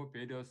farming of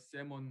various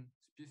salmon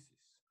species,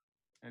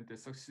 and they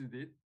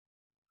succeeded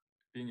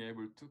being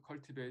able to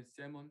cultivate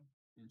salmon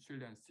in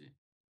Chilean Sea.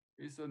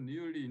 It's a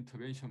newly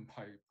intervention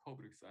by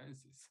public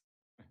sciences.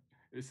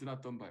 It's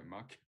not done by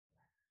market.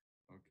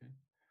 Okay,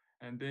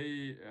 and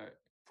they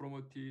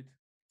promoted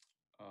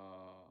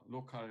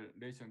local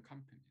nation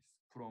companies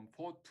from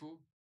 4 to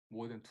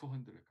more than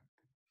 200 companies,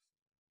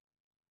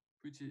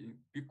 which is in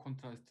big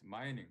contrast to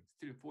mining,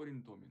 still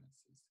foreign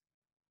dominances,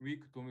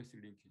 weak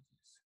domestic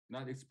linkages,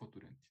 not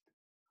export-oriented,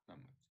 not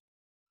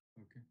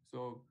much. Okay,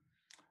 so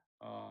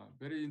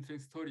very interesting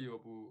story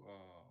of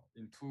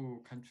in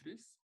two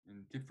countries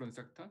in different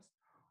sectors,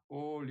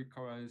 all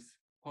requires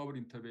public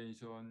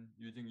intervention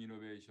using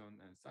innovation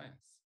and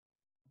science.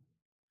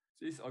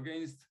 So it's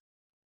against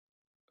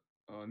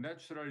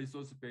natural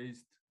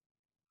resource-based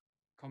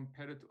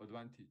comparative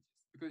advantages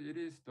because it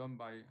is done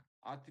by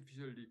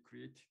artificially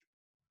created.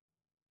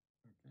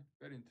 Okay,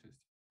 very interesting.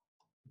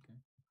 Okay,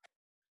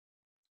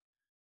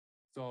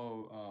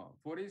 so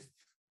forest,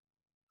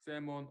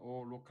 salmon,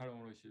 or local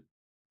ownership,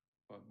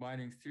 but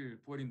mining still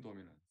foreign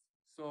dominance.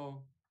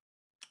 So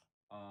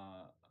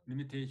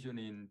limitation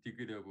in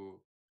degree of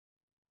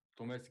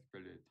domestic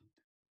value added.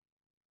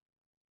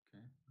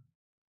 Okay,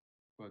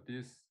 but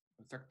these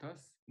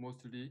sectors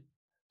mostly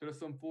there are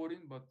some foreign,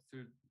 but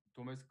still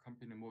domestic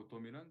company more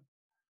dominant.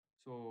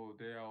 So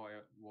they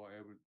are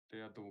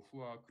the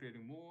who are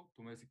creating more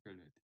domestic value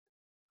added.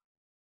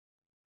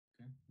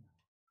 Okay.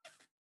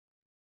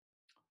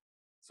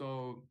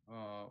 So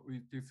we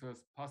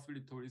discuss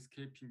possibility to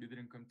escaping middle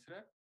income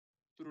trap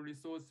through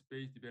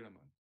resource-based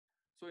development.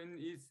 So in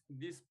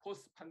this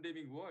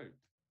post-pandemic world,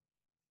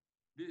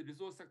 the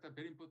resource sector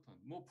very important,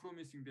 more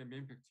promising than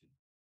manufacturing.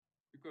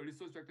 Because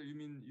resource sector, you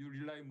mean you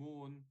rely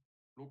more on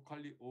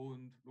locally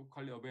owned,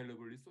 locally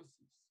available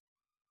resources.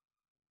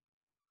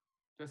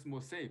 That's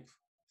more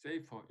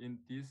safer in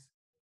this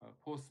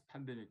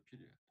post-pandemic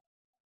period.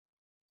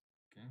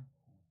 Okay.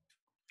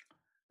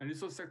 And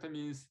resource sector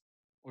means,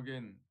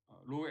 again,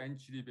 low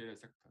entry barrier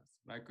sectors,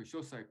 like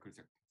short cycle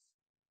sectors.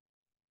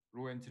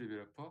 Low entry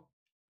barrier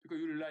because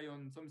you rely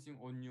on something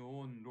on your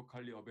own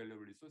locally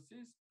available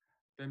resources,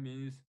 that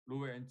means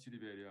low entry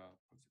barrier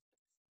sectors.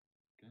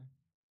 Okay.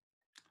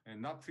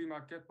 And not free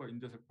market, but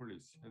industrial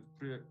policy has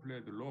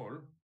played a role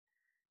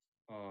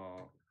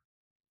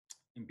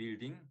in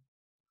building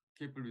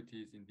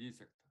capabilities in these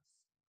sectors.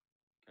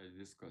 I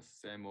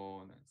discussed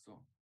salmon and so on.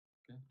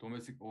 Okay.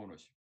 Domestic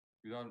ownership.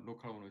 Without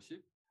local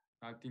ownership,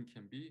 nothing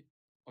can be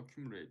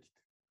accumulated.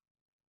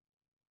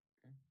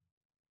 Okay.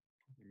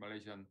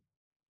 Malaysian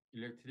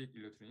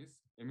electronics,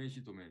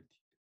 MNC dominated.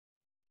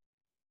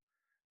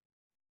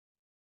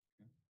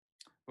 Okay.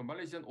 But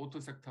Malaysian auto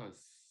sectors,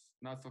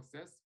 not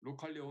success,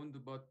 locally owned,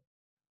 but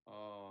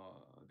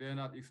they are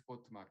not export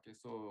market,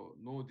 so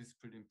no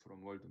discipline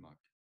from world market.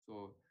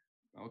 So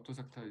auto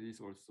sector is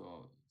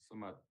also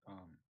somewhat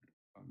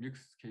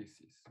mixed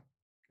cases.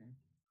 Okay.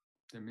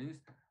 That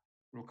means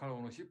local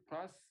ownership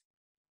plus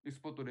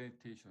export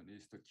orientation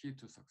is the key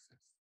to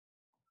success.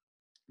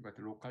 But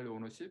local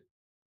ownership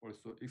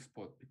also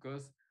export,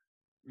 because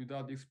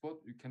without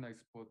export, you cannot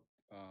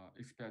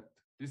expect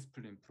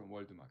discipline from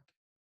world market.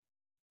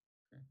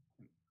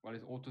 Okay. What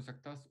is auto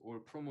sectors or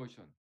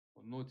promotion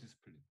or no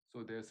discipline,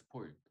 so they're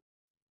spoiled.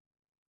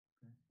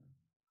 Okay.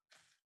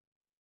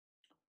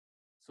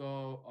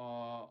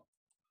 So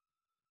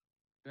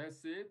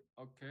that's it.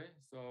 Okay,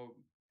 so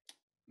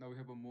now we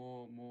have a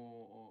more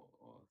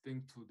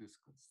thing to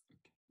discuss.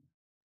 Okay.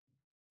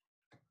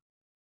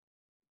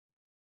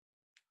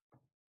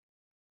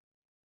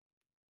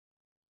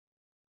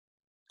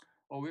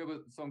 Oh, we have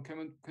some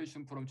comment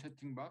question from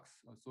chatting box.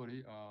 Sorry.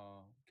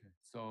 Okay.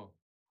 So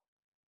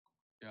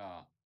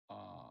yeah.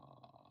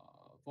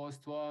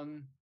 First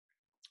one.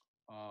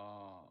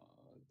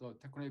 The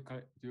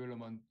technical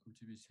development of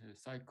GBC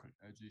cycle,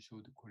 as you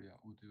showed Korea,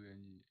 would do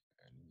any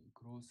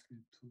growth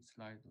to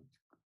slide?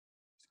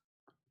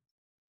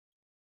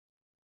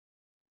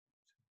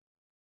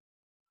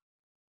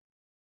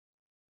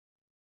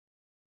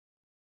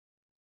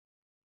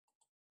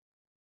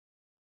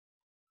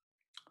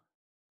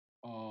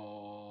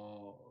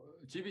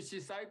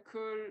 GBC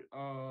cycle,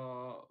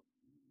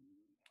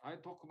 I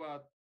talk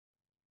about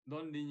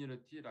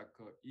non-linearity like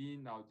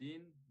in, out,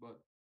 in, but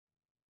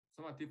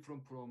somewhat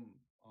different from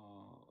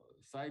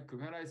cycle.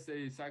 When I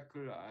say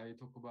cycle, I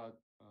talk about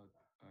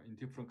in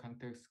different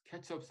contexts.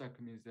 Catch-up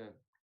cycle means that,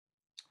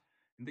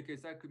 in the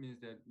case cycle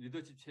means that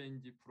leadership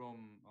change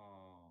from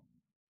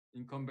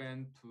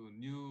incumbent to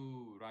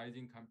new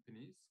rising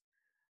companies,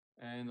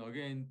 and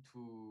again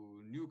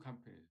to new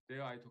companies.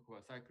 There I talk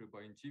about cycle,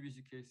 but in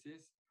GBC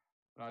cases,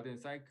 rather than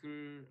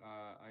cycle,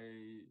 I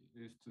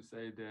used to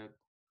say that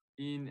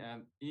in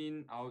and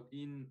in, out,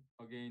 in,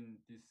 again,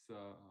 this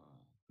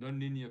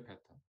non-linear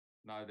pattern,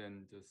 rather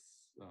than just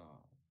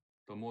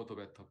the more the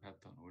better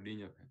pattern or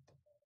linear pattern.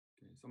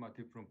 Okay, somewhat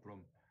different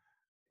from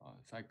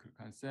cycle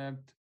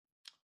concept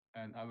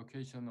and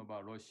avocation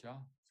about Russia.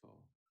 So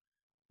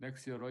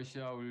next year,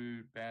 Russia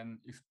will ban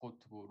export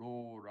to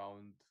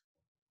low-round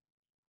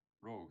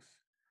logs.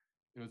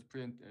 It was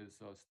planned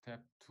as a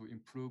step to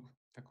improve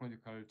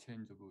technological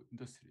change of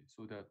industry,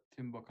 so that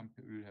timber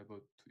company will have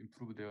to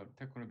improve their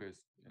technology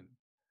base and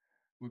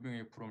moving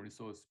away from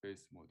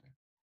resource-based model.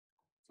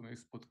 Some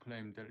export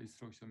claim that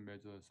restriction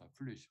measures are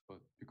foolish, but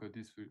because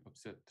this will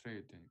upset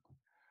trade.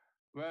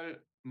 Well,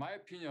 my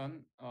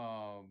opinion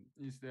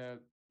is that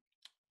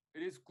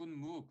it is good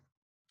move.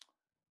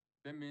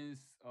 That means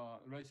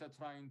Russia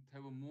trying to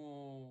have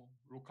more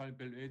local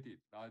value added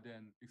rather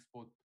than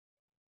export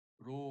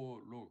raw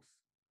logs.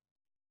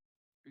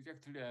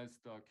 Exactly as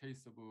the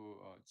case of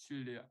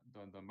Chile,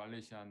 the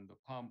Malaysian, the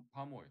palm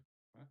oil.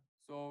 Right?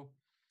 So,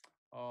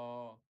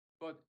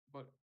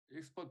 but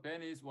export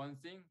ban is one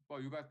thing,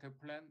 but you got to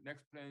plan.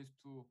 Next plan is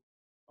to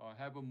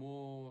have a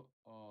more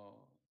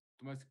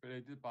domestic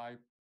value by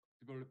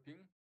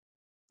developing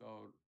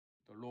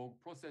the log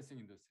processing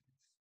industries.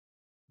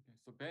 Okay,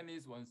 so ban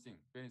is one thing,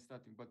 ban is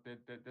starting, but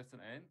that's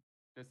an end.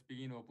 That's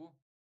beginning of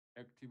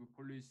active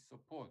policy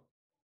support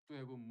to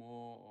have a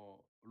more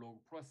log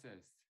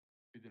processed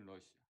within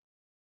Russia.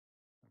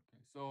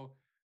 Okay, so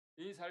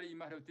initially it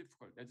might have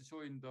difficult, as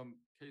shown in the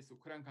case of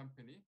Korean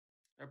company.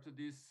 After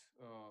this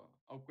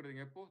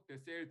upgrading effort, the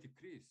sale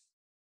decrease.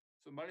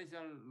 So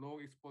Malaysian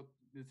log export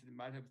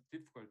might have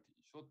difficulty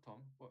short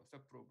term,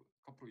 except for a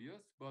couple of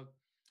years. But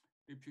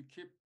if you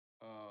keep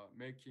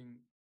making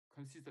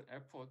consistent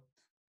effort,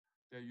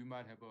 then you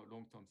might have a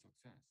long-term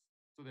success.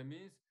 So that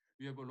means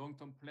you have a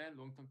long-term plan,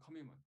 long-term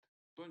commitment.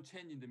 Don't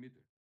change in the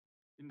middle.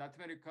 In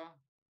Latin America,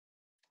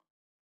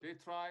 they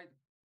tried,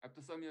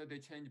 after some years, they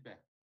changed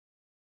back.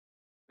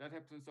 That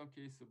happened in some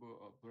cases of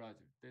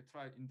Brazil. They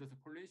tried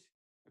industrial polish,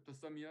 after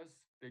some years,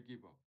 they give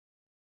up.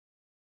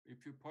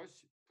 If you push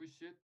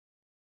it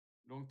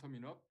long-term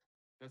enough,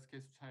 that's the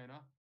case of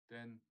China,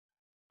 then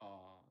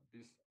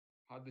this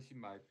hardship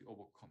might be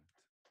overcome.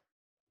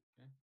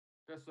 Okay?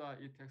 That's why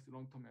it takes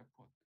long-term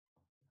effort.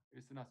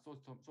 It's not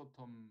short-term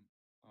phenomenon.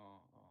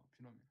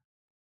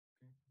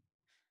 Okay?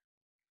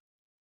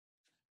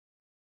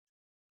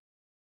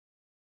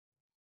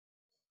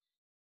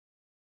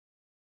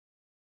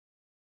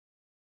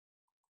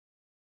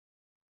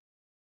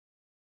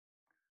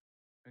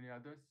 Any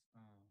others?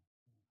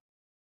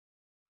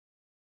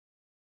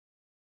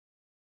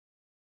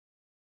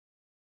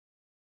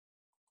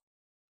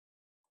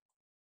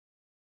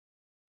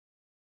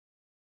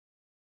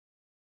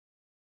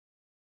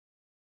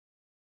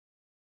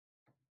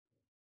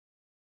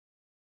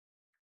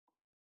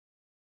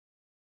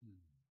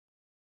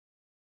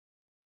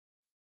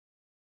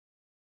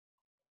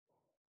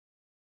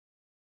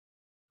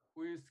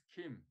 Who is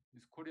Kim?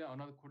 Is Korean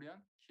another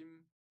Korean?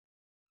 Kim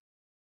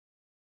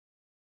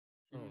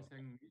Oh,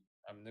 Sang.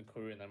 I'm not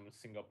Korean, I'm a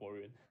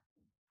Singaporean.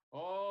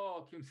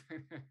 Oh, Kim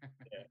Sang.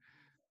 Yeah.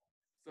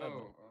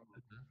 So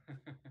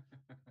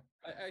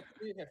I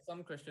actually have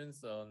some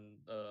questions on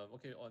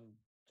on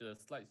the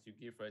slides you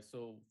give, right?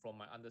 So from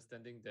my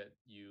understanding that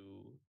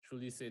you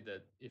truly say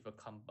that if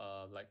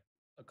like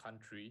a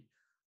country,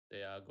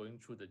 they are going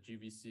through the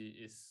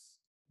GVC, is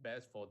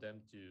best for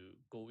them to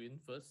go in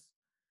first,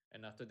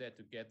 and after that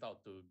to get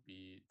out to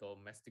be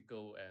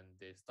domestical, and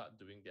they start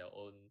doing their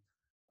own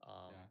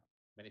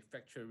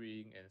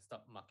manufacturing and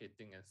start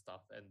marketing and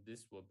stuff, and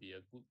this will be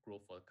a good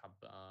growth for the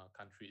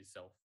country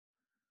itself.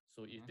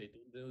 So if they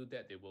don't do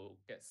that, they will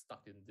get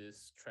stuck in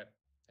this trap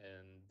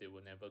and they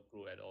will never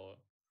grow at all.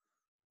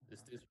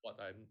 Is this what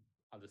I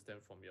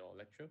understand from your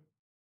lecture?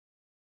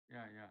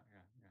 Yeah.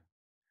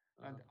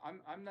 And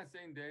I'm not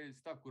saying they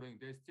stop growing.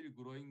 They're still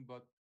growing,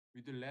 but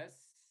with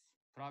less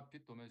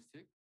profit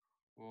domestic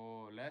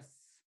or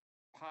less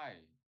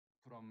pie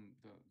from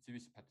the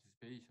GVC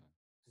participation.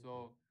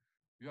 So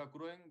we are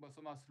growing, but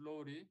somewhat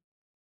slowly,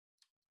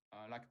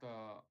 like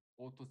the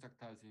auto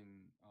sectors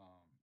in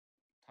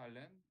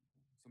Thailand.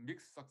 So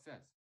mixed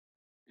success.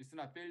 It's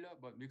not failure,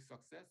 but mixed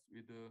success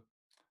with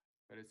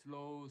very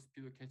slow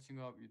speed of catching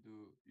up with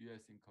the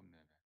US income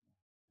level.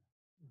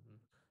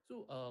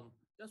 So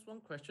just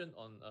one question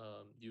on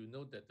you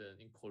know that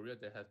in Korea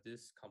they have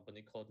this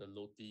company called the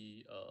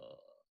Lotte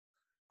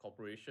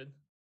Corporation.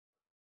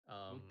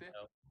 Lotte?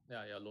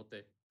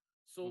 Lotte.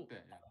 So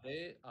Lotte,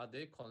 yeah. are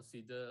they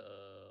considered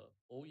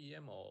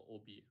OEM or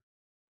OB?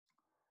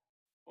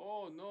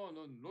 Oh no,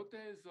 Lotte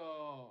is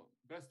a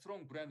very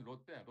strong brand.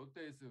 Lotte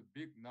is a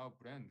big now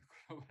brand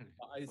globally.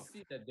 I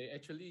see that they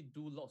actually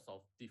do lots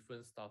of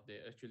different stuff. They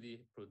actually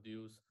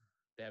produce.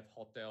 They have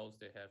hotels.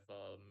 They have.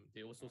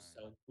 They also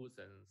sell foods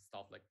and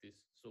stuff like this.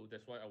 So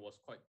that's why I was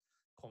quite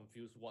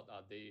confused. What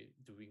are they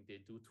doing? They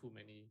do too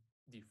many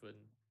different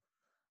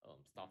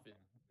stuff.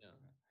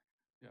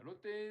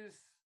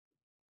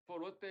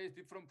 Lotte is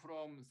different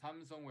from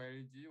Samsung or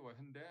LG or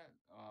Hyundai.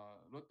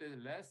 Lotte is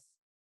less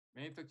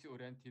manufacturing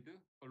oriented.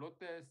 But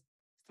Lotte is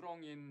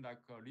strong in like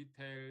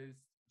retail,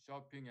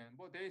 shopping, and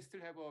but they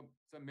still have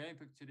some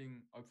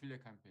manufacturing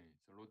affiliate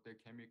companies. So Lotte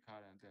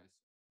Chemical and this.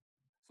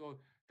 So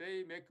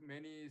they make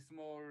many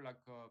small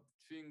like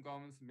chewing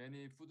gums,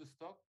 many food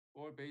stuff,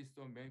 all based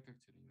on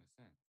manufacturing in a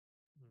sense.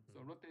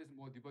 So Lotte is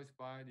more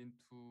diversified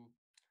into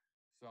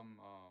some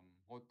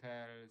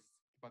hotels,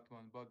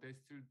 department, but they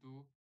still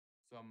do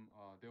some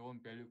their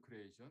own value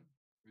creation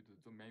with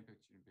the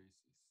manufacturing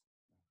basis.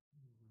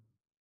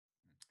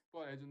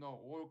 But as you know,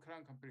 all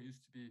Korean companies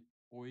used to be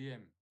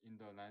OEM in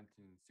the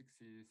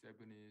 1960s,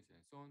 70s,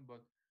 and so on,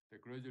 but they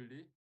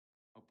gradually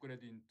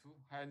upgraded into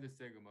high-end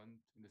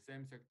segment in the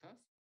same sectors,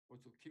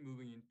 also keep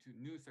moving into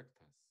new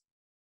sectors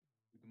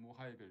with more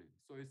high value.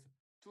 So it's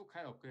two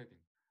kind of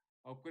upgrading.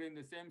 Upgrading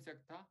the same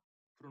sector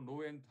from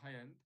low-end to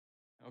high-end,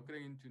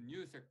 upgrading into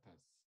new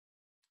sectors.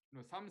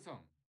 You know,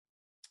 Samsung,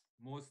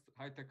 most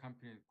high-tech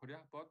company in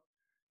Korea, but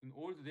in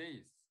old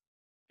days,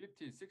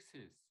 50s,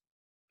 60s,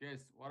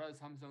 guess what are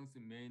Samsung's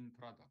main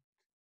product?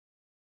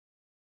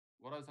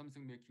 What are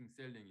Samsung making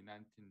selling in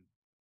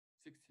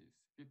 1960s,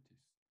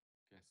 50s?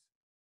 Guess.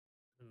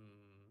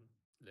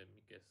 Let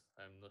me guess.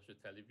 I'm not sure.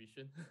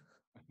 Television.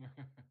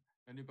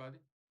 Anybody?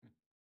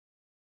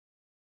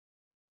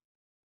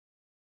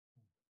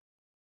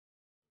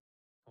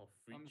 Or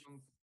fridge.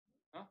 Samsung's,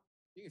 huh?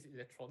 I think it's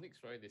electronics,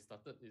 right? They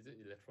started. Is it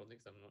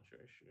electronics? I'm not sure.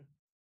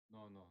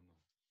 No.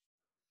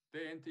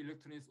 They enter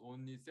electronics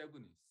only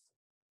 70s.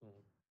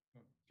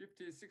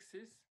 50s,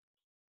 60s,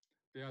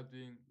 they are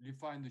doing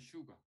refined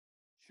sugar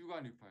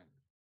refined,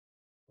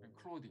 and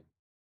clothing.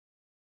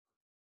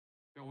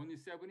 Then only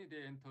 70s,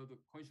 they entered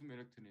consumer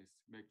electronics,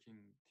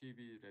 making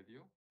TV,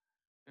 radio.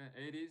 Then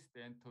 80s,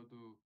 they entered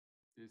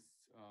this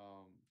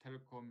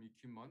telecom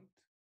equipment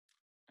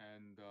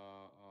and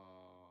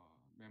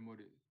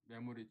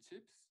memory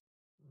chips.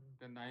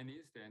 Then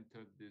 90s, they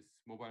entered this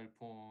mobile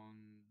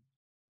phone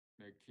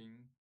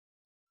making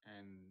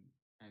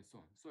and so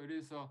on. So it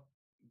is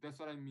that's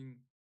what I mean.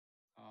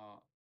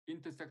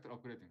 Intersector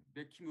upgrading.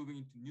 They keep moving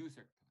into new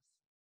sectors.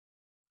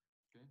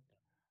 Okay.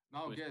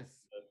 Now, So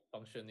guess the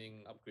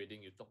functioning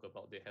upgrading you talk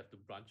about, they have to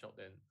branch out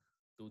and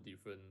do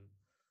different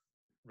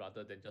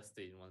rather than just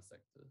stay in one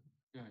sector.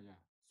 Yeah.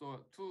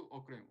 So two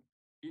upgrading.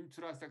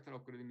 Intra-sector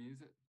upgrading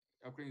means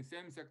upgrading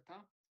same sector.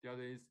 The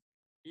other is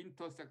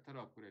inter-sector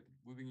upgrading,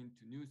 moving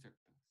into new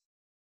sectors.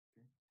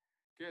 Okay.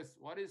 Guess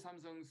what is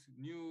Samsung's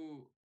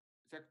new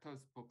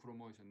sectors for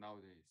promotion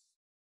nowadays?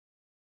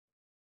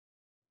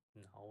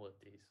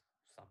 Nowadays,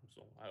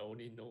 Samsung. I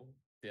only know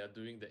they are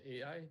doing the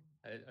AI.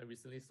 I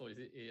recently saw, is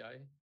it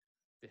AI?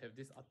 They have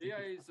this artificial...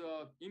 AI is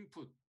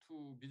input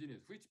to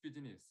business. Which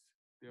business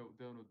they want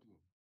to do?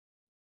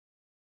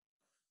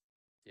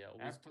 Yeah,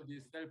 after the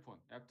cell phone.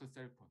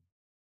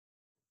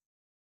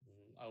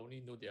 I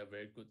only know they are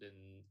very good,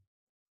 and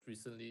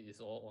recently it's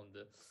all on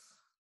the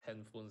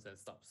handphones and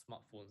stuff,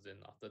 smartphones,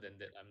 and after that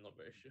I'm not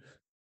very sure.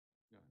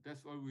 Yeah,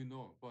 that's all we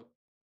know. But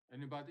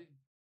anybody?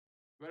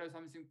 Where is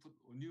Samsung put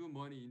new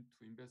money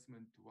into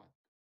investment to what?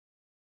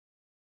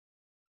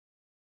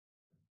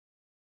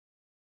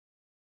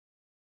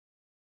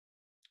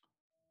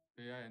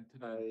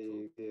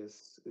 I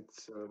guess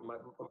it's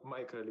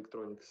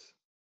microelectronics.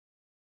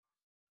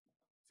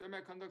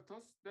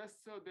 Semiconductors, that's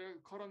their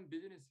current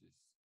businesses.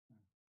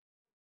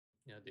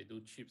 Yeah, they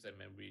do chips and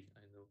memory,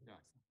 I know.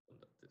 Yeah.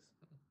 Conductors.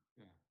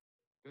 Yeah,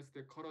 that's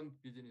the current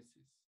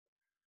businesses.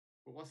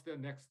 But what's their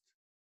next?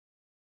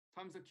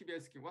 Samsung keep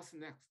asking, what's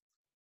next?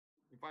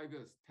 In 5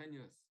 years, 10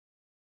 years,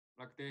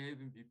 like they have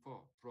been before,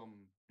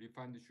 from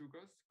refined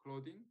sugars,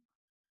 clothing,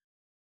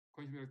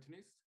 consumer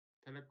electronics,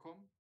 telecom,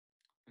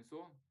 and so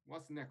on.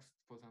 What's next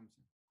for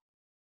Samsung?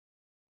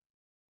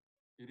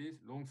 It is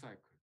long cycle,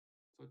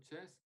 such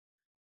as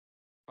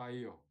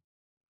bio,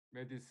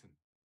 medicine,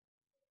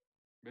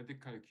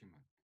 medical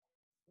equipment.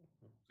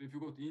 So if you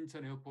go to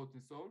Incheon Airport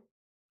in Seoul,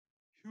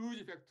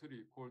 huge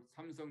factory called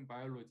Samsung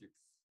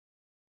Biologics.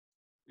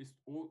 It's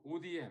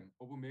ODM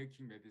of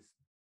making medicine.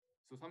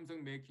 So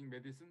Samsung making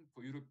medicine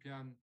for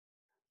European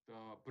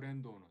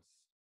brand owners.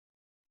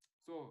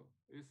 So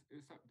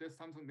that's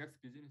Samsung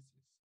next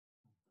businesses.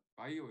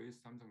 Bio is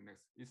Samsung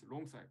next. It's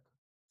long cycle.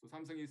 So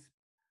Samsung is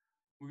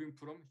moving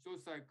from short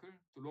cycle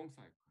to long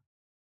cycle.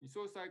 In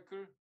short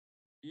cycle,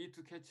 easy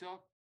to catch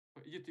up,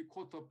 but easy to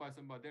caught up by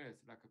somebody else,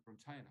 like from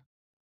China.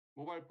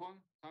 Mobile phone,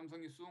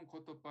 Samsung is soon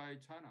caught up by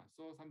China.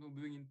 So Samsung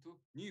moving into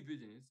new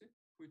business,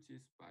 which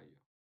is bio.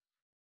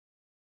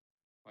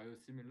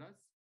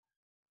 Biosimilars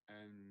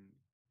and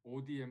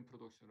ODM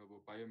production of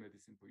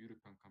biomedicine for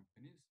European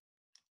companies,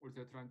 or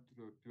they're trying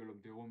to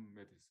develop their own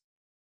medicine.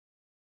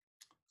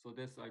 So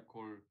that's I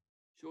call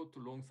short to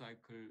long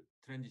cycle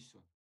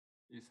transition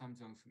is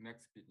Samsung's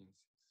next businesses.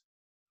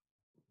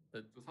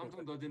 So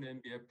Samsung doesn't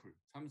envy Apple.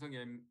 Samsung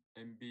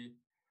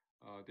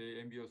they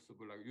envy also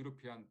like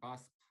European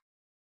BASF.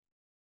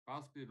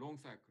 BASF is long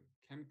cycle,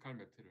 chemical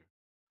material.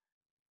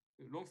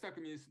 Long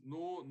cycle means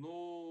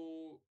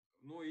no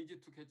easy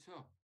to catch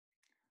up.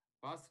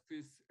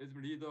 BASF is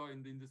leader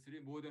in the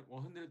industry more than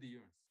 100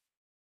 years.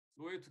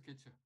 No way to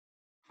catch up.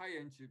 High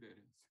entry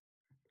barriers.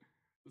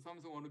 So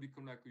Samsung want to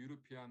become like a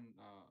European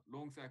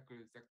long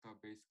cycle sector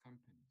based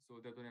company,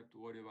 so they don't have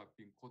to worry about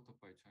being caught up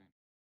by China.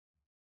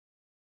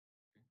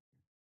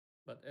 Okay.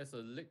 But as a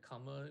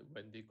latecomer,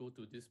 when they go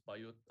to this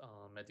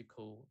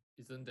biomedical,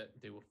 isn't that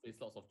they will face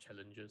lots of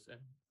challenges,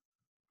 and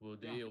will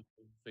they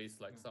also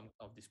face like some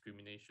kind of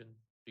discrimination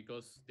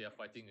because they are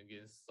fighting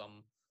against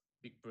some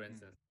big brands?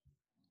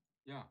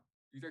 Yeah,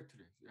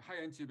 exactly.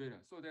 High entry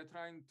barrier. So they're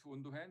trying to, on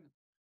the hand,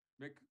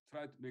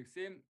 try to make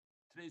same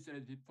transition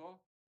as before,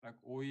 like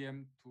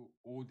OEM to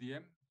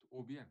ODM to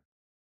OBM.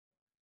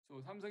 So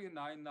Samsung is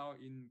now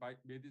in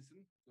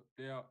medicine. So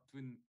they are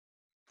doing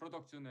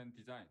production and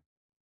design,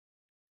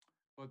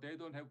 but they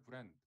don't have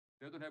brand.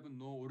 They don't have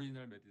no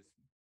original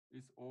medicine.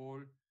 It's all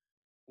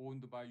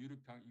owned by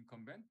European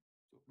incumbent.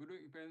 So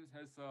European incumbent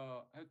has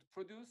to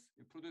produce.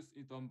 It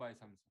is done by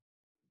Samsung.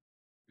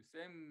 The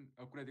same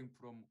upgrading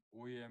from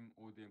OEM,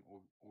 ODM,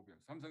 OBM.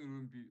 Samsung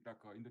will be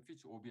like in the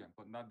future OBM,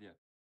 but not yet.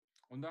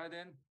 On the other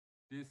hand,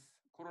 this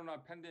Corona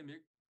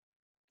pandemic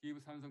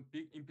gives Samsung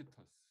big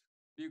impetus,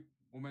 big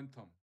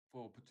momentum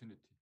for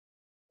opportunity.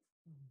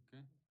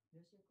 Okay.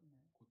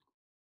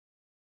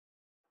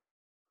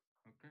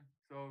 Okay.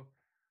 So,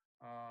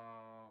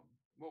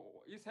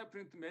 it's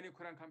happening to many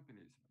Korean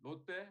companies.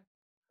 Lotte,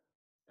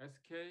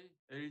 SK,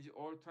 LG,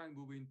 all trying to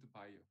move into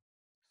bio.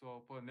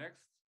 So for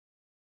next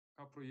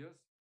couple of years,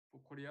 for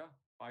Korea,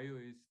 bio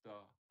is the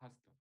hot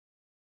stuff.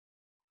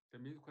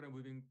 That means Korea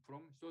moving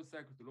from short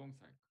cycle to long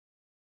cycle.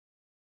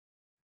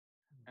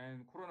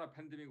 And Corona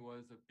pandemic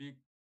was a big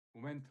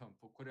momentum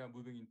for Korea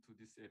moving into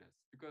these areas,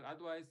 because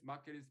otherwise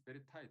market is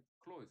very tight,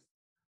 closed.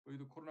 With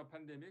the Corona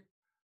pandemic,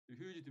 the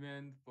huge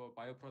demand for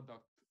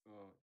bioproduct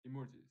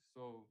emerges.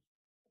 So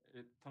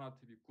it turned out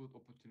to be good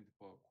opportunity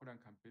for Korean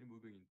company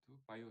moving into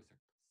bio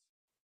sectors.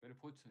 Very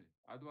fortunate.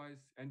 Otherwise,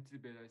 entry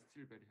barrier is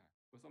still very high.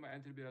 But some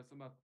entry barrier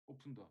somewhat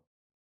opened up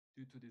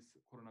due to this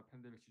Corona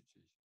pandemic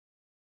situation.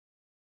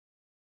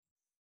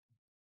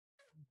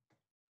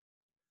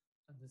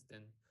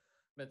 Understand.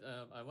 But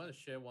I want to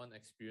share one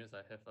experience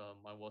I have.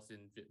 I was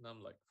in Vietnam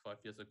like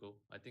 5 years ago.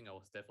 I think I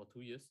was there for 2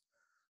 years.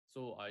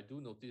 So I do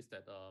notice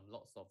that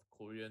lots of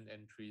Korean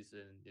entries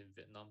in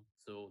Vietnam.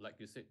 So like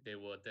you said, they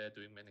were there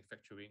doing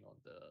manufacturing on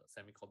the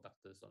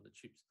semiconductors, on the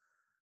chips.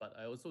 But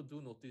I also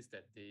do notice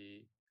that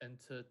they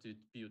enter to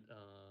build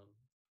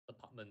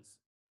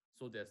apartments.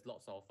 So there's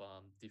lots of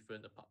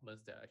different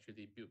apartments that are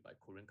actually built by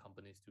Korean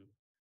companies too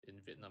in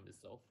Vietnam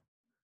itself.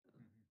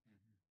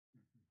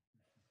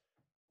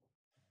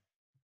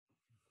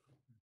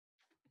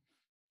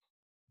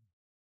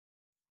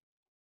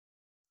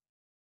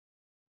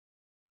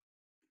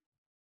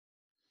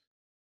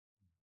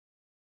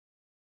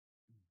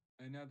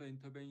 Any other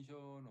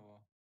intervention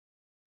or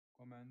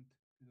comment,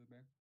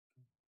 feedback?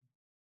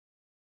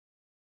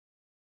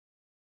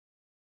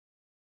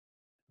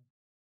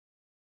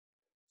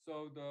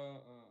 So the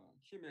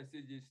key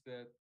message is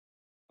that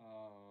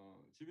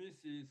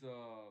GBC is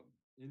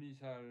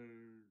initial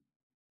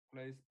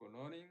place for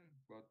learning,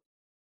 but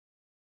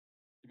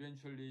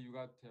eventually you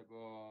got to have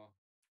a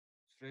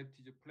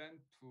strategic plan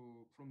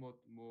to promote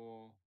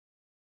more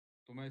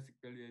domestic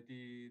value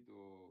added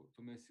or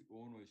domestic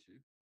ownership.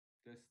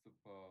 That's the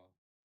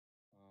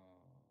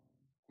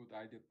good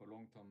idea for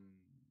long-term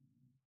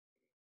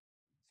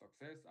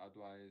success.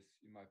 Otherwise,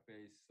 you might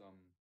face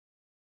some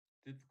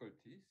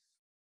difficulties.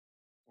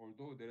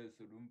 Although there is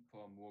room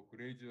for more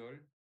gradual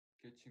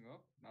catching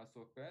up, not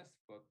so fast,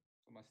 but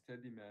from a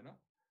steady manner.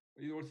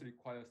 It also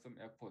requires some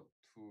effort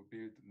to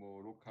build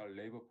more local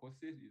labor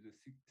forces, either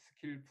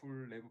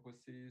skillful labor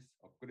forces,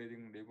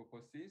 upgrading labor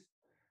forces,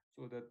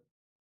 so that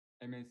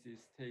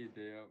MNCs stay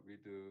there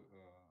with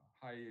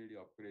highly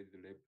upgraded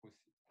labor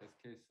forces. That's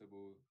the case of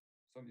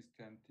some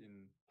extent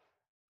in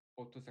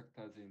auto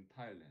sectors in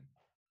Thailand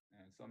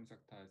and some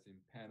sectors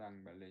in Penang,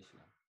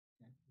 Malaysia.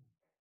 Okay.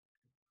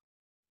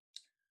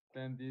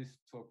 Then this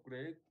to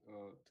upgrade,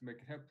 to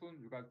make it happen,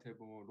 you got to have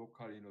more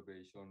local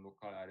innovation,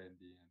 local R&D,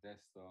 and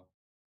that's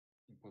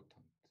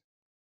important.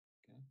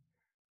 Okay,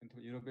 and to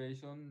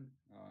innovation,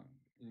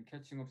 in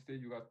catching up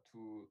stage, you got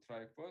to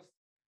try first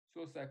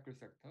short cycle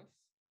sectors,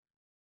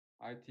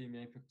 IT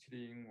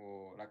manufacturing,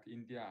 or like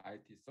India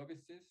IT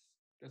services,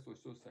 that's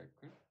what short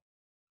cycle,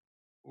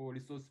 or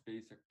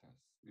resource-based sectors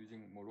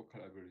using more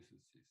local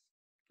resources.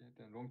 Okay,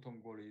 then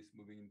long-term goal is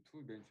moving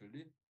into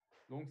eventually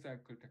long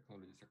cycle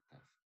technology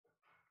sectors.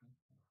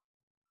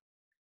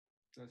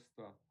 Just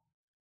a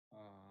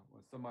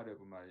summary of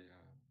my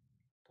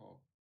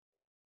talk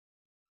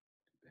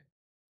today.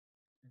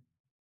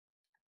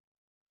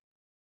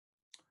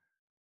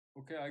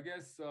 Okay, I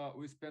guess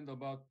we spent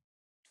about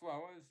 2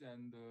 hours,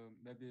 and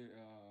maybe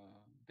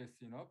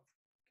that's enough.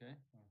 Okay.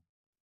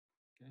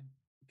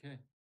 Okay.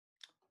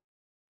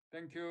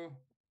 Thank you.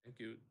 Thank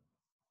you.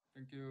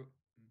 Thank you.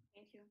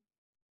 Thank you.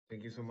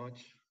 Thank you so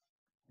much.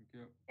 Thank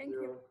you. Thank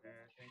you.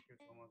 Thank you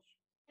so much.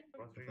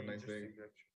 Have a nice day.